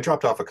 I think I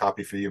dropped off a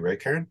copy for you, right,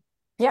 Karen?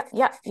 Yeah,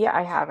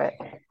 I have it.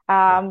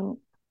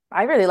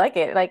 I really like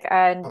it. Like,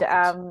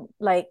 and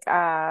like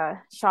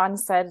Sean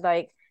said,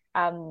 like,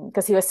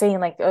 because he was saying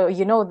like, oh,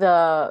 you know,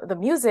 the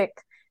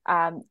music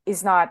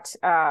is not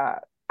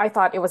I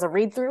thought it was a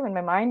read through in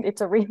my mind.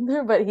 It's a read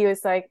through, but he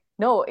was like,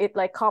 no, it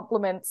like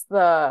complements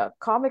the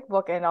comic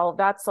book and all of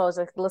that. So I was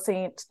like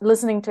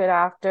listening to it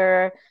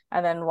after,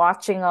 and then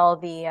watching all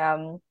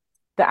the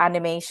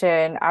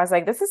animation. I was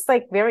like, this is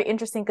like very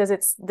interesting because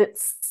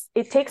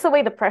it takes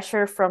away the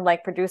pressure from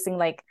like producing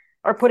like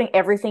or putting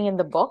everything in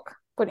the book,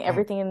 putting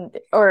everything in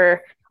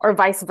or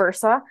vice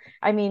versa.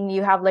 I mean,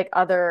 you have like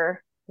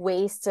other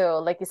ways to,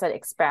 like you said,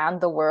 expand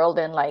the world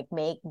and like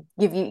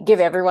give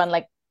everyone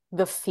like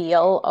the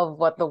feel of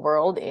what the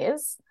world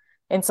is.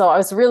 And so I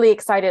was really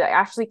excited. I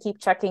actually keep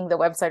checking the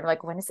website,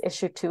 like, when is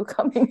issue 2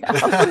 coming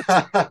out?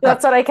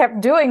 That's what I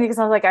kept doing because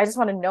I was like, I just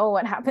want to know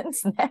what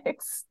happens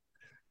next.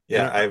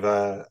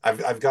 Yeah,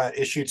 I've got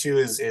issue 2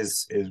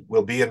 is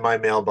will be in my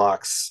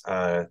mailbox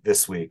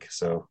this week.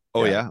 So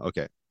yeah,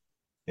 okay.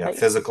 Yeah, Nice.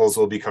 physicals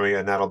will be coming,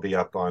 and that'll be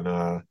up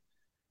on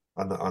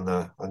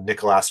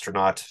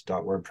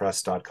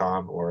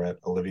nicolastronaut.wordpress.com or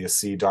at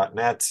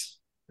oliviac.net,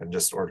 and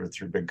just order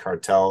through Big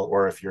Cartel.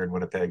 Or if you're in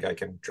Winnipeg, I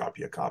can drop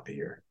you a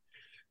copy or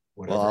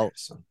whatever. Well,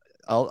 So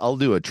I'll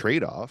do a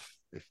trade-off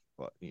if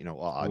I mean,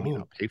 I'll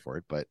Ooh. pay for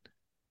it, but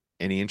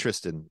any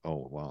interest in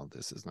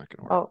this is not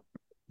gonna work. Oh,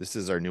 This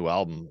is our new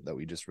album that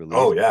we just released.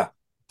 Oh yeah,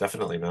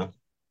 definitely, man.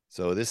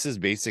 So this is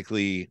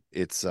basically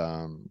it's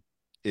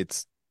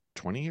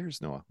 20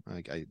 years. No,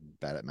 I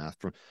bad at math.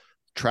 From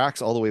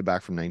tracks all the way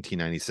back from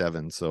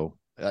 1997. So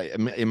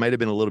it might have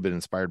been a little bit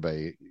inspired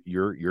by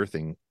your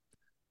thing,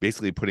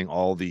 basically putting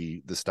all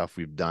the stuff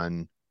we've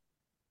done,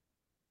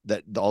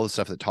 all the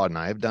stuff that Todd and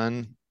I have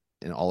done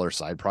in all our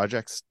side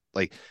projects.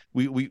 Like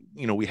we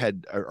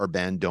had our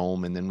band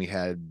Dome, and then we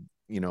had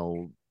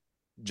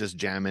just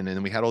jamming, and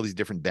then we had all these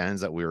different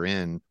bands that we were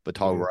in, but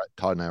Todd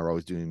and I were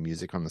always doing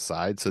music on the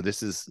side. So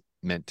this is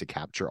meant to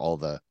capture all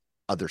the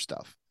other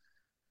stuff.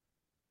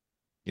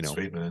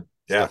 Sweet, man.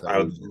 Yeah, I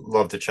would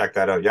love to check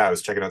that out. Yeah, I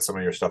was checking out some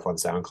of your stuff on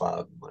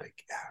SoundCloud. I'm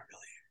like, yeah,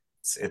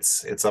 really,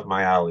 it's up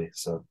my alley.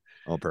 So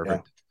perfect.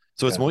 Yeah.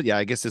 So it's more,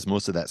 I guess it's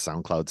most of that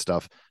SoundCloud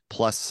stuff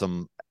plus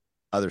some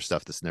other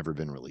stuff that's never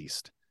been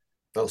released.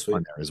 Oh, sweet.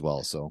 On there as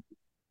well. So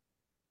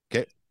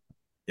okay.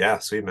 Yeah,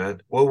 sweit,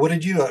 man. Well, what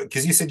did you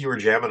because you said you were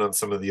jamming on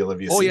some of the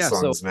Olivia C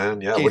songs, man.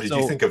 Yeah. Okay, what did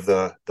you think of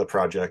the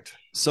project?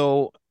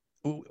 So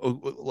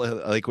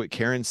like what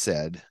Karen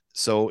said,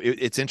 so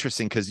it's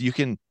interesting because you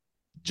can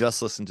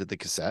just listen to the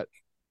cassette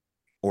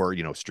or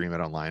stream it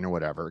online or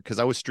whatever, because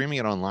I was streaming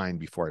it online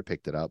before I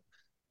picked it up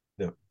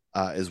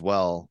as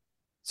well.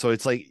 So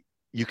it's like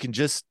you can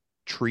just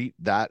treat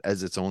that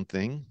as its own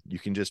thing. You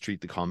can just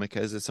treat the comic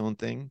as its own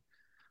thing.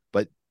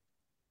 But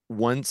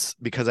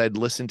because I'd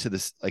listened to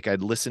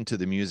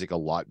the music a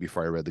lot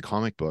before I read the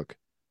comic book.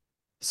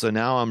 So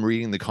now I'm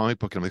reading the comic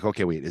book and I'm like,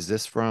 okay, wait, is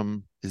this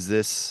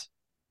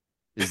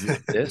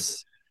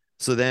this?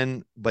 So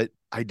then, but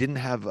I didn't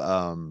have,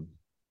 I'm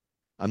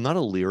not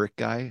a lyric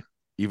guy,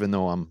 even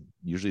though I'm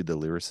usually the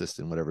lyricist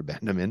in whatever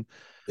band I'm in.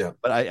 Yeah.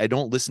 But I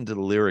don't listen to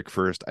the lyric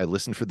first. I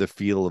listen for the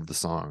feel of the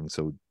song.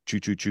 So Choo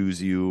Choo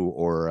Choose You,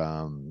 or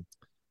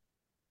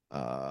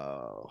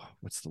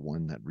what's the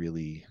one that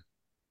really,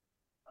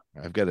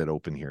 I've got it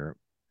open here.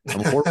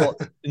 I'm horrible.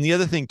 And the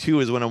other thing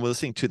too is when I'm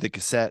listening to the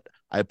cassette,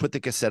 I put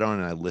the cassette on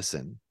and I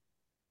listen.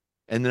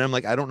 And then I'm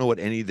like, I don't know what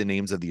any of the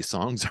names of these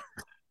songs are.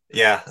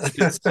 Yeah.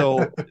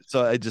 so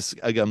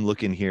I'm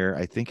looking here.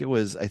 I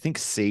think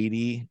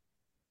Sadie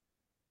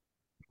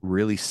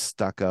really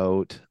stuck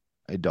out.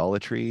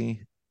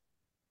 Idolatry.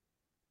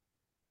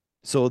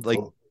 So like,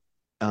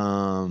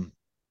 and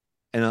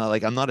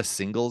I'm not a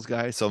singles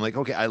guy. So I'm like,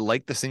 okay, I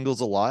like the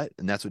singles a lot,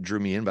 and that's what drew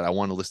me in, but I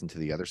want to listen to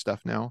the other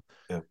stuff now.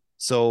 Yeah.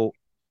 So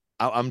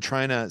I'm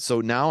trying to,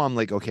 so now I'm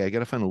like, okay, I got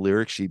to find a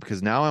lyric sheet,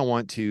 because now I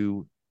want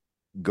to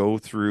go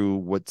through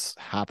what's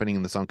happening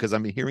in the song, because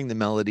I'm hearing the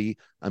melody,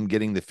 I'm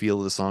getting the feel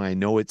of the song. I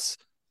know it's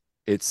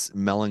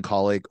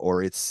melancholic,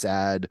 or it's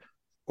sad,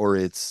 or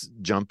it's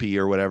jumpy,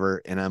 or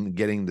whatever, and I'm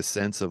getting the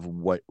sense of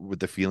what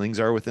the feelings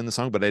are within the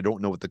song, but I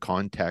don't know what the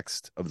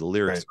context of the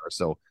lyrics are.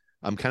 So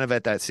I'm kind of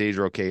at that stage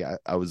where, okay,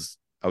 I was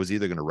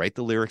either going to write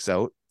the lyrics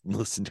out,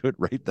 listen to it,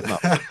 write them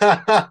up,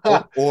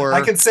 or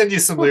I can send you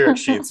some lyric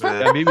sheets,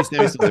 man. Yeah, maybe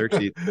send me some lyric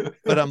sheets.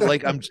 But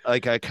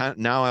I can't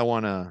now. I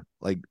want to,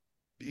 like,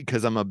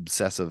 because I'm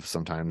obsessive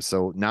sometimes.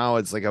 So now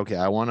it's like, okay,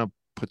 I want to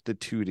put the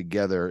two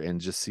together and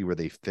just see where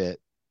they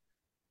fit.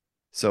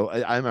 So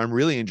I'm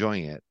really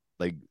enjoying it.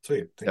 Like,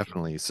 sweet,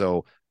 definitely.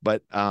 So,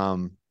 but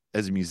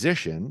as a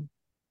musician,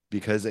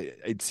 because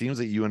it seems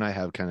that you and I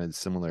have kind of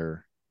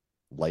similar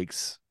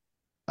likes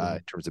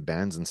in terms of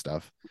bands and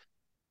stuff.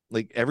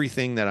 Like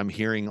everything that I'm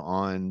hearing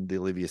on the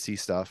Olivia C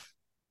stuff,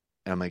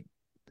 and I'm like,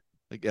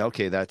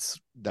 okay, that's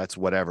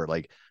whatever.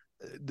 Like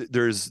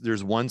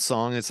there's one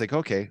song. It's like,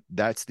 okay,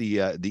 that's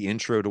the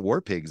intro to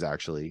War Pigs,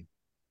 actually,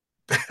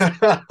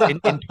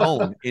 in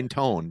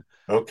tone.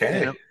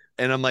 Okay.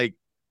 And I'm like,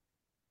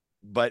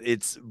 but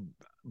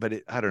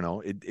I don't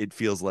know. It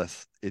feels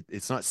less.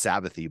 It's not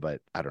Sabbathy, but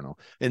I don't know.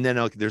 And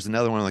then there's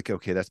another one, like,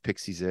 okay, that's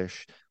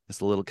Pixies-ish. It's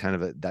a little kind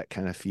of that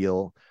kind of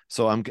feel.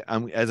 So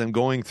as I'm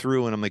going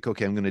through, and I'm like,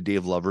 okay, I'm going to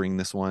Dave Lovering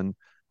this one,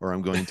 or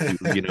I'm going to,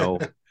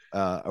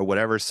 or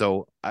whatever.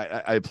 So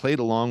I played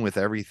along with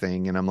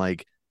everything, and I'm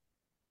like,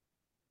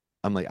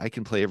 I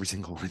can play every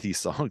single one of these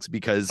songs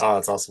because Oh,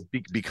 that's awesome.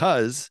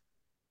 because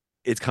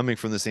it's coming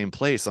from the same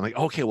place. I'm like,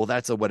 okay, well,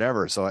 that's a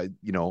whatever. So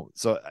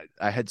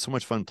I had so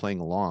much fun playing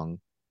along.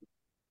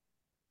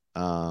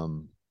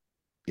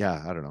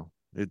 Yeah, I don't know.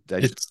 I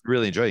just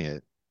really enjoying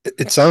it.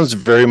 It sounds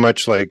very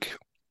much like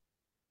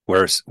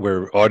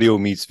where audio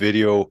meets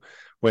video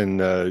when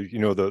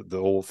the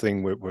whole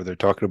thing where they're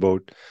talking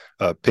about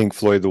Pink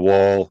Floyd, The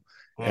Wall,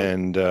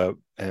 and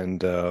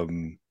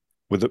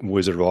with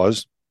Wizard of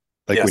Oz,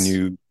 like when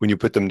Yes. you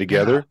put them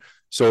together.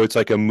 So it's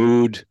like a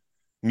mood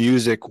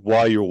music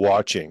while you're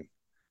watching,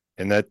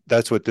 and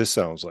that's what this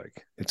sounds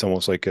like. It's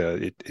almost like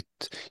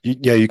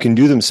you can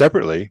do them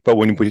separately, but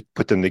when you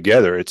put them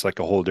together, it's like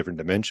a whole different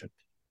dimension.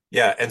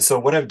 Yeah, and so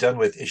what I've done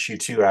with issue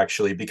 2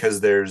 actually, because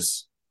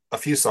there's a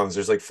few songs,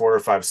 there's like 4 or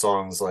 5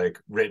 songs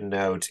like written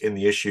out in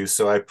the issue.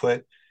 So I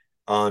put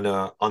on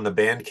the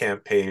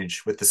Bandcamp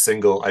page with the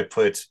single, I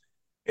put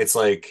it's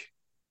like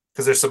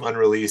because there's some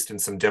unreleased and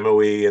some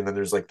demo-y, and then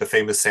there's like the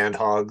famous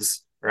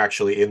Sandhogs are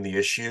actually in the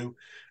issue,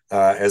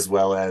 as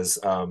well as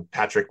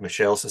Patrick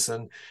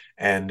Michelson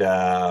and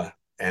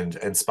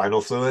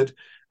Spinal Fluid.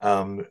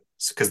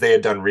 Because they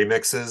had done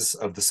remixes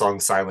of the song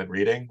Silent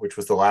Reading, which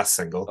was the last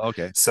single.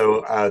 Okay.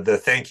 So the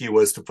thank you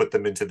was to put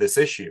them into this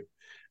issue.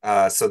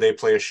 So they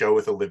play a show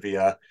with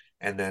Olivia,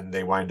 and then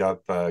they wind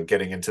up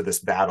getting into this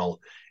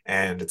battle,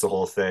 and it's a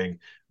whole thing.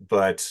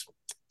 But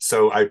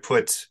so I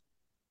put,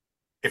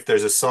 if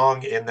there's a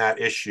song in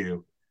that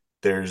issue,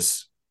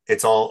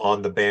 it's all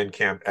on the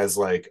Bandcamp as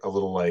like a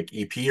little like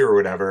EP or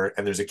whatever,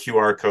 and there's a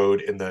QR code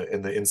in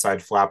the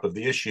inside flap of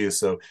the issue,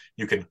 so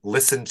you can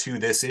listen to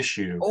this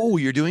issue. Oh,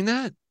 you're doing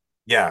that?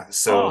 Yeah,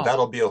 so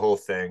that'll be a whole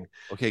thing.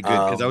 Okay, good.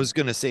 Because I was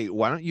gonna say,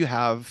 why don't you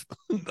have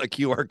a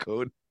QR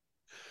code?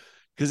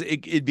 Because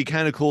it'd be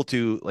kind of cool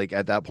to like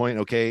at that point,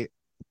 okay,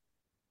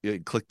 you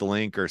click the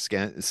link or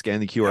scan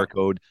the QR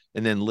code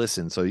and then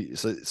listen. So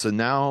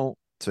now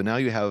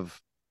you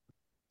have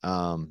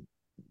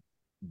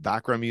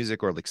background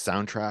music or like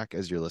soundtrack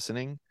as you're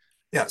listening.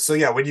 Yeah, so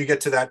yeah, when you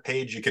get to that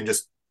page, you can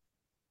just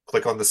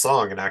click on the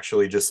song and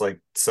actually just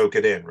like soak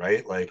it in,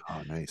 right? Like,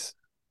 oh, nice.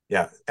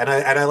 Yeah, and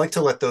I like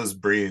to let those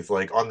breathe.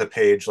 Like on the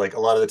page, like a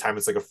lot of the time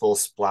it's like a full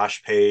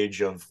splash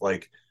page of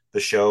like the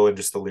show and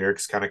just the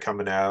lyrics kind of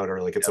coming out,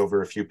 or like it's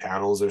over a few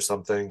panels or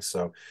something.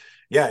 So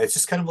yeah, it's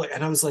just kind of like,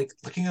 and I was like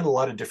looking at a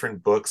lot of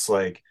different books,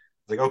 like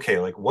okay,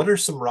 like what are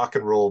some rock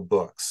and roll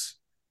books?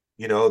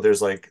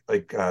 There's like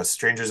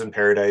Strangers in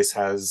Paradise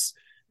has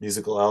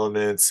musical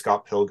elements,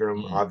 Scott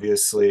Pilgrim,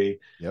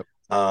 obviously. Yep.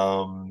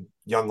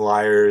 Young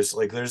Liars,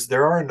 like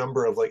there are a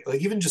number of like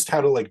even just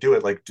how to like do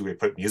it, like do we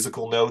put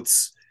musical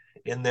notes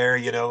in there,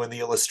 in the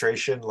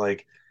illustration,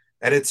 like,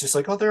 and it's just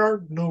like, oh, there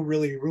are no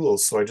really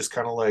rules. So I just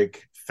kind of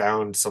like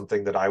found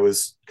something that I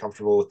was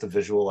comfortable with the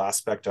visual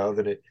aspect of,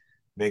 and it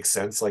makes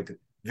sense. Like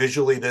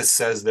visually, this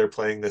says they're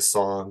playing this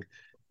song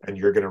and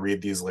you're going to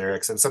read these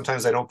lyrics. And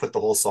sometimes I don't put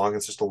the whole song,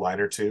 it's just a line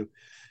or two.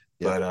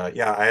 But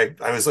yeah,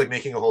 I was like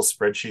making a whole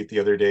spreadsheet the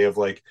other day of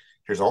like,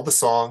 here's all the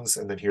songs,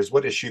 and then here's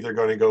what issue they're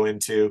going to go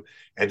into,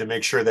 and to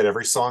make sure that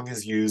every song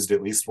is used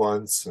at least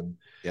once, and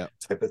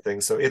type of thing.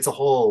 So it's a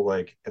whole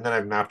like, and then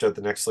I've mapped out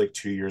the next like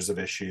 2 years of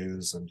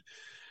issues, and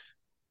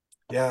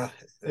yeah,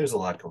 there's a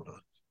lot going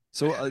on.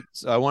 So,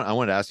 I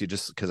want to ask you,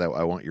 just because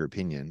I want your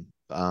opinion.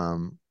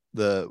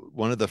 The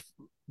one of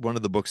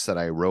the books that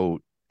I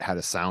wrote had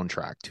a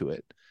soundtrack to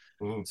it.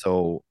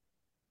 So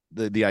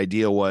the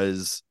idea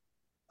was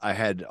I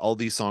had all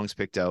these songs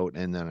picked out,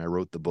 and then I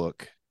wrote the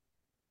book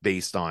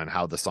based on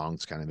how the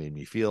songs kind of made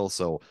me feel.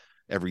 So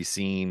every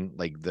scene,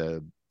 like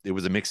it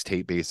was a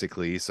mixtape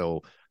basically.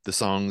 So the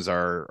songs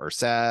are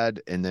sad,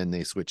 and then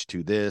they switch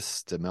to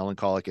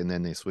melancholic, and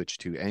then they switch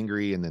to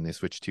angry, and then they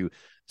switch to,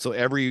 so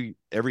every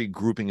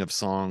grouping of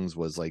songs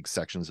was like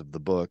sections of the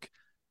book.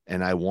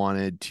 And I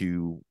wanted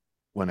to,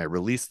 when I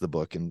released the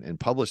book and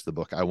published the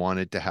book, I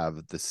wanted to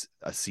have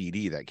a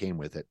CD that came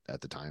with it at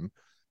the time,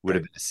 would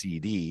have been a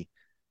CD.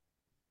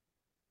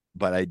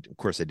 But of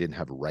course I didn't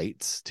have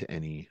rights to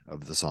any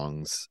of the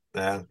songs.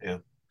 Yeah.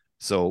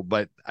 So,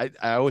 but I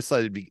always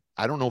thought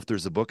I don't know if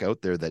there's a book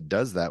out there that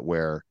does that,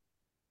 where,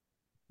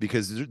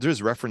 because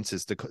there's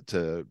references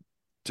to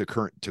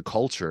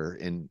culture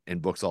in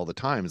books all the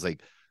time. It's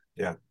like,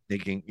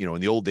 making, in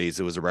the old days,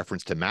 it was a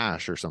reference to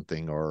MASH or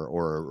something,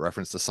 or a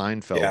reference to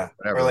Seinfeld.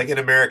 Or like in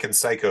American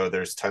Psycho,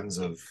 there's tons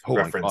of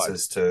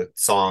references to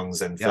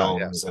songs and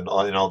films and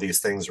all these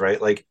things, right?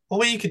 Like,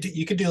 well, you could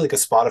do like a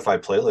Spotify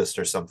playlist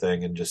or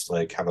something, and just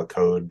like have a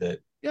code that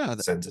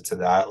sends it to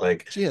that.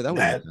 Like, that would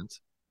make sense.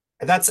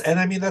 And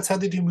I mean, that's how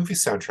they do movie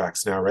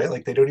soundtracks now, right?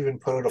 Like, they don't even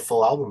put out a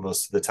full album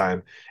most of the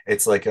time.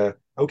 It's like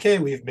okay,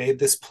 we've made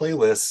this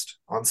playlist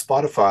on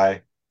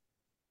Spotify,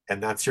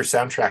 and that's your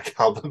soundtrack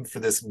album for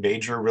this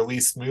major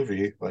release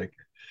movie. Like,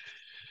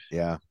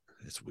 yeah,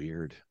 it's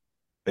weird.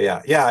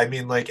 But yeah. I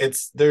mean, like,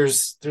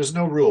 there's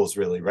no rules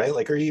really, right?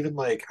 Like, or even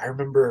like, I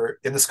remember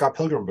in the Scott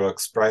Pilgrim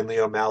books, Brian Lee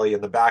O'Malley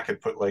in the back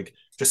had put like,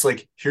 just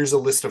like, here's a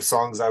list of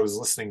songs I was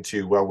listening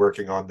to while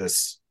working on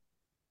this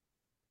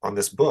on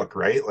this book,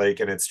 right? Like,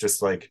 and it's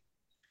just like,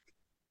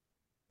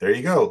 there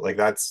you go. Like,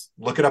 that's,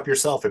 look it up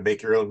yourself and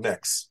make your own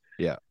mix.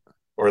 Yeah.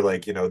 Or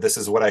like, you know, this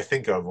is what I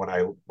think of when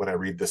I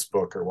read this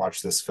book or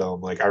watch this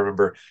film. Like, I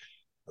remember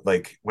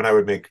like when I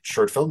would make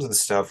short films and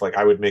stuff, like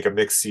I would make a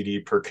mix CD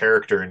per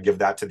character and give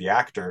that to the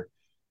actor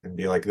and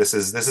be like, this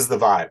is the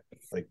vibe.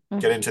 Like,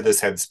 get into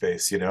this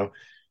headspace, you know.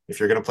 If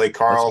you're gonna play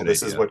Carl,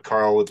 this is what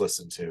Carl would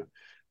listen to.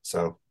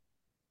 So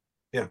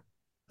yeah.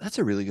 That's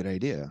a really good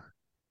idea.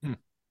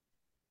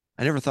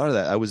 I never thought of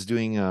that. I was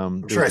doing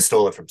I'm sure I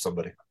stole it from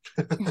somebody.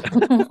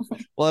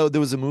 Well, there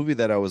was a movie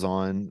that I was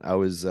on. I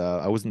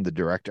wasn't the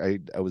director.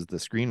 I was the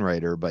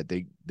screenwriter, but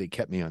they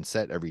kept me on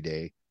set every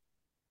day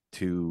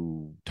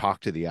to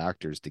talk to the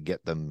actors to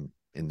get them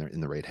in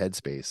the right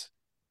headspace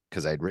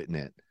because I'd written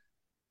it.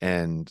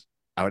 And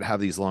I would have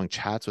these long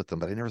chats with them,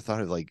 but I never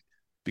thought of like,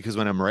 because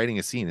when I'm writing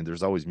a scene and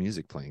there's always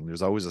music playing,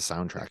 there's always a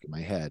soundtrack in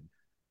my head.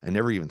 I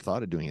never even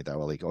thought of doing it that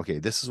way. Like, okay,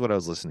 this is what I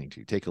was listening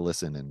to. Take a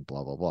listen and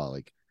blah, blah, blah.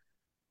 Like,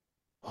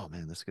 oh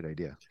man, that's a good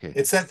idea. Okay.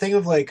 It's that thing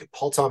of like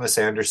Paul Thomas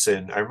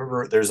Anderson. I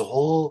remember there's a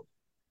whole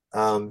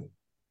on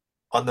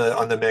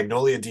the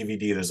Magnolia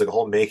DVD, there's like a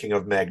whole making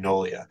of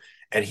Magnolia.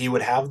 And he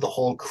would have the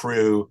whole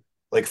crew,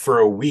 like for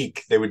a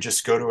week, they would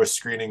just go to a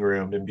screening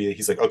room and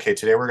he's like, okay,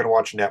 today we're gonna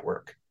watch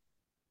Network.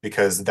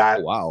 Because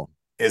that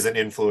is an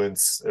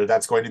influence, or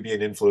that's going to be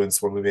an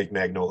influence when we make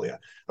Magnolia.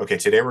 Okay,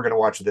 today we're going to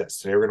watch this.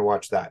 Today we're going to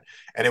watch that.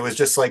 And it was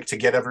just like to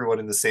get everyone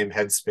in the same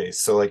headspace.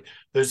 So like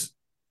there's,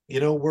 you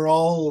know, we're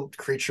all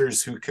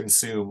creatures who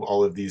consume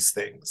all of these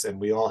things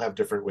and we all have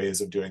different ways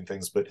of doing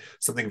things, but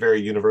something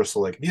very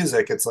universal like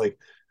music, it's like,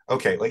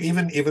 okay, like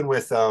even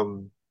with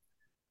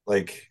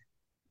like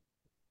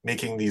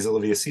making these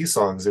Olivia C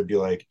songs, it'd be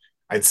like,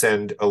 I'd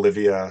send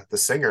Olivia, the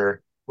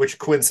singer, which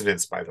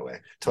coincidence, by the way,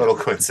 total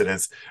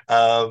coincidence.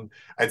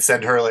 I'd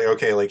send her like,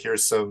 okay, like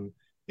here's some,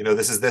 you know,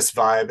 this is this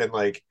vibe. And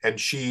like, and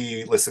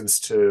she listens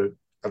to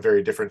a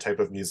very different type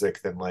of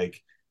music than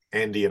like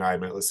Andy and I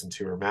might listen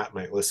to, or Matt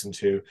might listen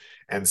to.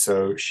 And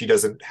so she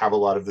doesn't have a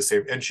lot of the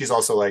same, and she's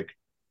also like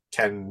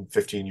 10,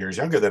 15 years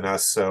younger than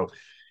us. So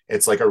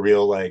it's like a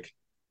real, like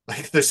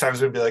there's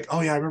times we'd be like,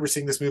 oh yeah, I remember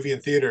seeing this movie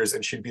in theaters.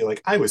 And she'd be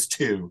like, I was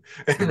 2.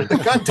 And we're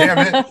like, God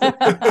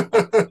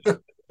damn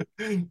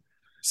it.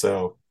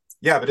 So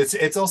yeah, but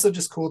it's also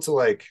just cool to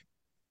like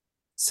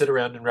sit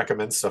around and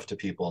recommend stuff to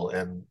people.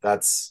 And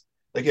that's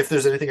like, if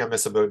there's anything I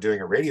miss about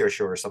doing a radio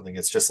show or something,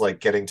 it's just like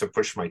getting to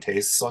push my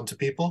tastes onto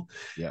people.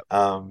 Yeah.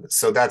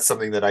 So that's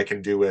something that I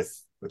can do with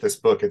this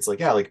book. It's like,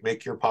 yeah, like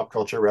make your pop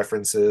culture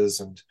references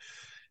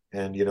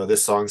and you know,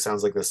 this song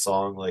sounds like this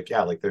song. Like,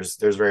 yeah, like there's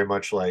very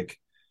much like,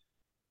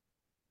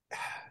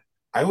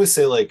 I always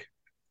say like,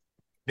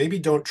 maybe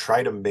don't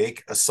try to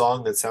make a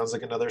song that sounds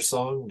like another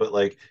song, but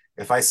like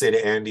if I say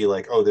to Andy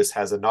like, oh, this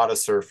has a Not a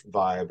Surf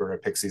vibe or a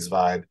Pixies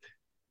vibe,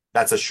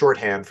 that's a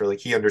shorthand for like,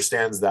 he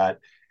understands that,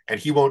 and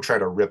he won't try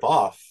to rip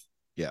off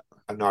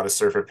a Not a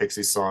Surf or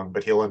Pixies song,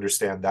 but he'll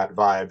understand that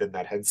vibe and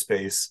that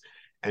headspace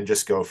and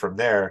just go from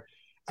there.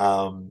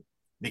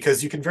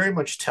 Because you can very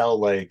much tell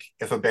like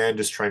if a band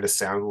is trying to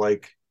sound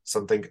like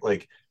something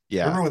like,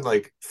 remember when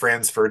like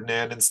Franz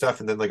Ferdinand and stuff,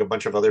 and then like a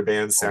bunch of other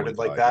bands sounded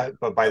like that,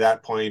 but by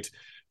that point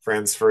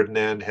Franz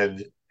Ferdinand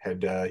had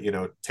you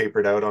know,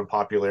 tapered out on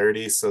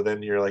popularity. So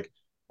then you're like,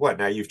 what,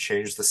 now you've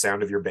changed the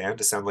sound of your band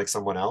to sound like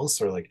someone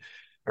else? Or like,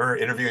 I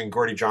remember interviewing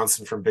Gordie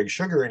Johnson from Big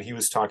Sugar, and he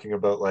was talking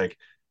about like,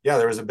 yeah,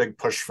 there was a big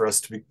push for us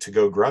to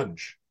go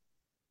grunge.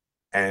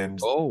 And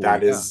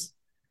is,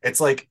 it's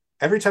like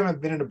every time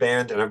I've been in a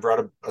band and I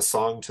brought a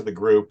song to the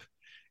group,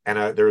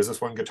 and there was this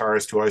one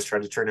guitarist who always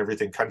tried to turn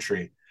everything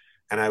country.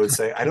 And I would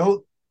say, I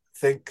don't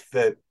think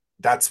that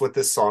that's what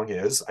this song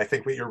is. I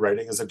think what you're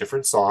writing is a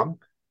different song.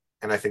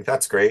 And I think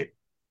that's great.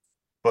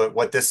 But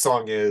what this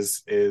song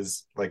is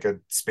like a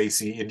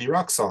spacey indie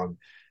rock song.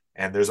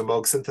 And there's a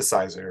Moog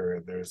synthesizer,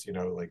 and there's, you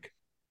know, like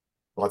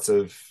lots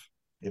of,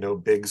 you know,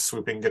 big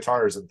swooping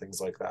guitars and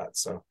things like that.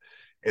 So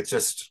it's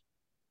just,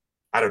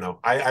 I don't know.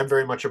 I'm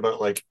very much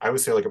about like, I would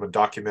say like I'm a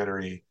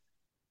documentary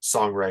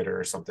songwriter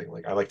or something.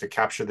 Like I like to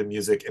capture the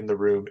music in the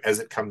room as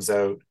it comes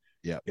out.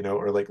 Yeah. You know,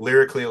 or like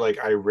lyrically, like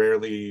I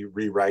rarely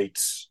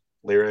rewrite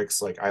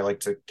lyrics. Like I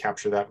like to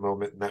capture that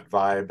moment and that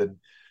vibe and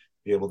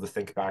be able to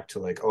think back to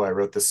like, oh, I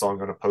wrote this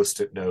song on a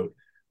Post-it note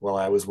while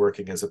I was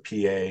working as a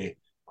PA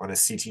on a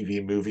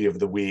CTV movie of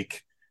the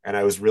week. And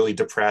I was really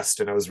depressed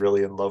and I was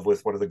really in love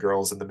with one of the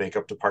girls in the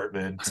makeup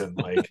department. And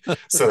like,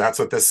 so that's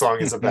what this song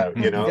is about,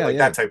 you know,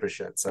 that type of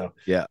shit. So,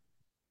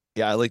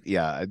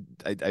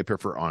 I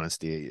prefer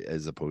honesty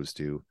as opposed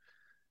to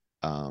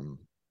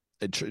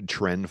a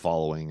trend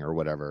following or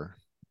whatever,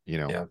 you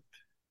know. Yeah.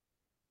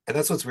 And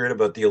that's what's weird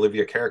about the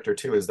Olivia character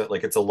too, is that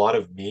like it's a lot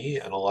of me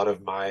and a lot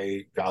of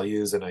my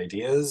values and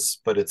ideas,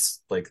 but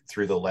it's like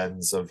through the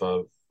lens of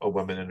a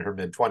woman in her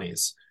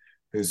mid-20s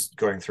who's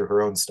going through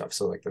her own stuff.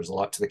 So like there's a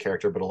lot to the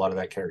character, but a lot of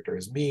that character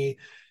is me.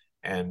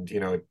 And, you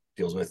know, it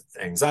deals with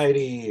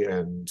anxiety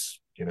and,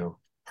 you know,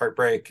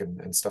 heartbreak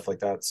and stuff like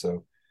that.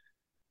 So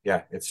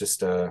yeah, it's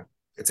just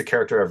it's a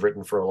character I've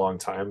written for a long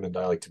time, and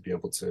I like to be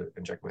able to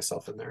inject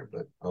myself in there,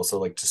 but I also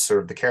like to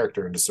serve the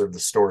character and to serve the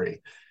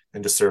story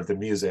and to serve the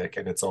music.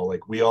 And it's all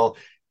like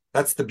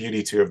that's the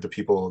beauty too of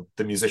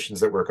the musicians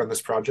that work on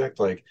this project.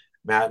 Like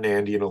Matt and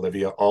Andy and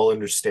Olivia all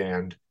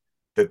understand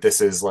that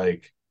this is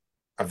like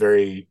a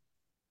very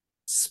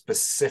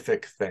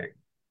specific thing.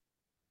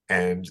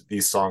 And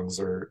these songs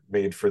are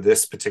made for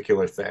this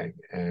particular thing.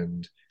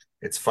 And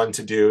it's fun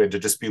to do and to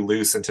just be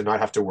loose and to not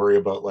have to worry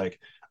about like,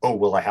 oh,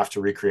 will I have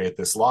to recreate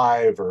this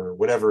live or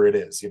whatever it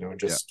is,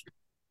 just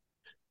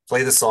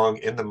play the song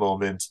in the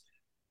moment,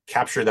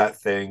 capture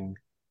that thing.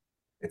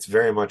 It's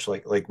very much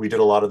like we did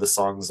a lot of the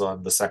songs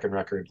on the second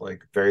record,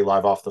 like very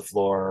live off the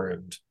floor,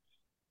 and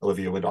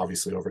Olivia would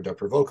obviously overdub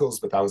her vocals,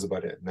 but that was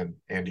about it. And then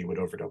Andy would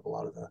overdub a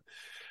lot of the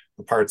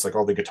parts, like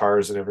all the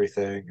guitars and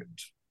everything.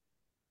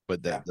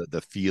 But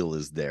the feel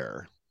is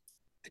there.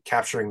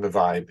 Capturing the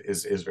vibe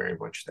is very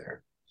much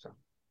there. So,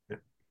 yeah.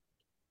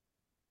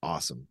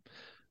 Awesome.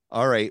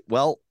 All right.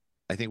 Well,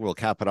 I think we'll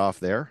cap it off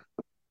there,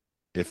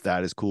 if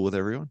that is cool with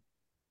everyone.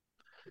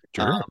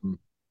 Sure.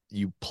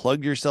 You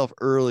plugged yourself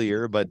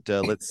earlier, but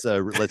let's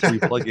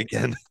replug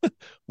again.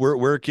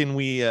 Where can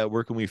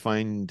we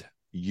find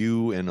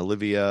you and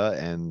Olivia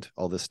and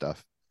all this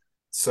stuff?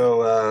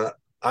 So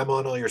I'm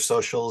on all your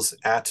socials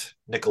at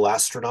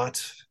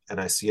Nicholastronaut,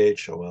 Nicholas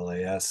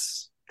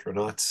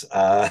astronaut,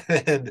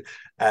 and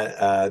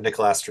at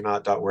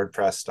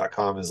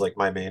nicholastronaut.wordpress.com is like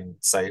my main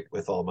site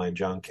with all my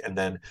junk. And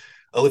then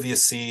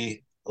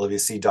oliviac.net,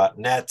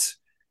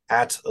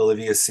 at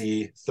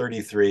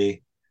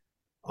oliviac33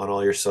 on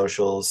all your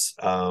socials,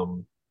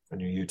 on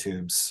your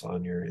YouTubes,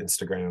 on your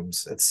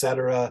Instagrams,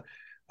 etc.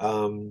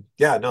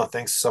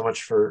 Thanks so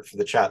much for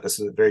the chat.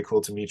 This is very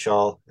cool to meet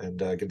y'all, and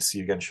good to see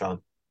you again,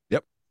 Sean.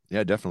 Yep.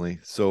 Yeah, definitely.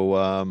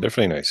 So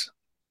Definitely nice.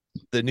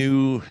 The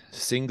new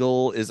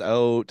single is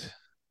out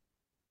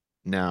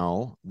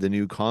now. The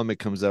new comic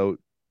comes out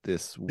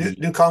this week.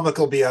 New comic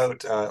will be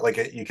out.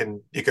 You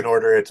can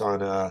order it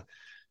on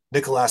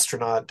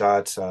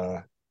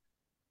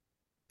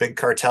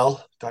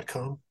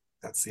nicholastronaut.bigcartel.com.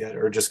 That's the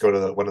or just go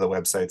to one of the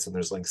websites and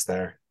there's links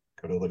there.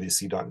 Go to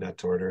oliviac.net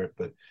to order it.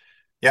 But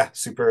yeah,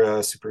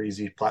 super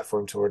easy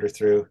platform to order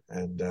through.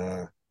 And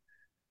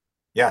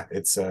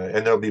it's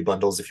and there'll be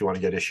bundles if you want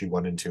to get issue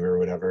 1 and 2 or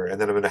whatever. And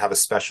then I'm going to have a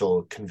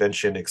special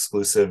convention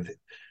exclusive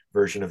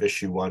version of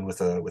issue 1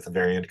 with a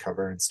variant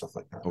cover and stuff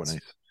like that. Oh, nice.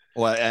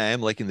 Well, I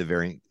am liking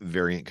the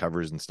variant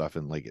covers and stuff,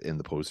 and like in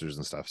the posters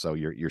and stuff. So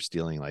you're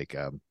stealing like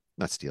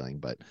not stealing,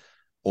 but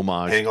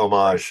homage, paying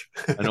homage,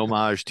 an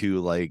homage to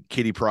like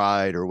Kitty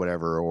Pryde or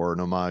whatever, or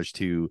an homage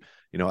to,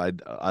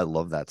 I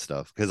love that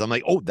stuff because I'm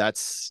like, oh,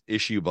 that's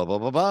issue blah blah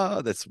blah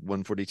blah. That's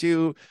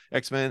 142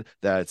 X-Men.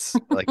 That's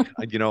like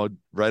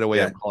right away.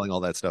 Yeah. I'm calling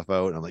all that stuff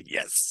out. And I'm like,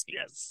 yes.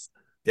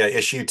 Yeah,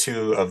 issue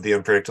 2 of The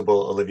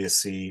Unpredictable Olivia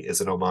C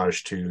is an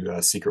homage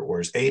to Secret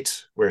Wars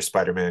 8, where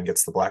Spider-Man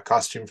gets the black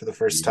costume for the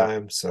first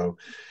time. So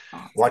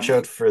watch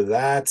out for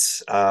that.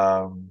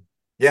 The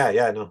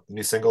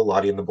new single,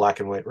 Lottie in the Black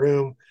and White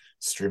Room,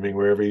 streaming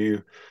wherever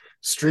you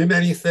stream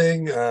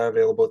anything,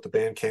 available at the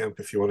Bandcamp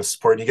if you want to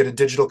support. And you get a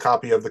digital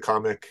copy of the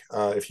comic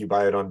if you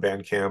buy it on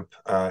Bandcamp,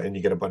 and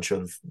you get a bunch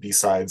of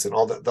B-sides and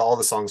all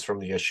the songs from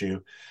the issue,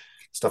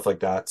 stuff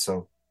like that.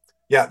 So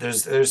yeah,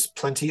 there's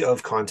plenty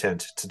of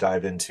content to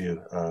dive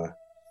into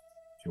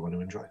if you want to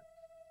enjoy.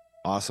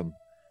 Awesome.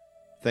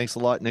 Thanks a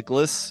lot,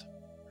 Nicholas.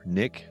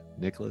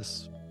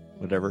 Nicholas,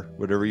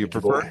 whatever you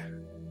prefer.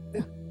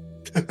 Yeah.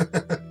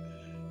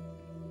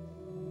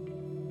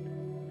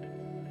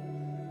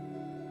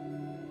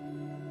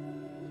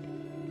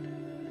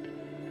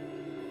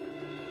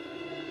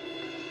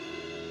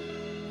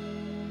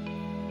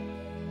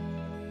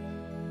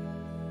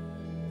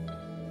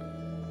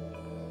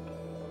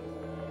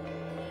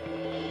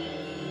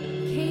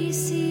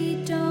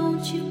 Casey,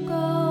 don't you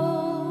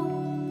go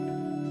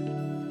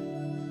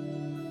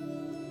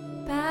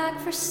back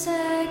for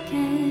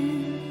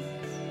seconds.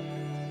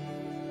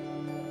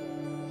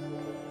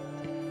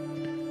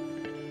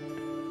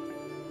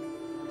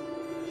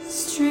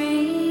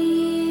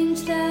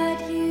 Strange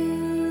that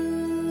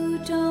you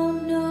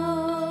don't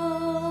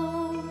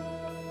know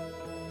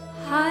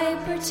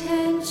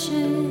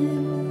hypertension